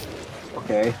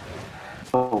 Okay.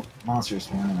 Oh,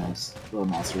 monsters, man. Nice. Little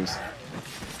monsters.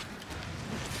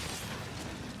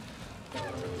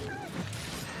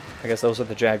 I guess those are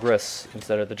the Jagras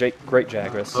instead of the Great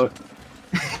Jagras. Oh.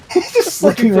 Just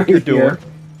What do you think you're doing? here.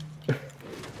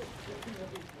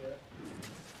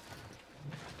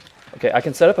 Okay, I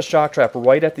can set up a shock trap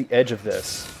right at the edge of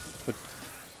this.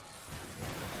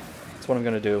 That's what I'm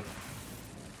gonna do.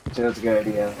 So that's a good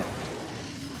idea.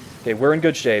 Okay, we're in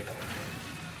good shape.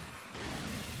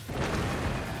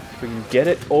 If we can get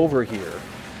it over here.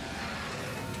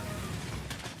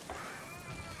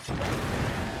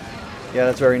 Yeah,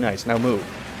 that's very nice. Now move.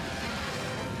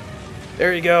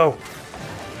 There you go.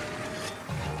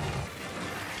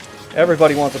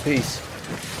 Everybody wants a piece.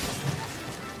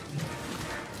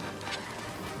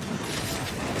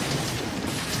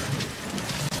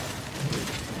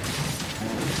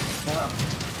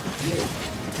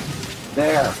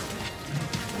 There.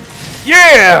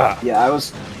 Yeah! Yeah,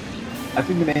 I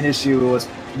think the main issue was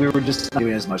we were just not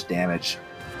doing as much damage.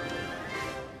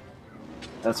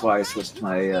 That's why I switched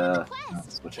my, no,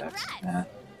 switch X. Nah.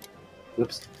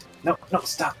 Oops. No, no,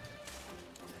 stop.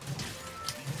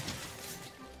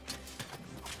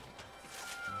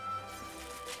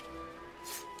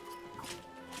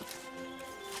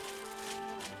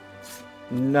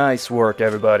 Nice work,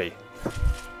 everybody.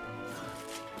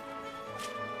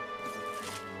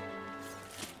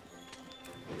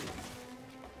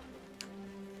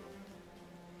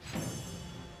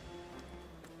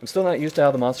 I'm still not used to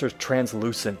how the monster is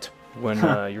translucent when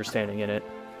you're standing in it.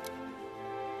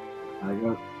 I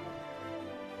go.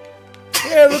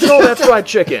 Yeah, let's call that fried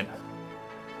chicken.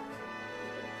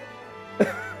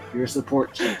 Your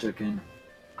support chicken.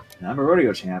 And I'm a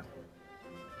rodeo champ.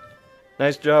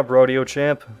 Nice job, rodeo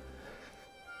champ.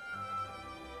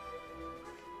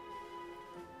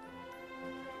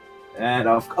 And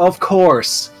of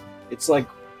course, it's like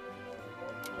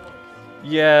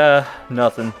Yeah,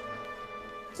 nothing.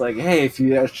 it's like, hey, if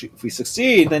we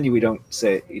succeed, then we don't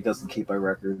say he doesn't keep our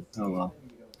record. Oh well.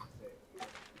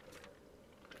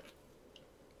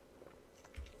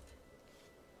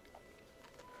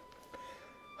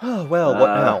 Oh well, what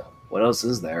now? What else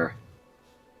is there?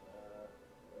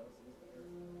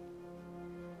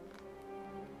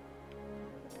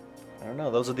 I don't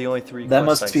know. Those are the only three. That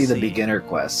quests must I be the see. beginner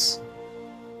quests.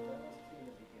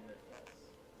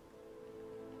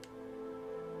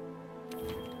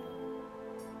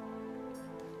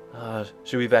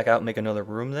 Should we back out and make another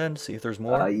room then? See if there's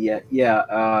more. Yeah.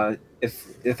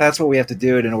 If that's what we have to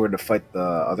do in order to fight the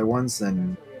other ones,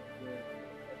 then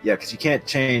yeah, because you can't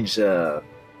change the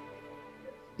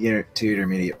to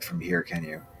intermediate from here, can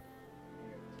you?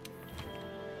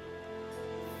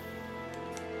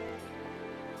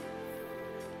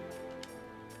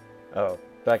 Oh,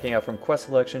 backing out from quest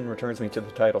selection returns me to the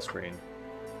title screen.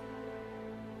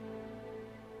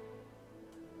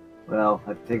 Well,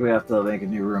 I think we have to make a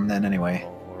new room then anyway.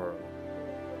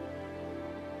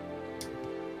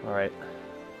 All right.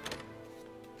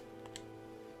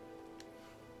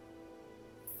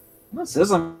 Well, it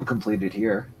says I'm completed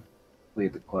here.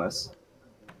 Complete the quest.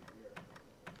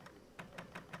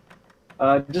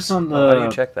 Just on the How do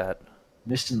you check that?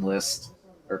 mission list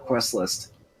or quest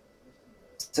list.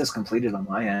 It says completed on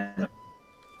my end.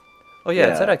 Oh yeah, it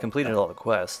Yeah. said I completed all the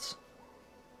quests.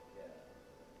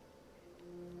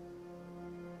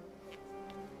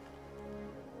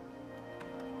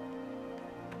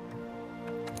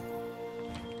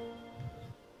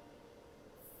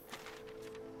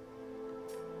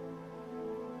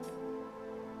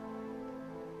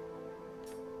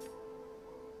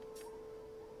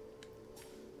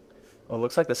 Oh, it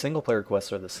looks like the single player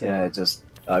quests are the same. Yeah, just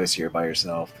obviously you're by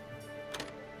yourself.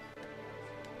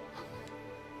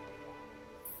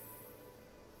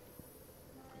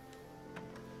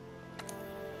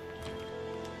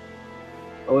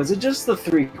 Oh, is it just the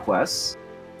 3 quests?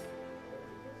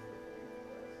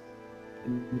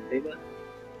 In beta?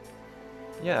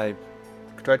 Yeah, I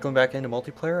tried going back into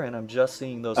multiplayer and I'm just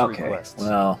seeing those 3 Okay, quests.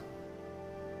 well,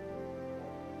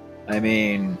 I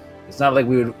mean, it's not like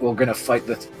we're gonna fight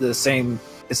the same.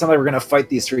 It's not like we're gonna fight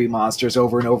these 3 monsters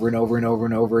over and over and over and over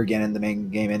and over again in the main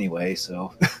game anyway.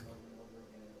 So.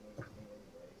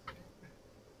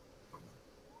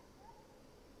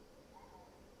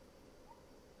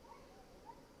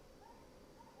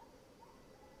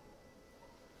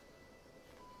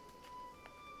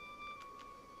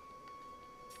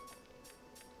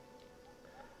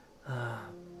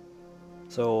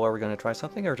 So are we going to try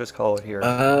something or just call it here?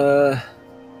 I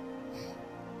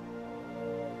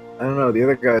don't know. The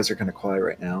other guys are kind of quiet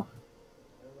right now.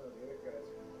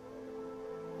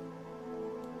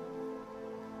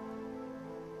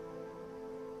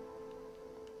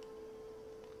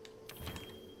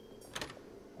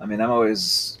 I mean, I'm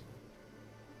always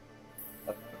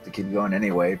up to keep going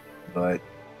anyway, but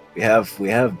we have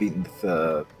beaten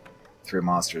the 3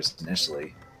 monsters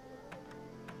initially.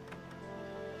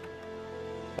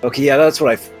 Okay, yeah, that's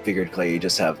what I figured, Clay. You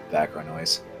just have background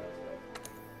noise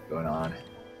going on.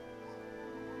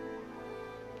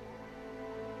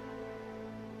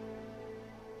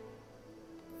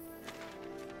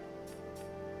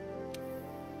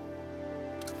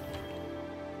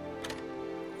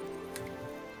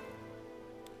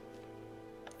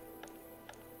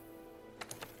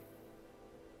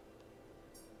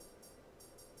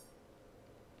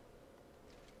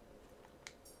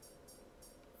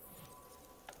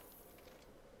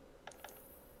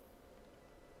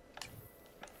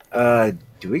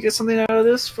 Do we get something out of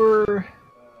this for...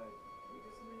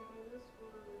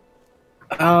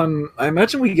 I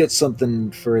imagine we get something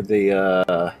for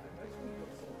the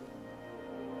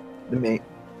main...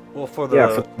 Well, for the, yeah,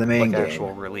 for the main like, game.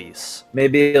 actual release.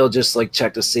 Maybe it'll just, like,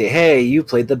 check to see, hey, you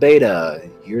played the beta.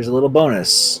 Here's a little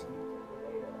bonus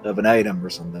of an item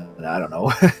or something. I don't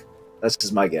know. That's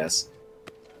just my guess.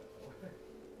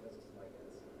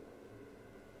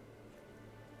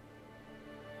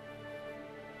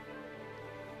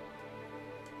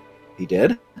 He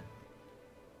did?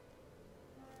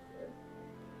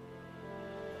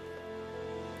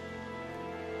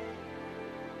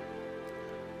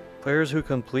 Players who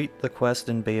complete the quest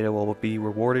in beta will be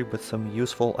rewarded with some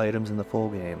useful items in the full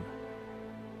game.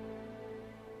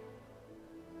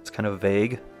 It's kind kind of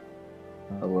vague.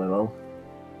 A little.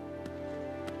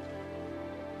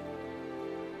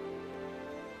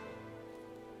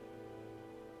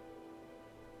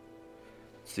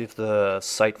 See if the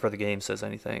site for the game says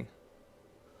anything.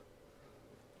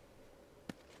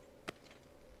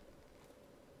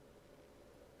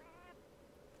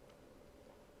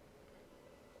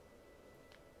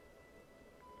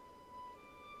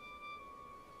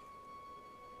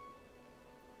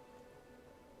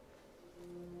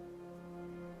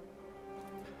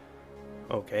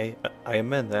 Okay, I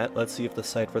amend that. Let's see if the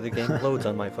site for the game loads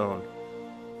on my phone.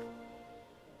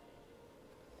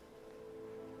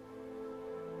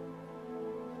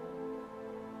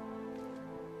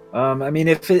 I mean,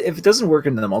 if it doesn't work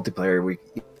in the multiplayer,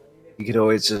 you could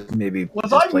always just maybe Was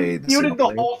just I play the muted the single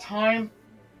player. whole time?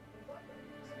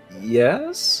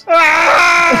 Yes.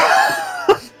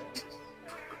 I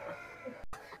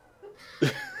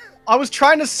was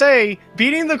trying to say,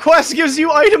 beating the quest gives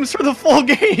you items for the full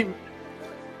game,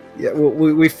 Yeah, well,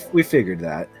 we figured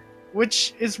that.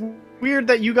 which is weird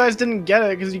that you guys didn't get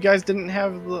it because you guys didn't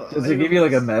have the. Does it give you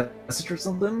like a message or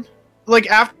something? Like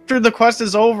after the quest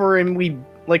is over and we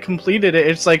like completed it,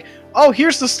 it's like, oh,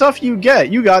 here's the stuff you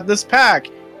get. You got this pack.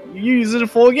 You use it a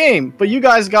full game, but you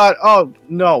guys got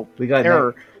no We got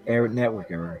error, network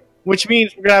error. which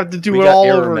means we're gonna have to do We it got all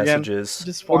error over messages. again.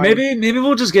 Just Or fine. maybe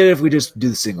we'll just get it if we just do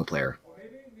the single player.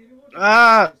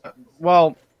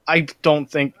 Well, I don't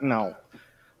think no,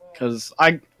 because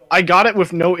I got it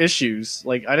with no issues.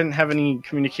 Like I didn't have any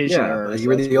communication Yeah, errors. you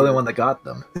were That's the only weird. one that got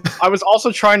them. I was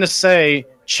also trying to say,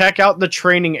 check out the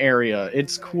training area.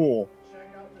 It's cool.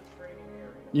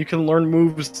 You can learn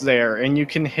moves there, and you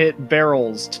can hit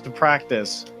barrels to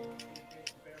practice.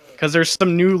 Because there's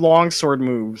some new longsword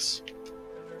moves.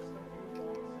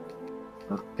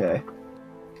 Okay.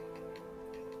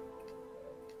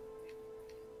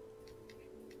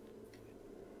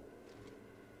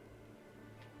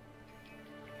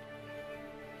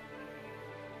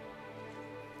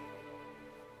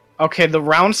 Okay, the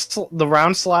round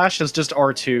slash is just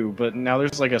R2, but now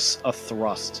there's like a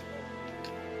thrust.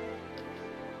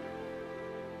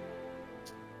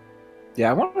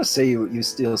 Yeah, I want to say you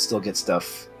still get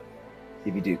stuff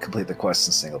if you do complete the quest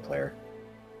in single player.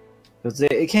 Because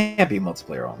it can't be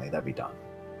multiplayer only. That'd be done.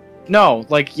 No,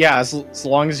 like yeah, as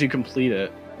long as you complete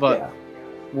it. But Yeah,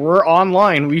 we're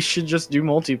online. We should just do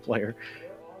multiplayer.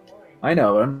 I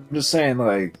know. But I'm just saying,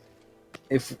 like,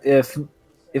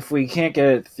 if we can't get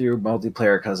it through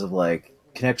multiplayer because of like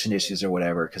connection issues or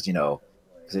whatever, because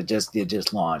because it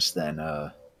just launched, then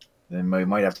we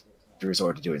might have to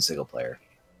resort to doing single player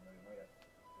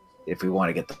if we want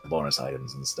to get the bonus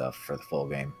items and stuff for the full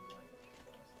game.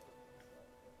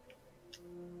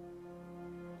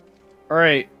 All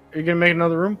right, are you gonna make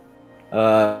another room?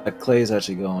 Clay's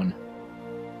actually going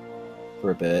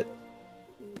for a bit,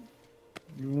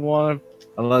 You want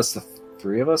unless the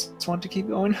three of us want to keep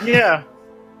going. to? Yeah.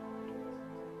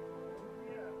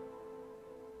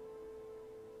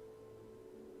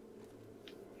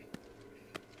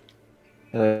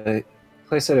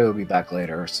 Clay said it would be back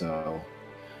later, so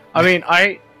I mean,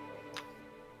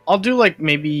 I'll do like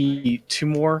maybe 2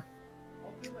 more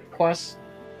quests.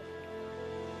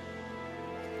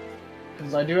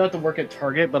 Because I do have to work at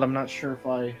Target, but I'm not sure if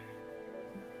I...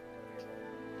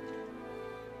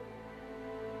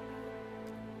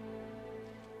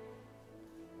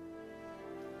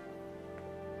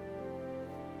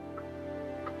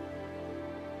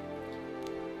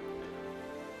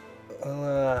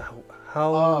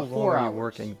 How long 4 are you hours.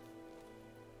 working?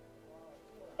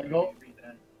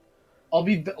 I'll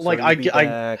be So like you'll be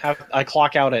back- I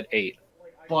clock out at 8,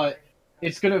 but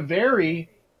it's gonna vary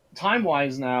time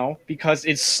wise now because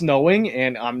it's snowing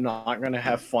and I'm not gonna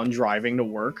have fun driving to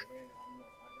work,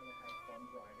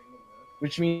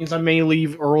 which means I may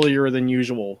leave earlier than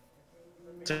usual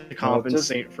to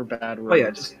compensate for bad roads. oh yeah,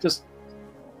 just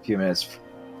a few minutes.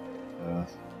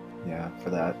 Yeah, for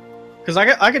that. Because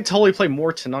I could totally play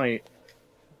more tonight.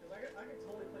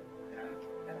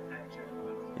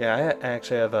 Yeah, I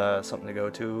actually have something to go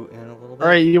to in a little bit. All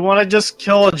right, you want to just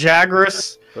kill a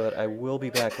Jagras? But I will be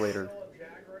back later.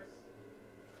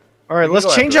 All right, can let's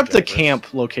go change after up the Jagras.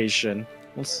 camp location.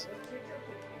 Let's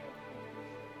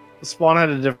spawn at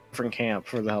a different camp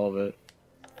for the hell of it.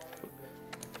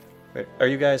 Wait, are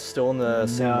you guys still in the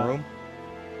same No. room?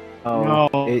 Oh,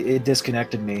 No. it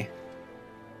disconnected me.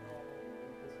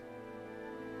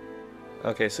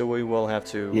 Okay, so we will have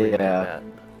to Yeah. redo that.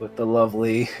 With the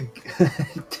lovely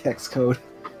text code.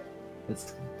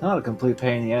 It's not a complete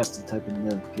pain in the ass to type in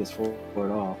the PS4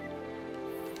 at all.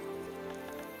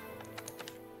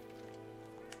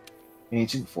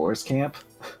 Ancient Forest Camp?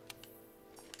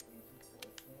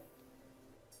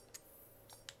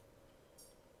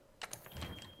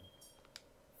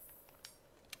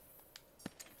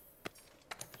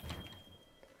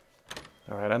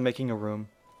 Alright, I'm making a room.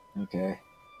 Okay.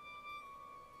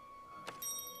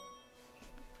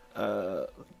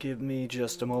 Give me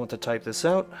just a moment to type this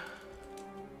out.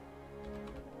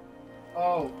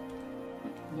 Oh,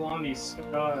 Blondie,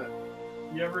 Scott,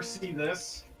 you ever see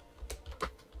this?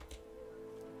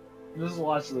 Just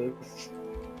watch this.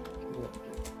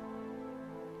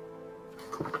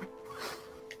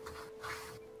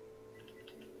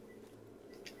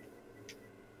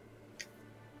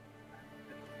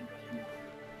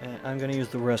 I'm gonna use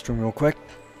the restroom real quick.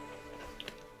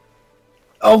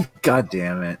 Oh, god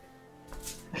damn it.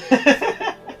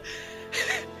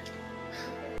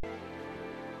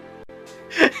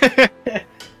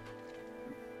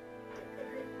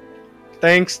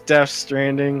 Thanks, Death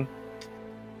Stranding.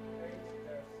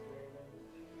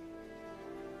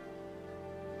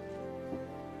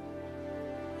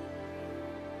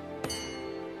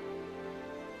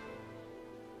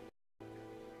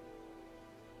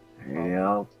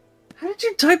 Yeah. How did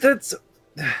you type that?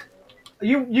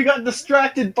 You got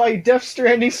distracted by Death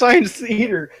Stranding Science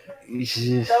Theater.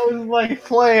 That was my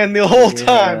plan the whole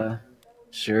time.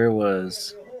 Sure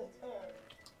was.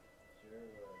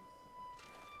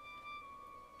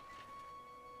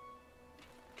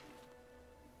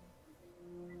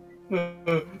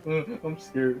 I'm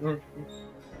scared.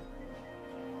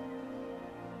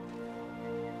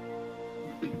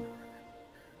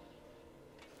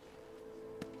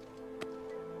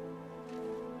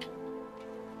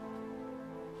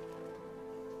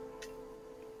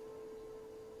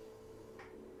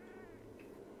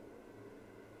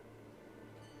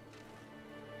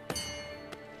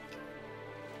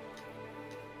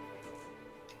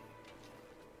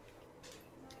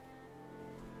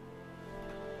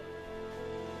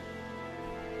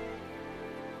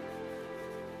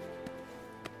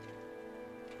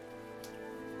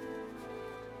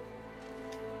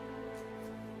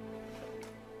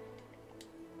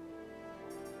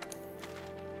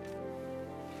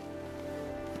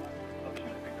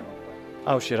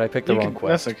 Oh shit, I picked the wrong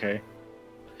quest. That's okay.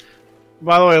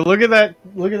 By the way, look at that!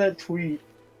 Look at that tweet.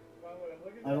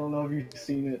 I don't know if you've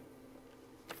seen it.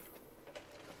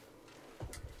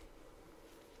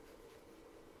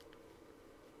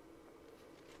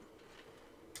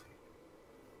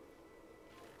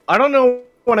 I don't know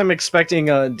what I'm expecting.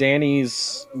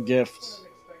 Danny's gift.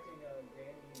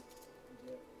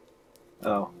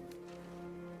 Oh.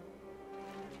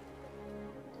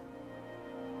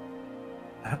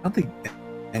 I don't think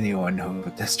anyone knows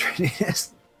what this training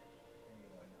is.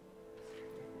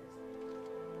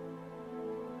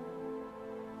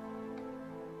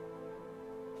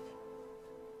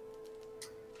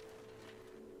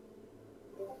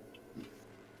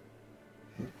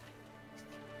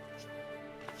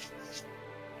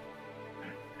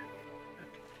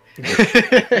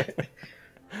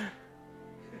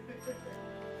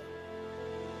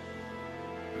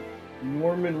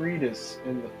 Norman Reedus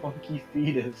and the Funky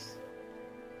Fetus.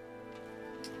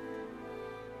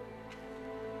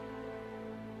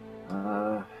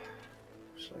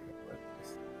 Should I go like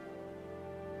this?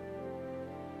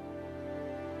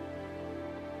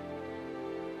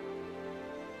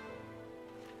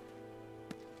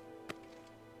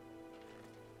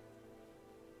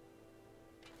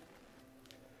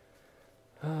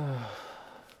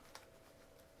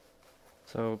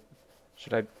 So,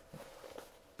 should I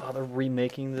bother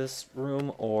remaking this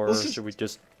room, or Let's just- should we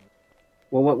just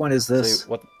Well, what one is this? say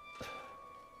what?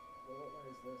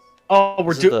 Oh, we're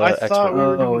This is doing. the I thought we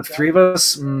were Oh, doing. with three of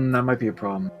us? That might be a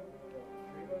problem.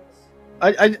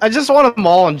 I just want them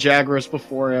all on Jagras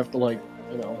before I have to, like,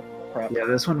 you know, prep. Yeah,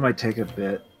 this one might take a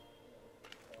bit.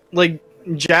 Like,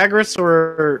 Jagras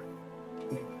or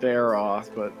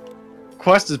Baroth, but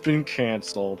Quest has been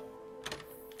cancelled.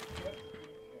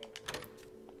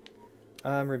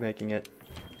 I'm remaking it.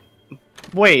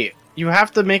 Wait, you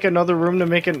have to make another room to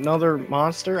make another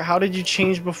monster? How did you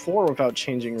change before without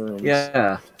changing rooms?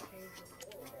 Yeah.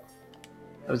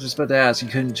 I was just about to ask, you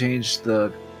couldn't change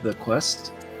the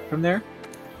quest from there?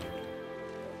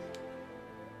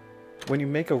 When you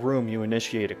make a room, you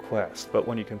initiate a quest, but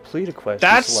when you complete a quest,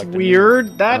 That's you select a new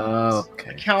weird. That's Oh,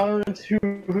 okay.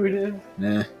 counterintuitive.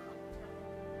 Nah.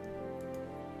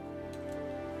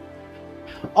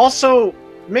 Also,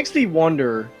 makes me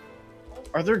wonder,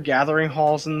 are there gathering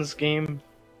halls in this game?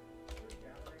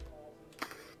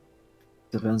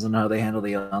 Depends on how they handle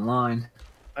the online.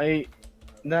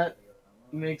 That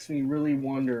makes me really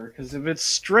wonder, because if it's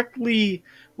strictly,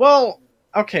 well,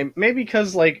 okay, maybe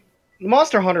because, like, the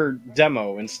Monster Hunter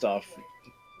demo and stuff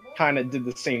kind of did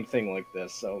the same thing like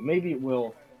this, so maybe it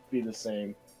will be the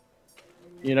same.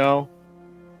 You know?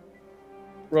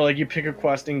 Where, like, you pick a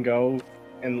quest and go.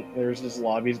 and there's just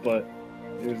lobbies, but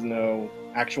there's no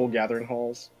actual gathering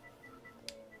halls.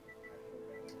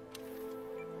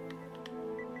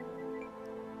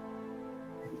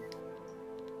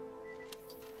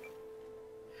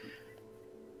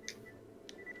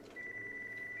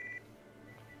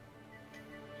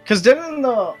 Because didn't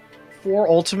the 4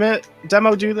 Ultimate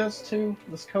demo do this too?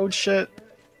 This code shit?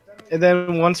 And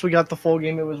then once we got the full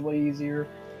game, it was way easier.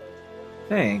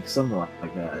 Thanks, something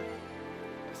like that.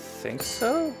 I think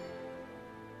so.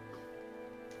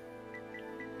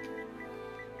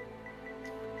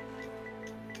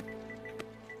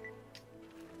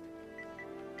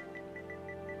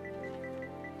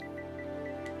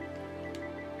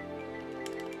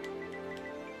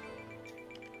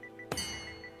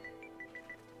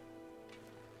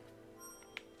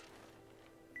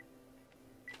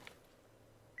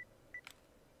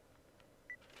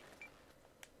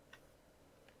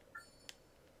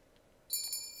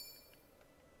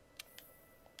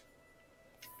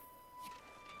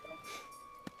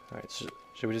 All right,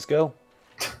 should we just go?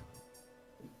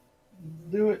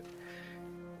 Do it.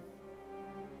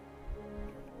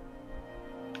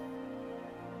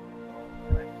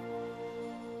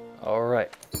 All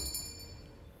right.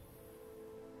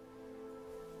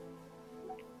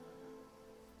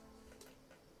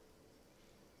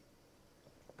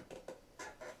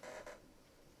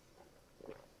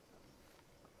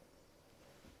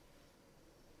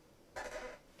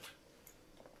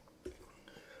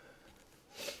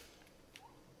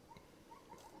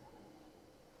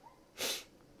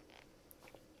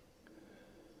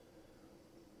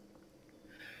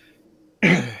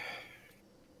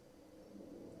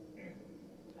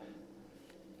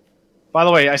 By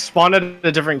the way, I spawned at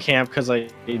a different camp because I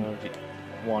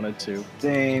wanted to.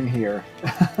 Same here.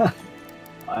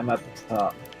 I'm at the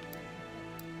top.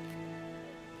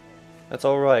 That's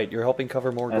all right. You're helping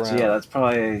cover more ground. Yeah, that's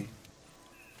probably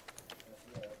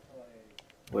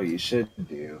what you should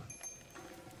do.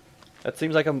 That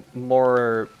seems like a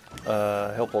more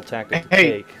helpful tactic to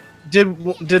Hey, take.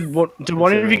 did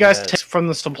one of you guys take from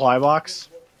the supply box?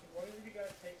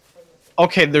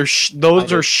 Okay,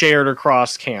 those are shared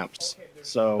across camps.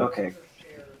 So Okay.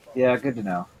 Yeah, good to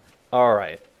know. All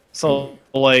right. So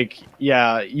like,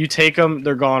 yeah, you take them,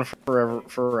 they're gone forever.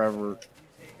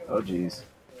 Oh, jeez.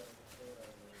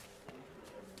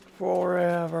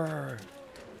 Forever.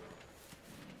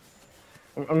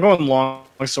 I'm going long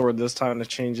sword this time to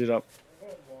change it up.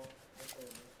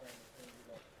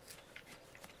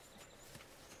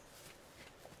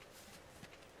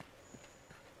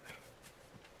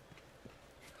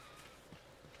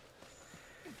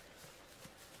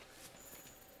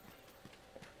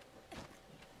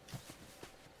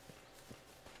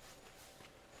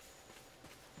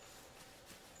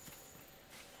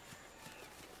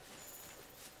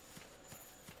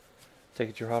 Take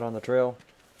it you're hot on the trail.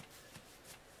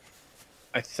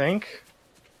 I think.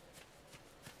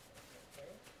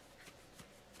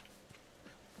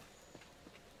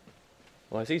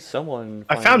 Well, I see someone.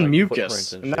 I finding, found like, mucus,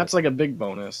 footprints and shit. that's like a big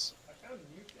bonus.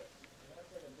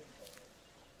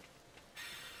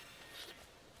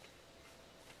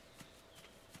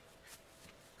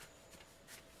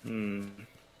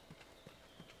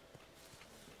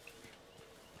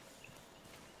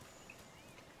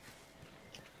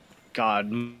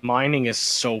 God, mining is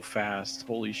so fast.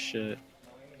 Holy shit.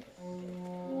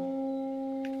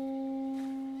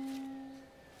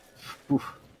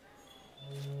 Oof.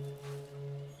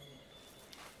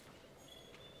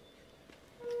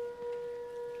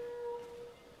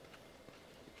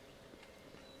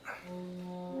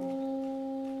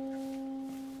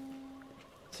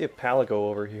 See a palico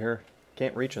over here.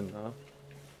 Can't reach him though.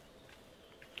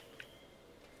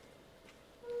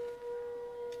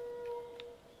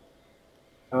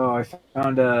 Oh, I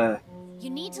found You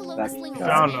need to load Back the sling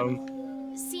down. Found with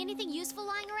him. See anything useful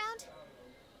lying around?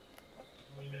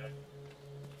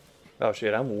 Oh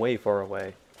shit, I'm way far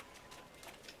away.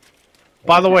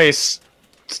 By the way,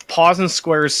 pause and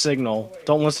square's signal.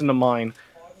 Don't listen to mine.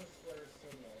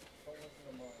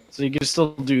 So you can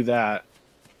still do that.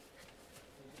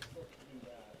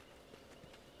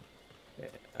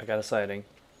 I got a sighting.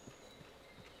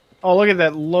 Oh, look at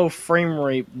that low frame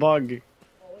rate bug.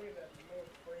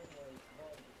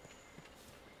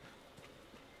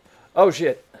 Oh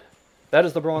shit! That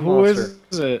is the bronze Who monster.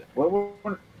 is it?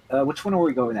 which one are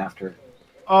we going after?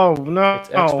 Oh, no. It's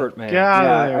Expert Man. Get out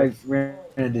Yeah, of there. I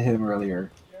ran into him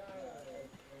earlier.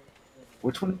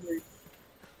 Which one?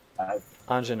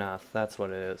 Anjanath, that's what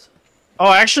it is. Oh,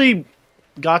 I actually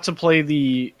got to play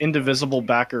the indivisible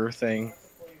backer thing.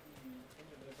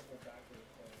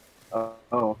 Oh,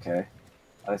 okay.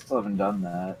 I still haven't done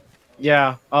that.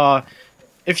 Yeah.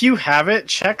 If you have it,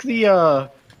 check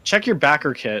your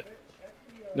backer kit.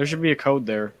 There should be a code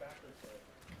there.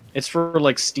 It's for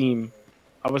like Steam.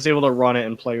 I was able to run it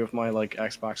and play with my like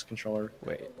Xbox controller.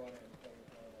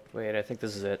 Wait, I think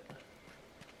this is it.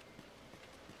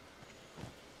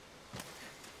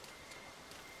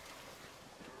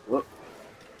 Whoop.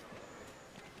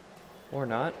 Or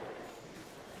not.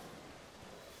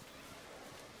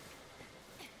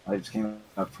 I just came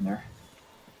up from there.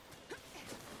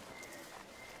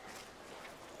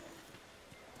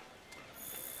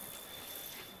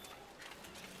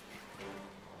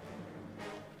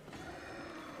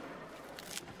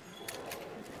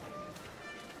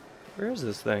 Where is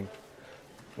this thing?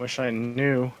 Wish I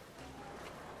knew.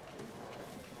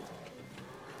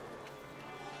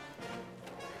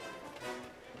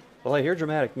 Well, I hear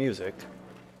dramatic music.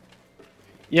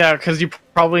 Yeah, because you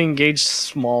probably engaged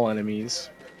small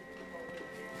enemies.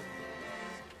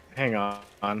 Hang on.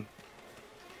 No.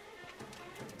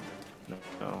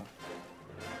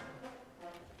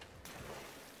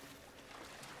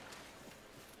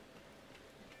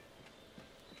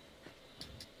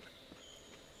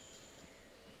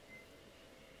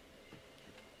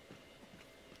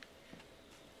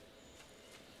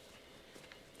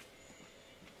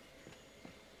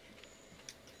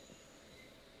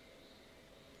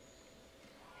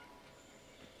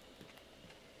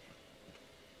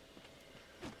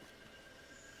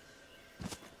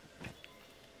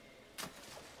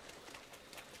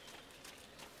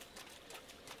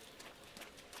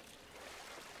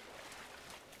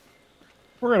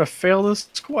 We're gonna fail this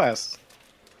quest.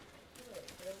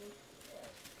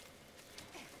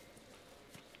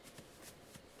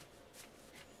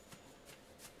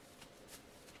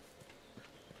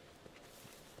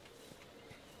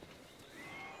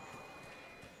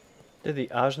 Did the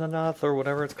Ajnanath or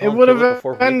whatever it's It called would kill it have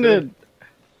before we ended. could?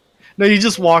 No, you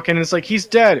just walk in and it's like, he's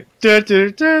dead.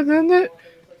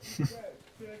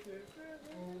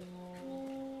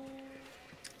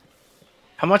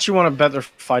 How much you want to bet they're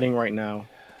fighting right now?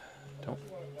 Don't.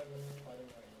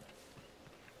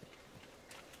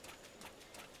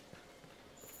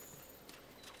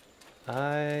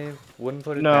 I wouldn't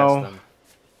put it past them.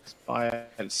 It's by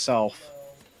itself.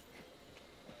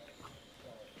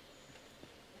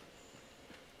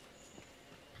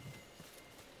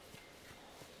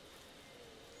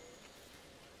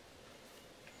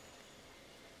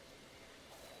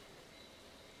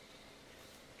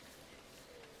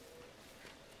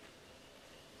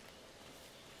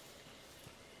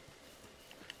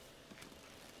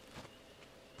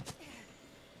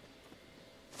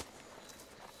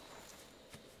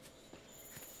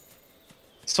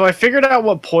 So I figured out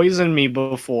what poisoned me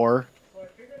before.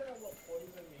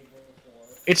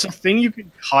 It's a thing you can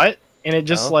cut, and it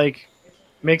just like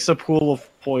makes a pool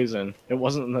of poison. It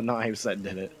wasn't the knives that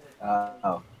did it.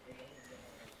 Oh.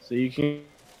 So you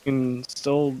can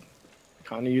still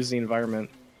kind of use the environment.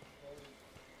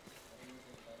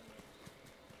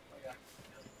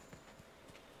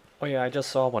 Oh yeah, I just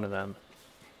saw one of them.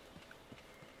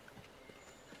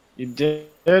 You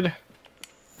did?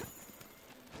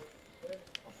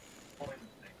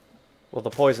 Well, the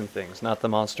poison things, not the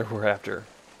monster we're after.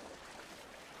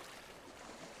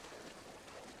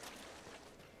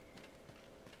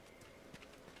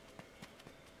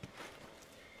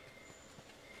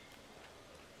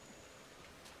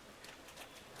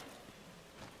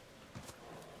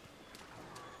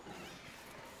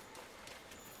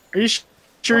 Are you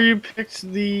sure you picked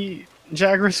the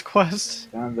Jagras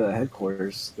quest? Down the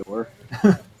headquarters door.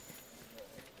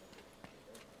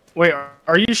 Wait,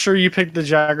 are you sure you picked the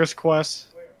Jagras quest?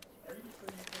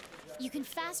 You can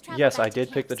fast travel Yes, back I to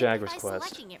did pick camp the simply Jagras by quest.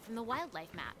 selecting it from the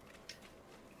wildlife map.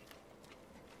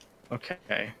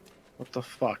 Okay. What the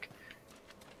fuck?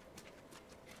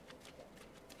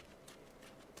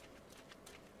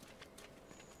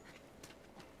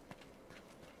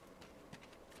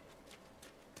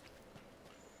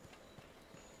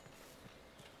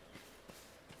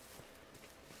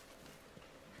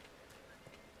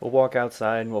 We'll walk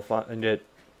outside and we'll find it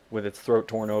with its throat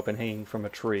torn open hanging from a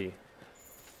tree.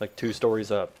 Like 2 stories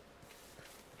up.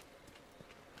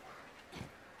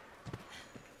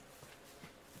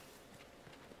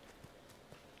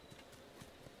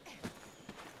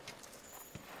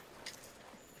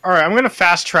 Alright, I'm gonna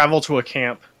fast travel to a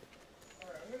camp.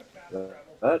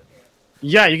 That?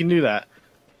 Yeah, you can do that.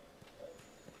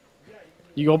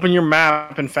 You open your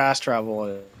map and fast travel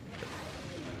it.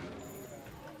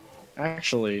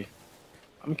 Actually,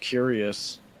 I'm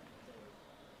curious.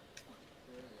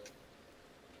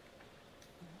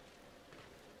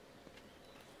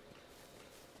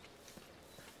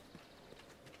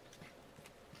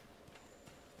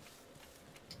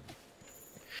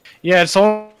 Yeah, it's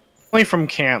only from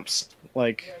camps.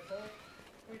 Like,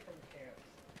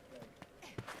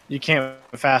 you can't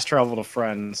fast travel to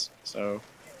friends, so.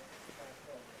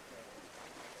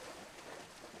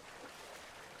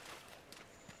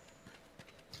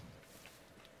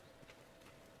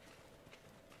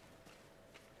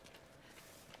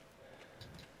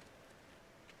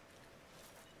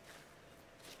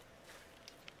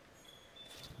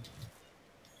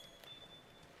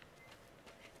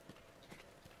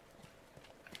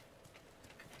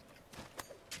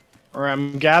 Or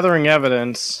I'm gathering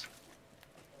evidence.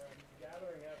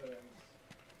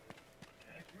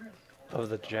 Of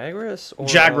the Jagras? Or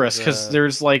Jagras, of because the...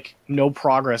 there's like no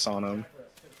progress on them.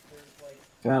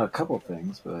 Found a couple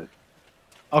things, but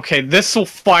Okay, this will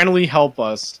finally help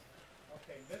us.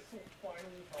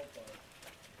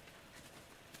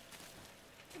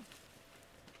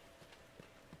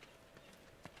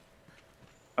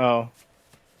 Oh.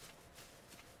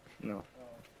 No.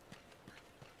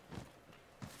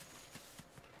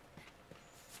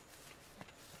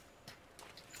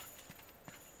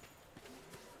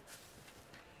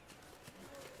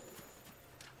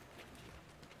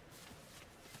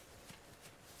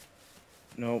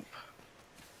 Nope.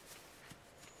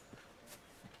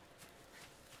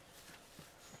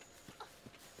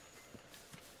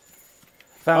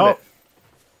 Found Oh. it.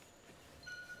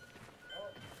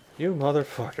 You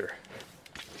motherfucker.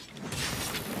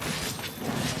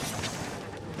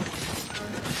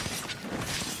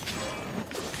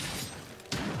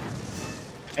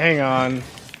 Hang on.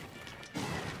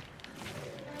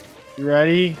 You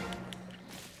ready?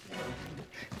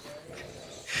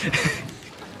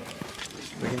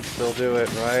 We can still do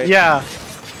it, right? Yeah.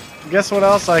 Guess what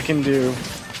else I can do?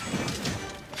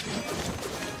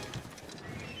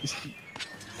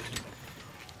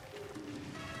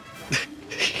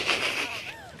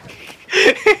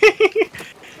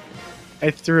 I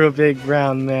threw a big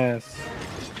brown mess.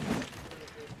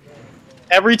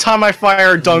 Every time I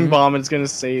fire a dung bomb, it's gonna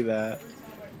say that.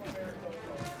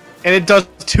 And it does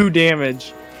 2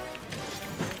 damage.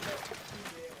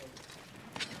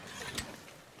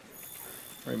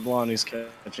 Right, Blondie's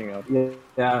catching up.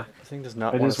 yeah. This thing does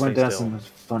not I want just to went stay down still. some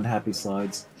fun, happy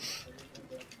slides.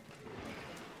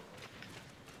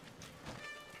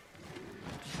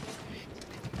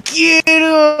 Get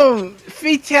him!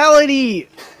 Fatality!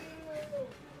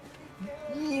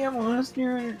 Yeah,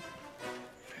 monster.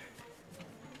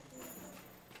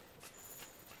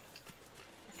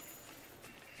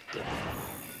 Get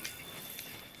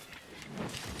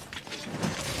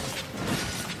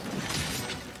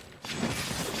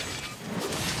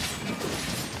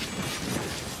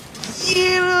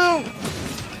him!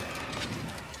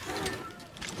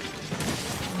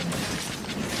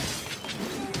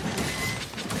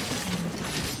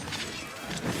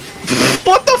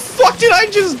 What the fuck did I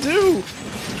just do?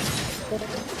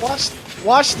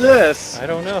 Watch this. I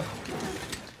don't know.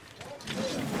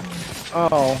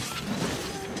 Oh.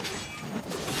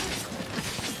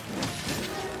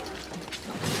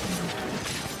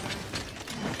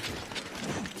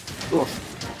 Oof.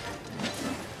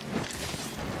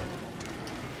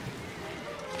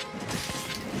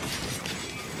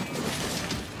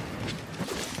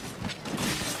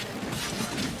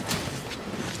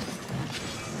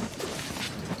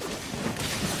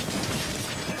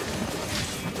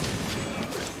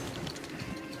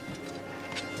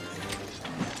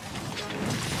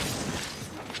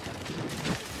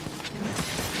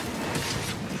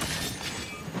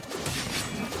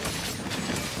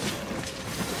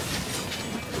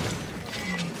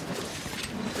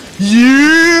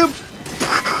 Yep.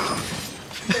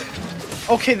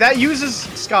 Okay, that uses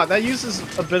Scott. That uses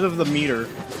a bit of the meter.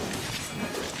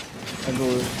 I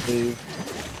believe.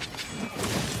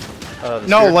 The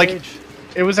No, spirit like cage?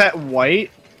 it was at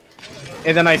white,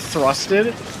 and then I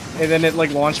thrusted, and then it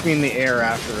like launched me in the air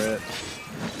after it.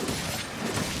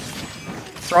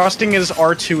 Thrusting is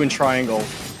R2 in triangle.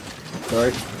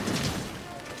 Sorry.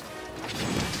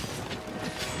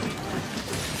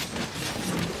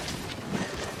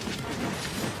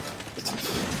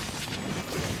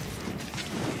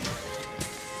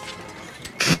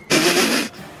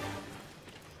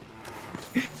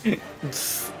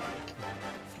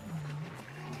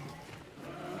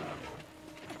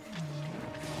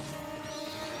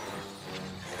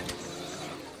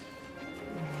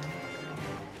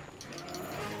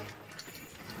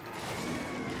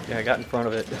 Yeah, I got in front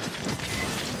of it.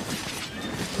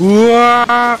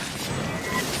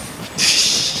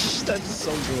 That's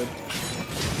so good.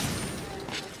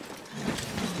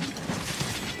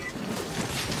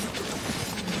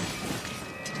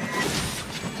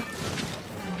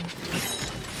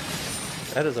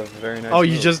 That is a very nice Oh,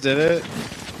 you move. just did it?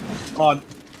 Oh,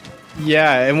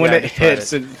 yeah, and when Yeah, I it just tried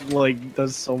hits, it like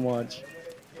does so much.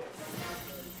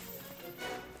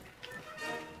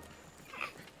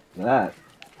 That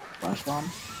flash bomb.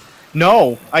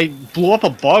 No, I blew up a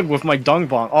bug with my dung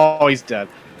bomb. Oh, he's dead.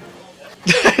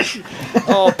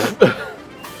 Oh,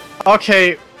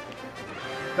 Okay,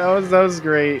 that was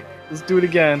great. Let's do it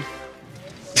again. You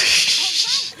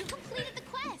completed the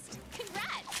quest.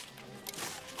 Congrats.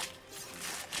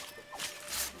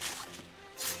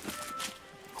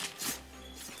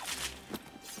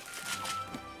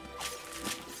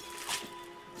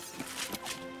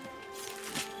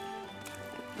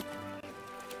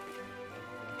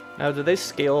 now do they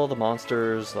scale the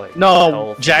monsters like No,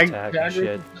 health, attack, and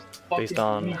shit based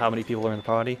on how many people are in the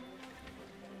party?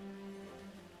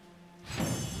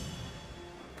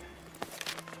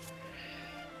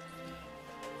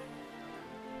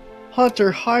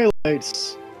 Hunter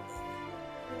highlights.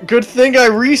 Good thing I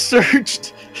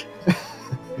researched.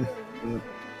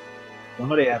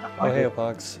 Somebody had a Oh, hey,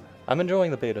 Opox. I'm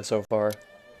enjoying the beta so far.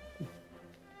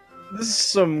 This is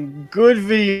some good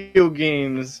video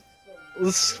games.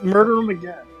 Let's murder them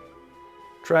again.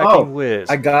 Tracking Oh, Wiz.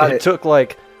 I got it. It took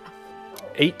like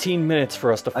 18 minutes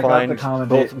for us to I got find the both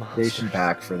commendation monsters.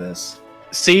 pack for this.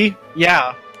 See?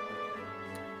 Yeah.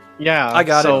 Yeah. I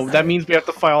got so it. that means we have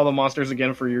to fight all the monsters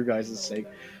again for your guys' sake.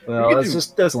 Well, it's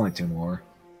just there's only 2 more.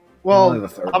 Well, Only the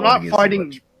third I'm one not gets fighting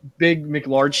much. Big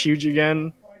McLarge Huge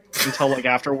again until like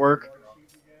after work. What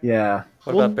Yeah.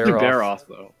 We'll about do Bear Bear Off? Off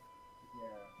though.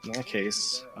 In that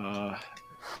case,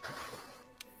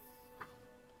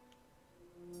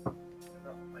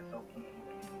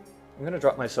 I'm gonna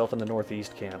drop myself in the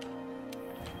northeast camp.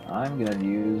 I'm gonna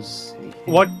use.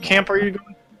 what camp are you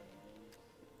going?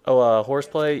 Oh,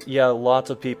 horseplay? Yeah, lots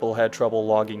of people had trouble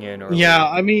logging in earlier. Yeah,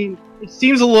 I mean, it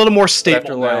seems a little more But stable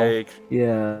after now. like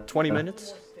Yeah. 20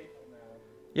 minutes?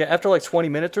 Yeah, after like 20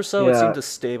 minutes or so, it Yeah. seemed to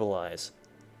stabilize.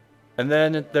 And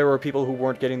then there were people who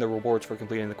weren't getting the rewards for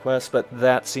completing the quest, but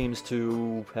that seems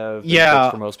to have been Yeah,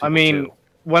 fixed for most people I mean, too.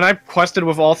 when I quested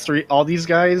with all these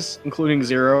guys, including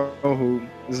Zero, who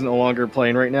is no longer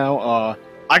playing right now,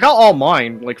 I got all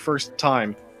mine like first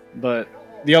time, but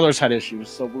the others had issues,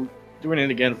 so we're doing it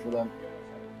again for them.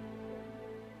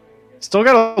 Still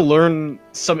gotta learn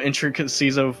some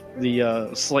intricacies of the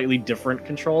slightly different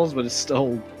controls, but it's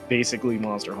still basically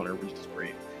Monster Hunter, which is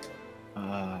great.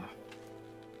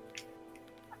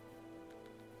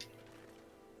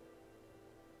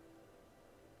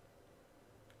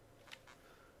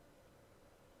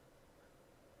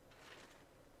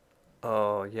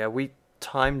 Oh, yeah, we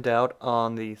timed out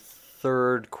on the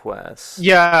third quest.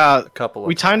 Yeah, A couple of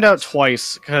we timed out times.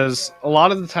 twice because a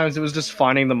lot of the times it was just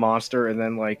finding the monster, and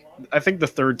then like I think the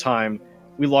third time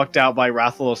we lucked out by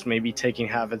Rathalos maybe taking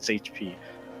half its HP.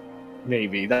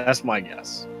 Maybe that's my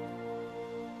guess.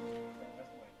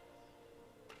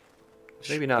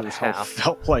 Maybe not That's how it half.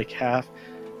 felt like half.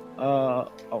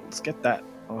 Oh, let's get that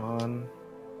on.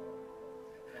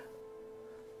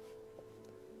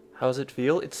 How does it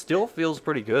feel? It still feels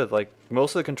pretty good. Like,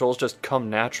 most of the controls just come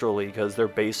naturally because they're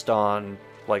based on,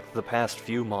 like, the past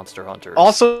few Monster Hunters.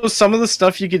 Also, some of the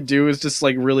stuff you could do is just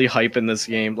like really hype in this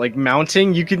game. Like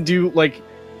mounting, you can do like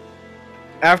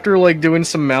after like doing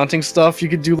some mounting stuff, you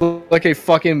could do like a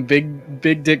fucking big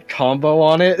dick combo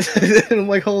on it. And I'm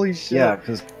like, holy shit. Yeah,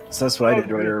 because that's what I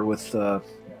did earlier with the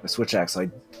switch axe. I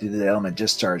did the element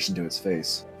discharge into its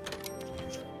face.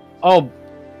 Oh,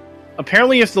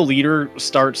 apparently if the leader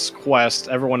starts quest,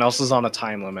 everyone else is on a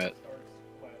time limit.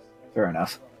 Fair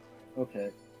enough. Okay.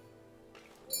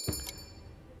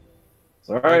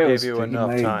 Sorry, I I gave was you picking enough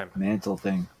my time. mantle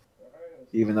thing,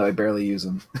 even though I barely use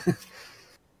them.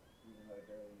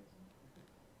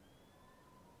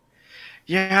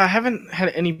 Yeah, I haven't had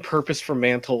any purpose for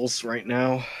mantles right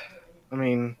now. I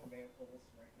mean,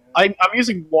 I'm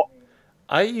using.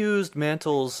 I used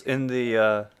mantles in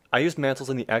the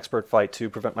expert fight to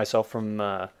prevent myself from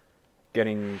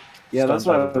getting Yeah, stunned that's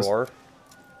what by I the was- door.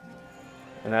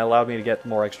 And that allowed me to get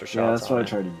more extra shots. Yeah, that's what on I it.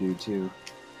 tried to do too.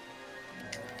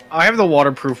 I have the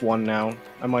waterproof one now.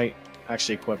 I might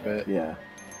actually equip it. Yeah.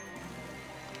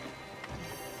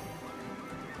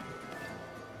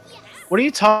 What are you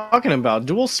talking about?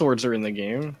 Dual swords are in the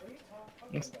game.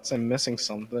 Unless I'm missing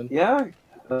something. Yeah,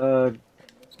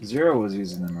 Zero was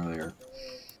using them earlier.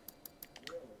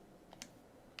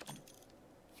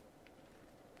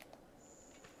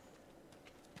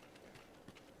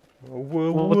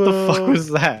 Whoa, Well, what the fuck was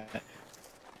that?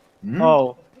 Hmm?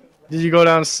 Oh, did you go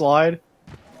down a slide?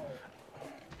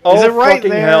 Oh, Is it right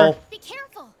fucking there? hell. Be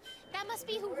careful. That must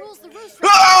be who rules the roost.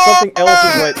 Something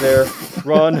else is right there.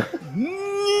 Run.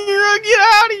 get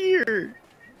out of here!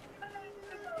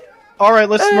 Alright,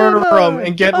 let's murder him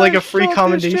and get like a free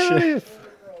commendation.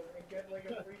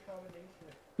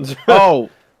 Oh,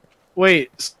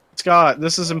 wait, Scott,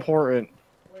 this is important.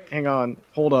 Hang on,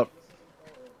 hold up.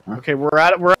 Okay, we're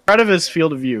out of his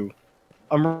field of view.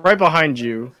 I'm right behind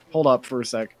you. Hold up for a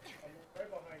sec.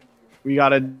 We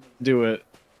gotta do it.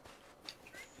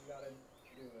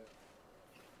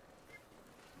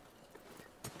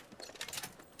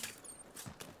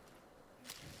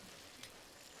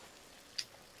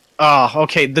 Ah,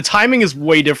 okay. The timing is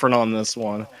way different on this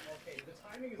one.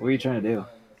 What are you trying to do?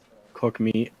 Cook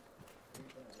meat.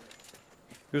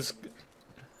 Who's?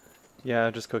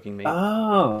 Yeah, just cooking meat.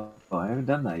 Oh, I haven't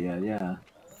done that yet. Yeah.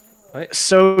 What?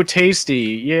 So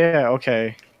tasty. Yeah.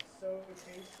 Okay.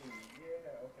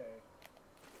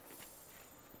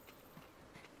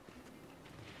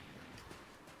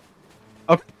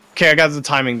 Okay, I got the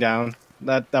timing down.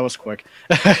 That was quick.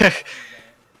 You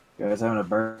guys having a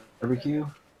barbecue?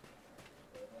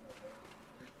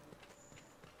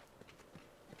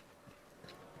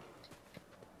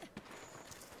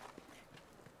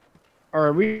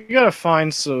 Alright, we gotta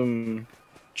find some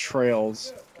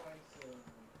trails.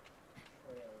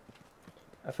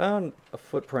 I found a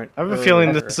footprint. I have a earlier.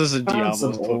 feeling this is a Found Diablo some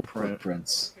old footprint.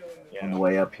 footprints on the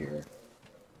way up here.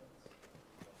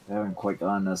 I haven't quite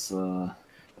gotten us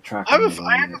track. I have a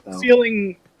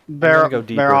feeling go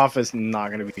deeper. Bear Off is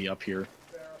not gonna be up here.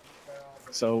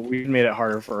 So we made it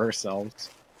harder for ourselves.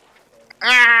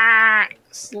 Ah!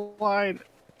 Slide.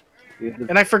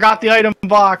 And I forgot the item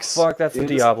box. Fuck, that's the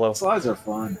Diablo. Slides are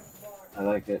fun. I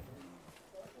like it.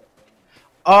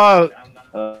 Yeah,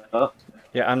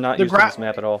 I'm not The using this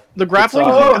map at all. The grappling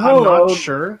Oh, hook, I'm hello. not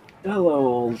sure. Hello,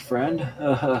 old friend.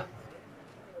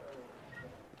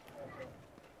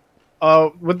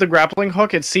 With the grappling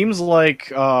hook, it seems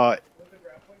like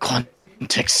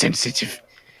context sensitive.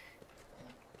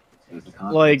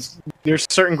 Like there's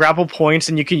certain grapple points,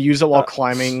 and you can use it while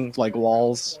climbing like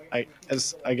walls. I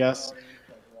guess.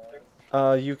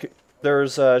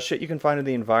 There's shit you can find in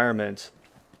the environment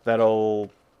that'll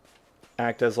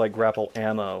act as like grapple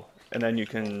ammo, and then you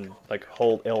can like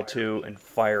hold L2 and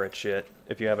fire at shit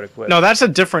if you have it equipped. No, that's a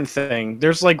different thing.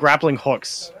 There's like grappling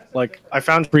hooks. Like I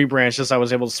found 3 branches I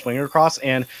was able to swing across,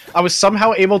 and I was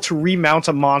somehow able to remount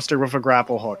a monster with a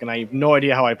grapple hook, and I have no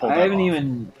idea how I pulled that off. I haven't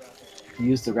even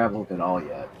used the grapple hook at all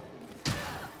yet.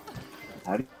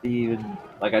 How do you even...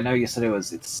 Like, I know you said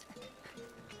it's...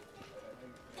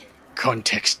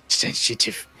 Context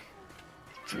sensitive.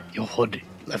 You hold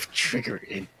left trigger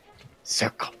in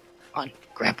circle on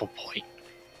grapple point.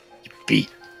 You beat.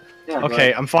 Yeah,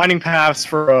 okay, I'm finding paths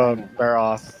for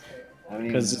Baroth.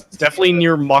 Because it's definitely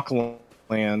near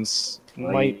Mucklands.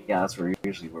 Might... Yeah, that's where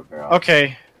usually we're Baroth.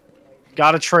 Okay.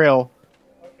 Got a trail.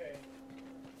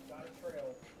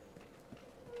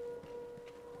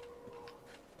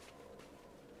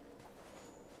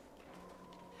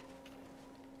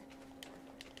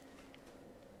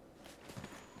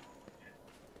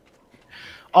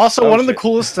 Also, one of the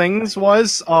coolest things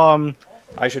was, I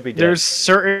should be dead. There's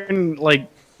certain, like,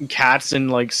 cats in,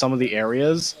 like, some of the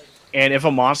areas, and if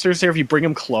a monster's there, if you bring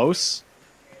them close,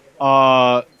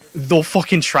 they'll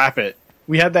fucking trap it.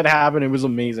 We had that happen, it was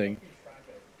amazing.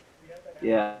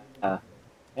 Yeah. And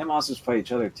monsters fight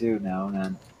each other, too, now and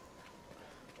then.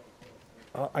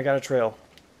 Oh, I got a trail.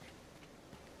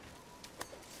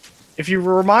 If you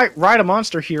ride a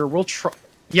monster here, we'll try...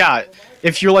 Yeah,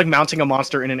 if you're, like, mounting a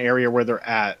monster in an area where they're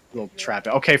at, we'll trap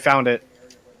it. Okay, found it.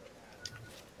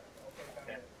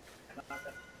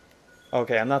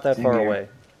 Okay, I'm not that far away.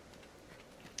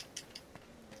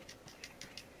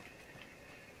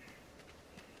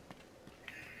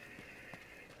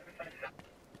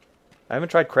 I haven't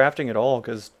tried crafting at all,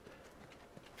 because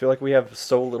I feel like we have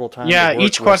so little time. Yeah,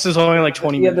 each quest is only like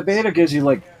 20 minutes. Yeah, the beta gives you,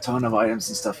 like, a ton of items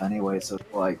and stuff anyway, so,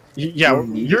 like... Yeah,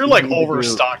 you're, like,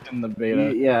 overstocked in the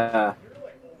beta. Yeah.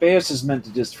 Beta's just meant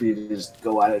to just for you to just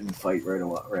go at it and fight right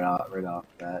off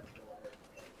that.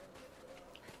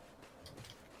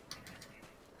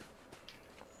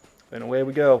 And away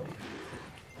we go.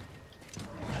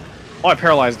 Oh, I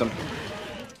paralyzed him.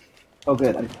 Oh,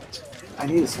 good. I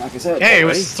need to smack his head. Hey, it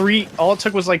was 3... All it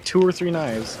took was, like, 2 or 3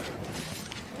 knives.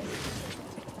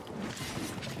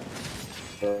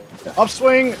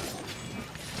 Upswing!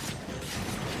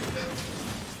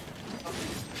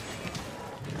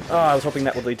 Oh, I was hoping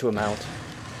that would lead to a mount.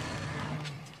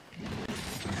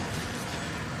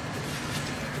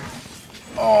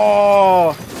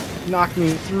 Oh! Knocked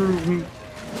me through.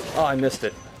 Oh, I missed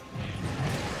it.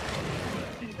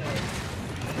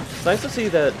 It's nice to see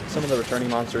that some of the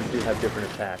returning monsters do have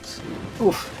different attacks.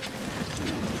 Oof.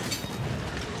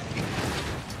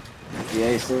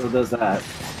 Yeah, he still does that.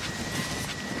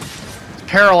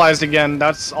 Paralyzed again.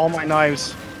 That's all my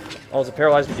knives. Oh, is it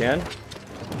paralyzed again?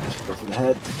 Go for the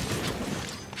head.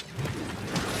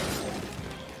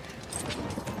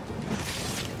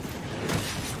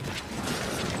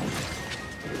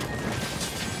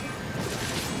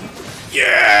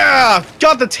 Yeah!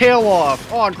 Got the tail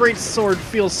off! Oh, great sword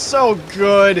feels so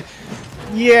good!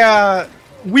 Yeah!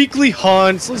 Weekly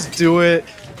hunts, let's do it!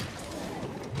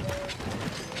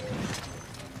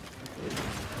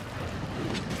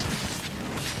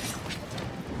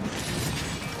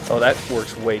 Oh, that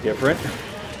works way different.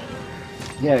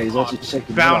 Yeah, he's actually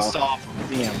shaking me Bounced off. off.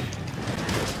 Damn.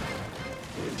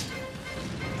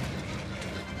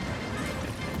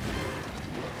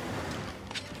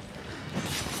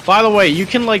 By the way, you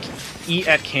can like eat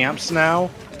at camps now.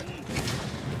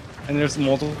 And there's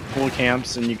multiple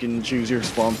camps and you can choose your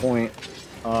spawn point.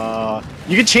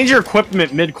 You can change your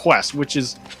equipment mid-quest, which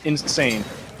is insane.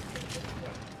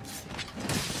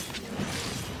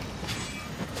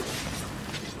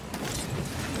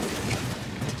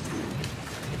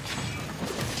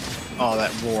 Oh,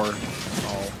 that roar.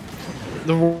 Oh.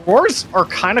 The roars are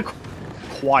kind of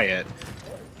quiet.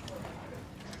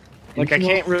 Like, I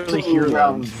can't really hear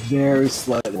them. Very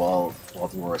slightly while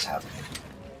the war is happening.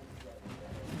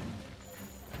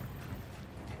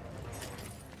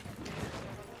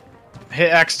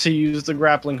 Hit X to use the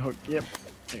grappling hook. Yep.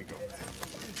 There you go.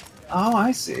 Oh,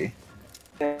 I see.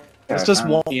 It's just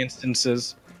one of the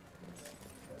instances.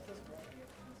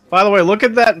 By the way, look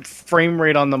at that frame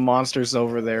rate on the monsters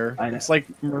over there. It's like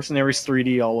Mercenaries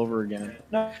 3D all over again.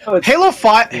 No, it's, Halo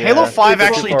 5, Yeah, Halo 5 if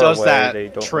it's actually too far does away, that they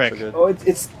don't look trick. so good. oh,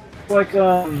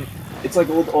 it's like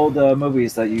old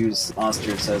movies that use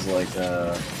monsters as like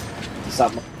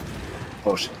stop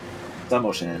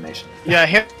motion animation. Yeah,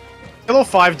 Halo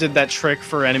 5 did that trick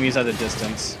for enemies at a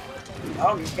distance.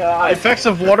 Oh god! Effects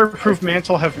of waterproof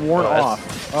mantle have worn Oh, that's-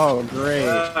 off. Oh, great.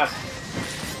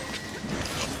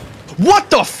 What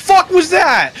the fuck was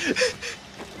that?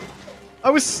 I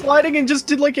was sliding and just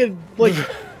did like a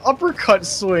uppercut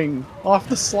swing off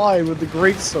the slide with the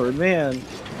greatsword, man.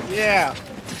 Yeah.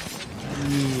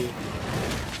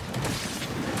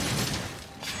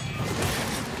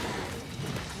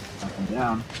 Up and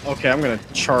down. Okay, I'm gonna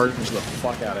charge the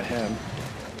fuck out of him.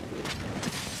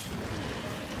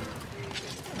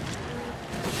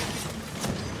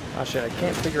 Oh shit, I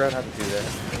can't figure out how to do that.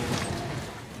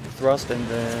 Thrust and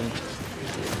then...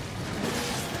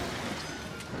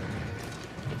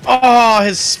 Oh,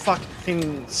 his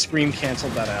fucking scream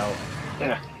canceled that out.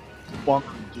 Yeah. Bump,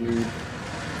 dude.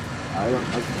 I don't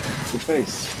like the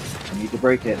face. I need to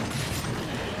break it.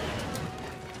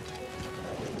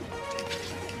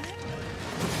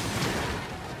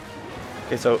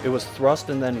 Okay, so it was thrust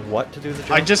and then what to do the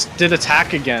jump? I just did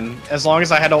attack again, as long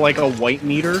as I had like a white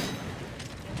meter.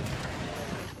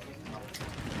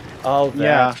 Oh, that's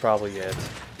Yeah. probably it.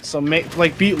 So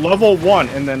like beat level 1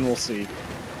 and then we'll see.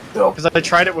 Oh, Because I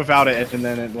tried it without it and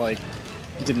then it like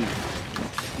didn't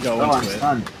go I'm into it.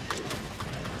 stunned.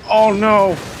 Oh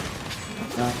no!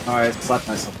 Alright, slapped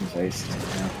myself in the face.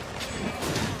 Yeah.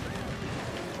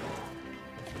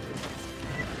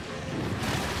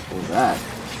 What was that?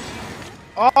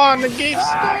 Oh, negates!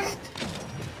 Ah.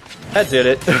 That did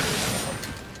it.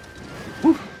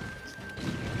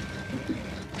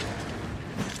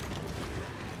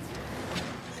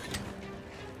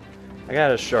 I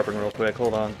gotta sharpen real quick,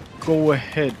 hold on. Go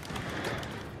ahead.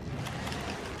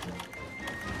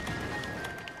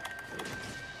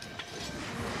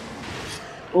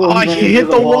 Oh, man, he hit to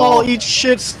the wall! Eat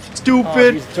shit, Oh,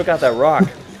 stupid! he took out that rock.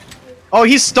 Oh,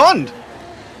 he's stunned!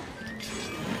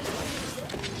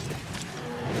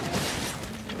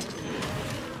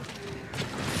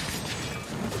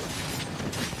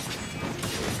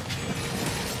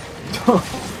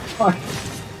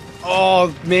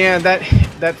 Oh man,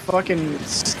 that fucking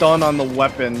stun on the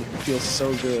weapon feels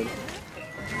so good.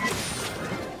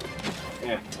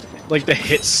 Yeah. Like the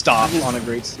hit stop on a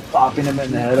great. Popping him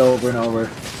in the head over and over.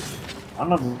 I don't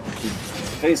know if his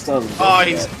face doesn't. Oh,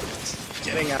 he's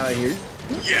getting out of here.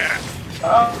 Yeah.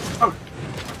 Oh.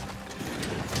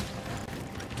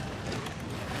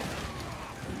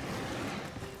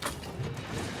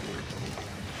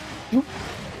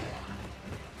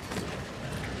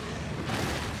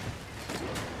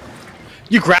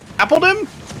 You grappled him?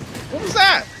 What was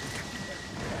that?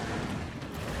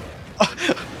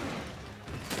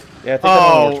 Yeah, I think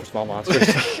that only works for small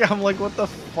monsters. I'm like, what the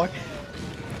fuck?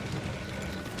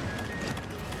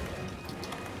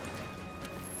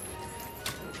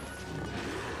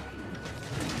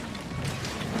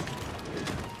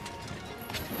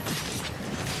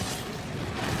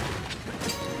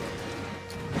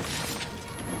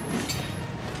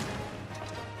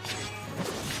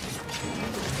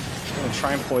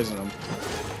 try and poison him.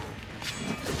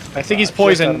 I think he's Just out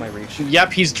poisoned. of my reach.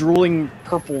 Yep, he's drooling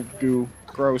purple goo.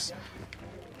 Gross.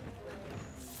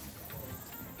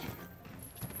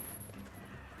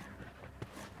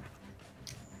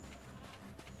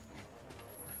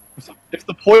 If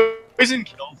the poison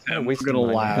kills him, I'm Wasting gonna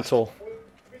my laugh. mantle.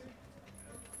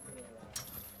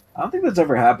 I don't think that's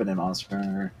ever happened in Monster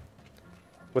Hunter.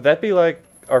 Would that be like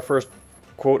our first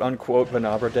quote-unquote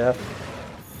Venabra death?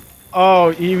 Oh,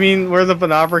 you mean where the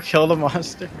Venabra killed a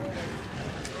monster?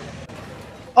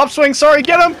 Upswing, sorry,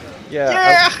 get him! Yeah,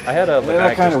 Yeah! I had a that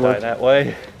Venabra kinda die worked. that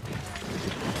way.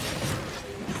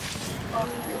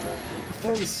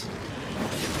 Face.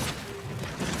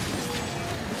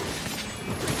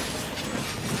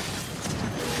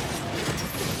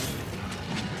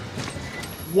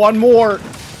 One more!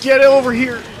 Get over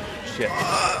here! Shit.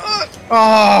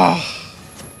 Oh!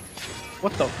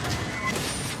 What the?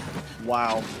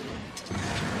 Wow.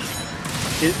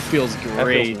 It feels That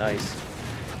great. feels nice.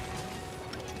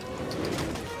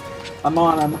 I'm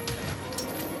on him.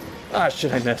 Ah,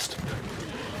 shit, I missed.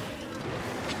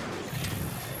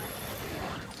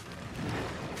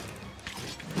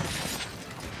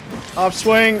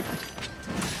 Upswing!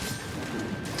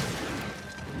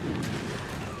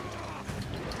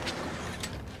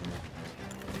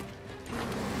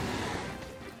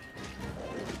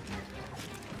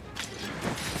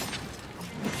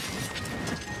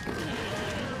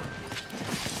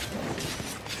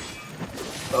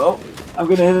 Oh, I'm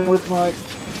gonna hit him with my.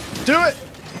 Do it!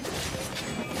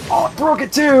 Oh, I broke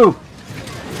it too!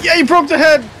 Yeah, you broke the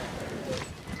head!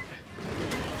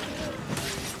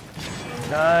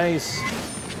 Nice.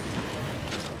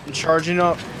 I'm charging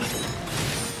up.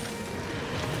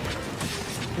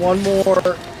 One more.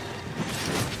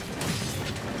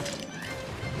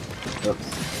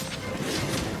 Oops.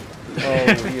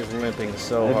 Oh, he is limping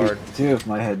so That'd be hard. two if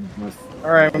my head was.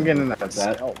 Alright, I'm getting that. That.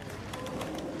 scalp.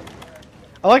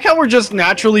 I like how we're just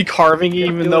naturally carving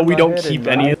even though we don't keep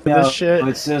any of this shit.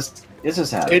 It's just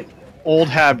habit. Old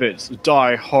habits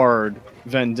die hard.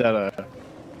 Vendetta.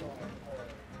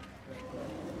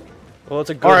 Well, it's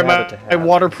a good Alright, habit to my have.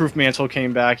 waterproof mantle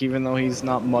came back even though he's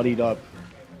not muddied up.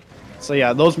 So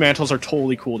yeah, those mantles are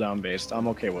totally cooldown based. I'm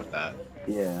okay with that.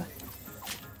 Yeah.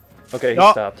 Okay, he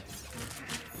Oh. stopped.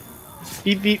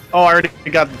 Beep beep. Oh, I already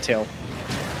got the tail.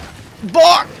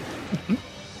 Bark!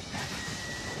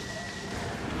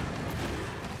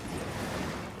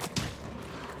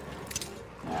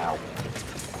 Ow.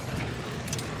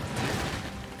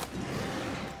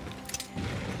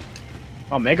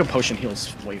 Oh, Mega Potion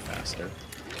heals way faster.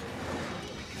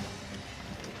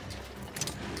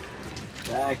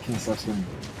 That can suck some.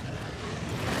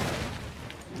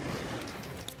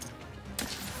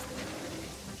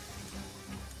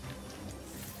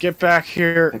 Get back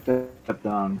here. Pick that up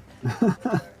down.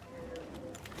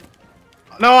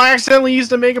 No, I accidentally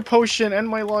used a Mega Potion. End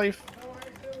my life.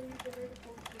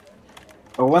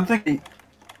 Oh, one thing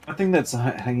that's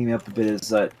hanging me up a bit is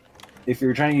that if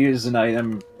you're trying to use an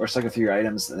item or cycle through your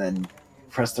items and then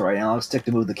press the right analog stick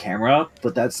to move the camera,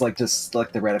 but that's like just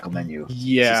select the radical menu. It's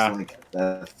Yeah. just, like,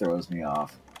 that throws me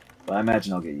off. But I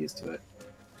imagine I'll get used to it.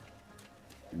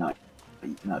 Not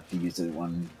to use it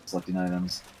when selecting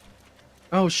items.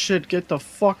 Oh shit, get the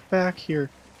fuck back here.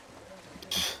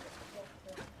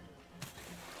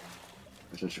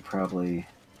 Which I should probably.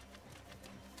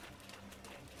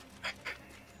 I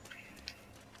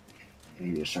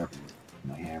need to sharpen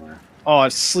my hammer. Oh,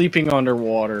 it's sleeping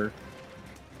underwater.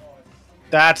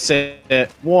 That's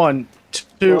it. 1,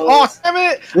 2. Well, Oh, damn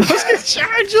it! I was gonna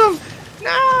charge him!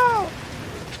 No!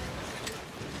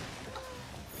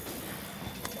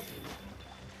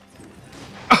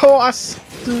 Oh,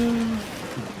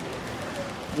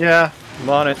 yeah. I'm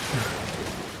on it.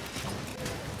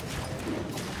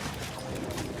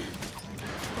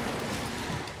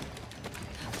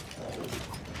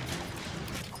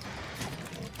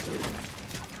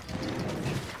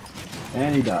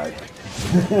 And he died.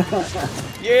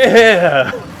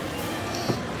 Yeah!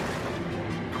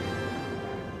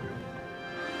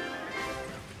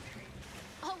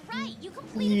 All right, you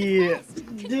completed Yeah, the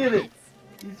quest. did it. Congrats.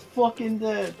 He's fucking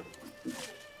dead.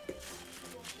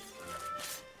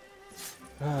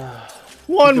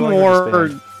 One going more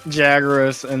with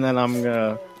Jagras, and then I'm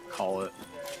gonna call it.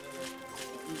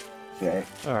 Okay.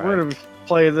 Alright. We're gonna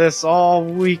play this all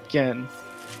weekend.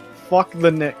 Fuck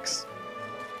the Knicks.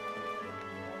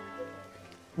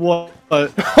 What?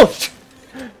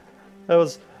 That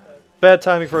was bad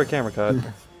timing for a camera cut.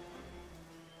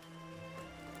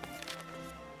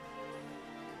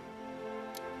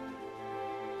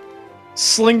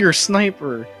 Slinger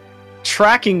Sniper.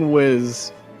 Tracking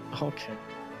Whiz. Okay.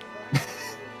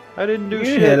 I didn't do You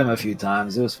shit. hit him a few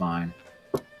times. It was fine.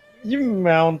 You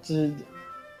mounted.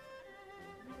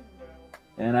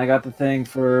 And I got the thing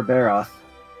for Baroth.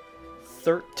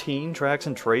 13 tracks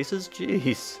and traces?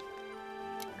 Jeez.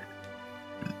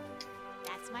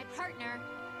 That's my partner.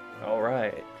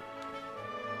 Alright.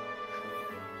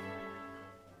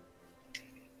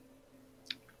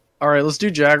 Alright, let's do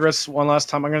Jagras one last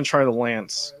time. I'm gonna try the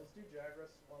Lance.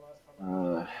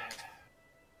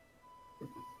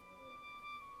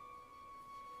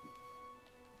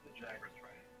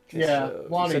 Yeah, so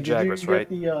Lonnie, did Jagras, you get right?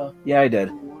 The, Yeah, I did.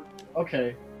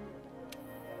 Okay.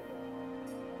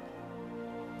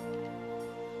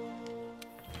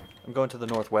 I'm going to the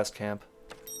northwest camp.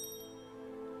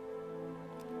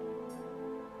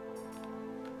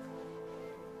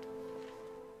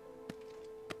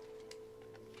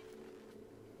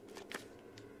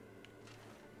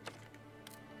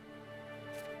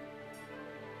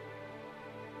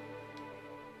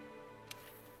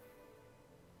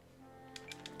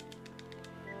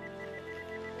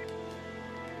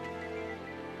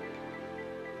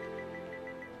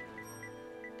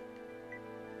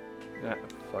 Nah,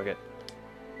 fuck it.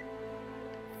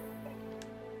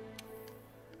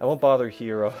 I won't bother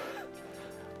here.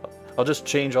 I'll just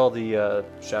change all the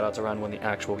shoutouts around when the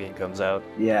actual game comes out.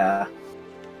 Yeah.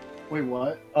 Wait,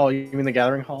 what? Oh, you mean the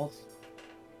Gathering Halls?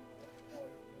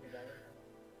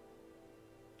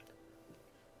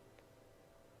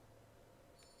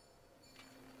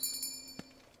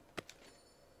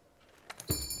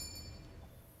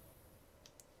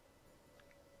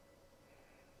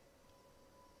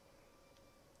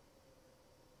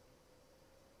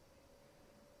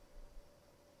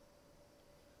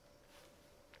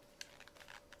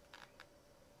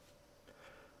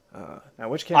 Now,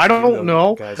 which camp I do you don't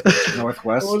know. Guys,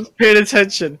 Northwest. I wasn't paying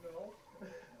attention.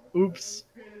 Oops.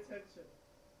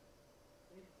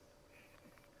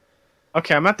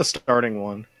 Okay, I'm at the starting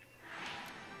one.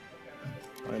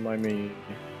 Don't mind me.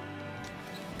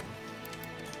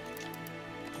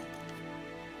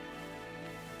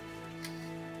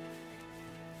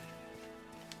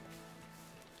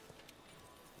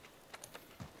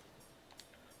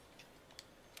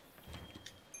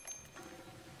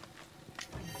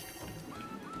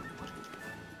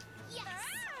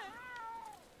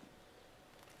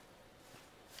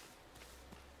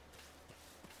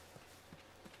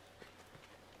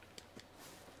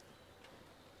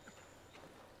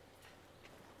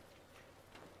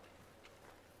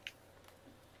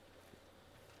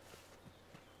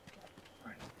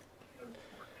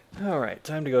 Alright,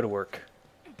 time to go to work.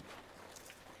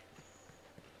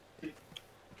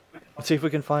 Let's see if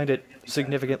we can find it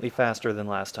significantly faster than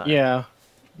last time. Yeah,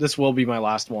 this will be my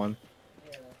last one.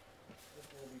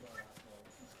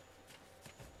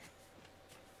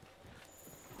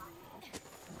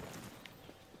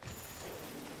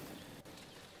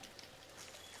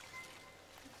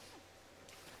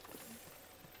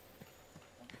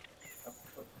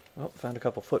 Oh, found a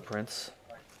couple footprints.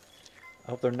 I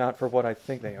hope they're not for what I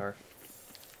think they are.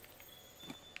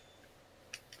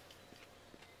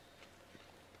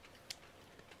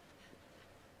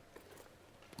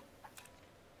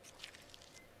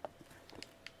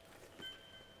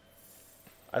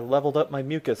 I leveled up my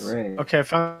mucus. Great. Okay, I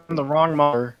found the wrong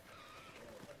marker.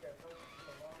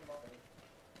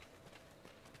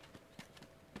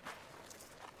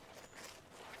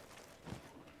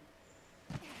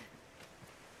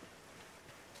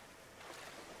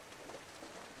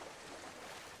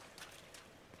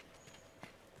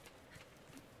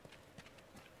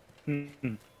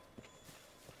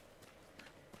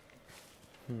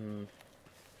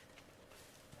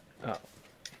 Oh.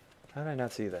 How did I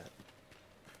not see that?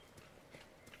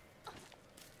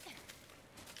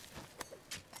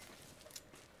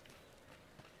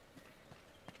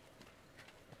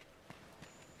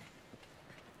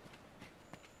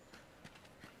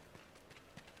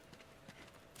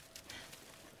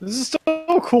 This is still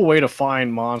a cool way to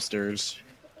find monsters.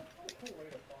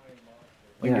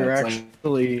 Like Yeah, you're it's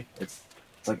actually It's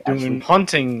like doing actually,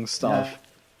 hunting stuff. Yeah.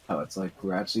 Oh, it's like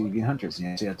we're actually being hunters. You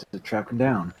actually have to track them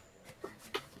down.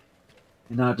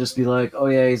 And not just be like, oh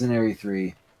yeah, he's in Area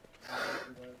 3.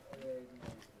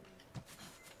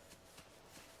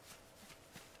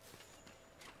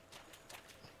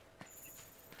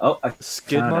 Oh, I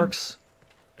Skid found him. marks?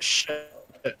 Shit.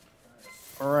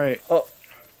 Alright. Oh.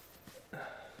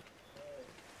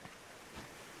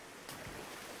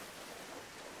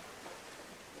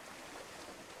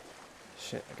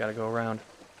 Shit, I gotta go around.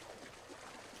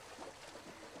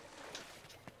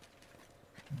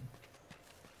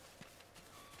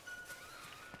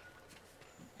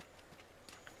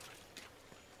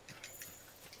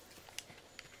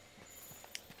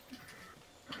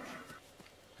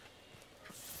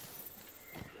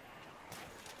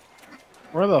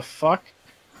 Where the fuck?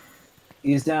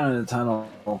 He's down in the tunnel.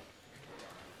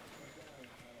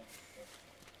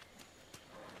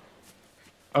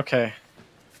 Okay.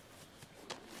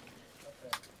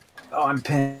 Oh, I'm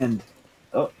pinned.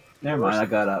 Oh, never mind. I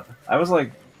got up. I was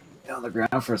like on the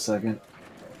ground for a second.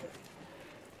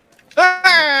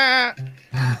 Ah!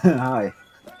 Hi.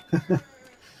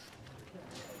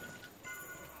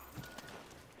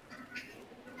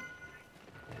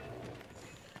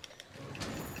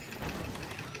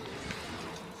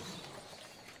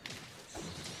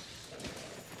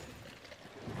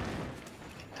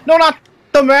 No, not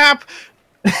the map.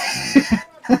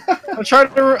 I'm trying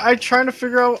to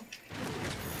figure out.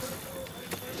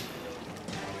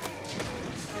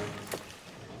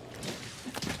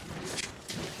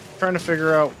 Trying to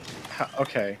figure out. How,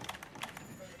 okay.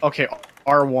 Okay.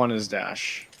 R1 is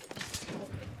dash.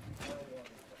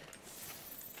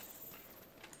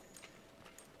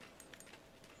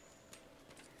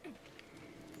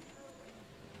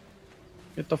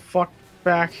 Get the fuck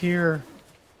back here.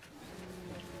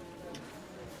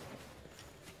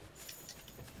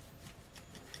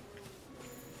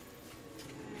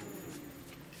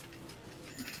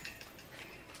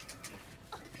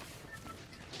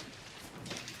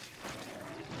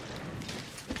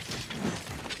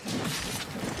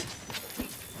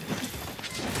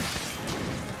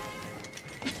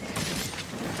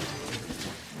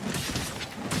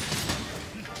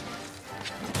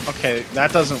 Okay,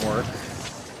 that doesn't work.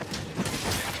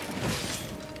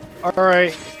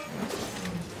 Alright.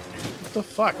 What the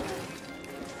fuck?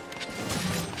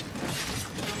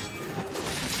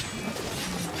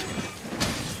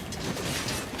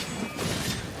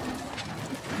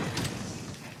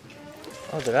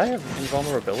 Oh, did I have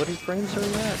invulnerability frames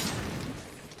during that?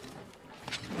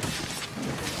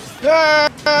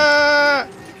 Ah!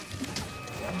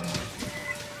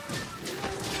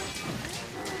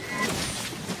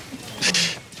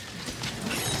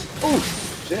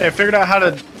 Hey, I figured out how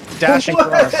to dash and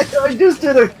cross. I just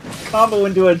did a combo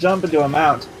into a jump into a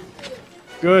mount.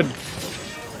 Good.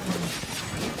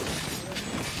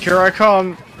 Here I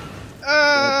come.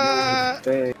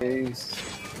 Face.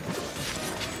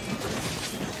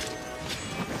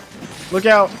 Look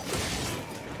out.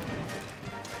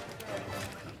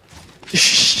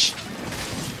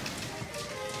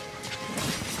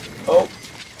 Oh.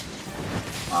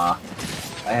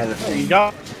 I had a You thing.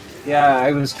 got. Yeah,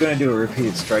 I was gonna do a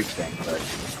repeated strike thing, but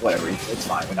whatever. It's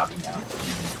fine. We knocked him down.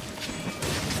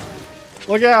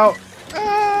 Look out.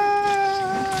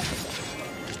 Ah!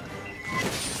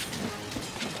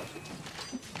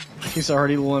 He's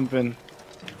already limping.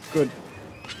 Good.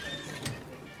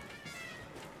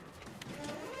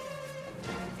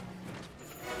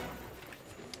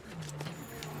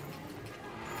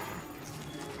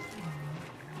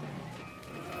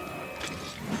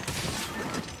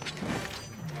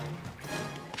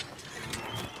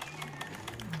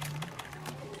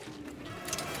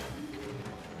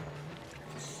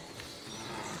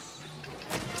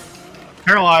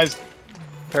 Paralyzed.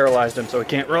 Paralyzed him so he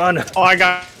can't run. Oh, I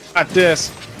got this.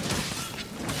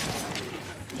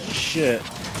 Shit.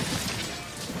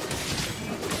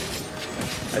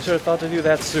 I should have thought to do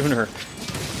that sooner.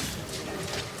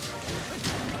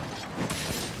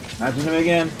 Imagine him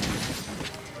again.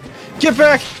 Get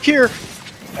back here.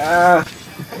 Ah.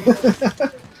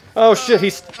 Oh shit,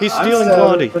 he's stealing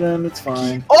Blondie. But it's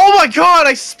fine. Oh my god,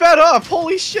 I sped up.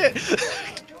 Holy shit.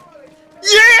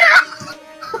 Yeah!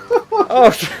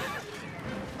 Oh shit.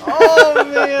 Oh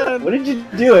man. What did you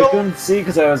do? I couldn't see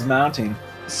because I was mounting.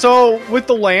 So with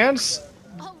the lance,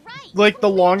 All right. like the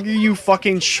longer you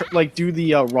fucking like do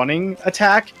the running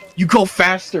attack, you go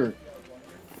faster,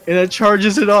 and it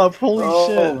charges it up. Holy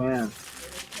shit! Oh man.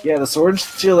 Yeah, the sword and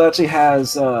shield actually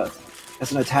has an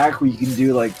attack where you can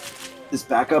do like this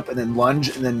backup and then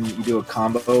lunge and then you do a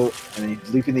combo and then you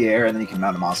leap in the air and then you can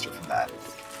mount a monster from that.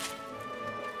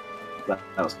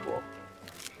 That was cool.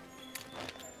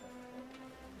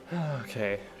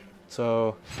 Okay,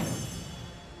 so...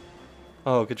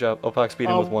 Oh, good job. Opox beat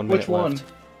him with 1 minute which one? left.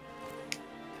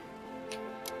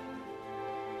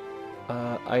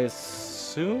 I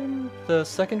assume the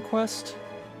second quest?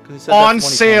 'Cause he said On that's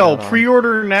one he sale, found out on.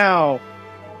 pre-order now.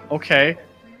 Okay.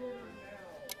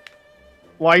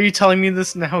 Why are you telling me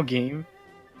this now, game?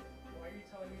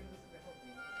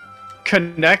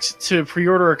 Connect to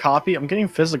pre-order a copy? I'm getting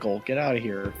physical. Get out of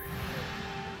here.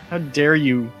 How dare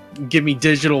you give me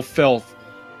digital filth?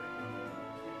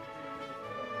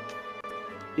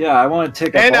 Yeah, I want to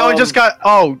take up And now I just got...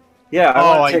 Oh, Yeah,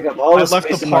 I want to take up all I the left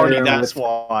space the in my party, room that's with-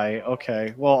 why.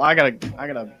 Okay. Well, I gotta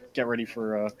get ready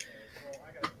for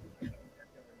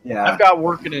Yeah. I've got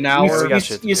work in an hour. we got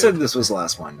shit to You do. said this was the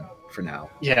last one for now.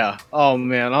 Yeah. Oh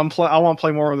man, I want to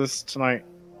play more of this tonight.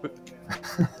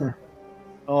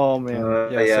 Oh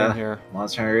man, Yeah, same here.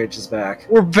 Monster Hunter Ridge is back.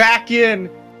 we're back in.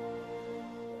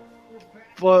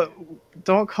 But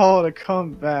don't call it a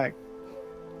comeback.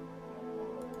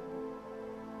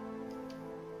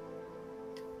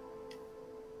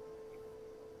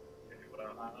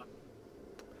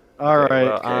 All Okay, right.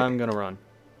 well, I'm gonna run.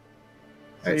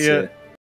 Alright, See see ya. ya.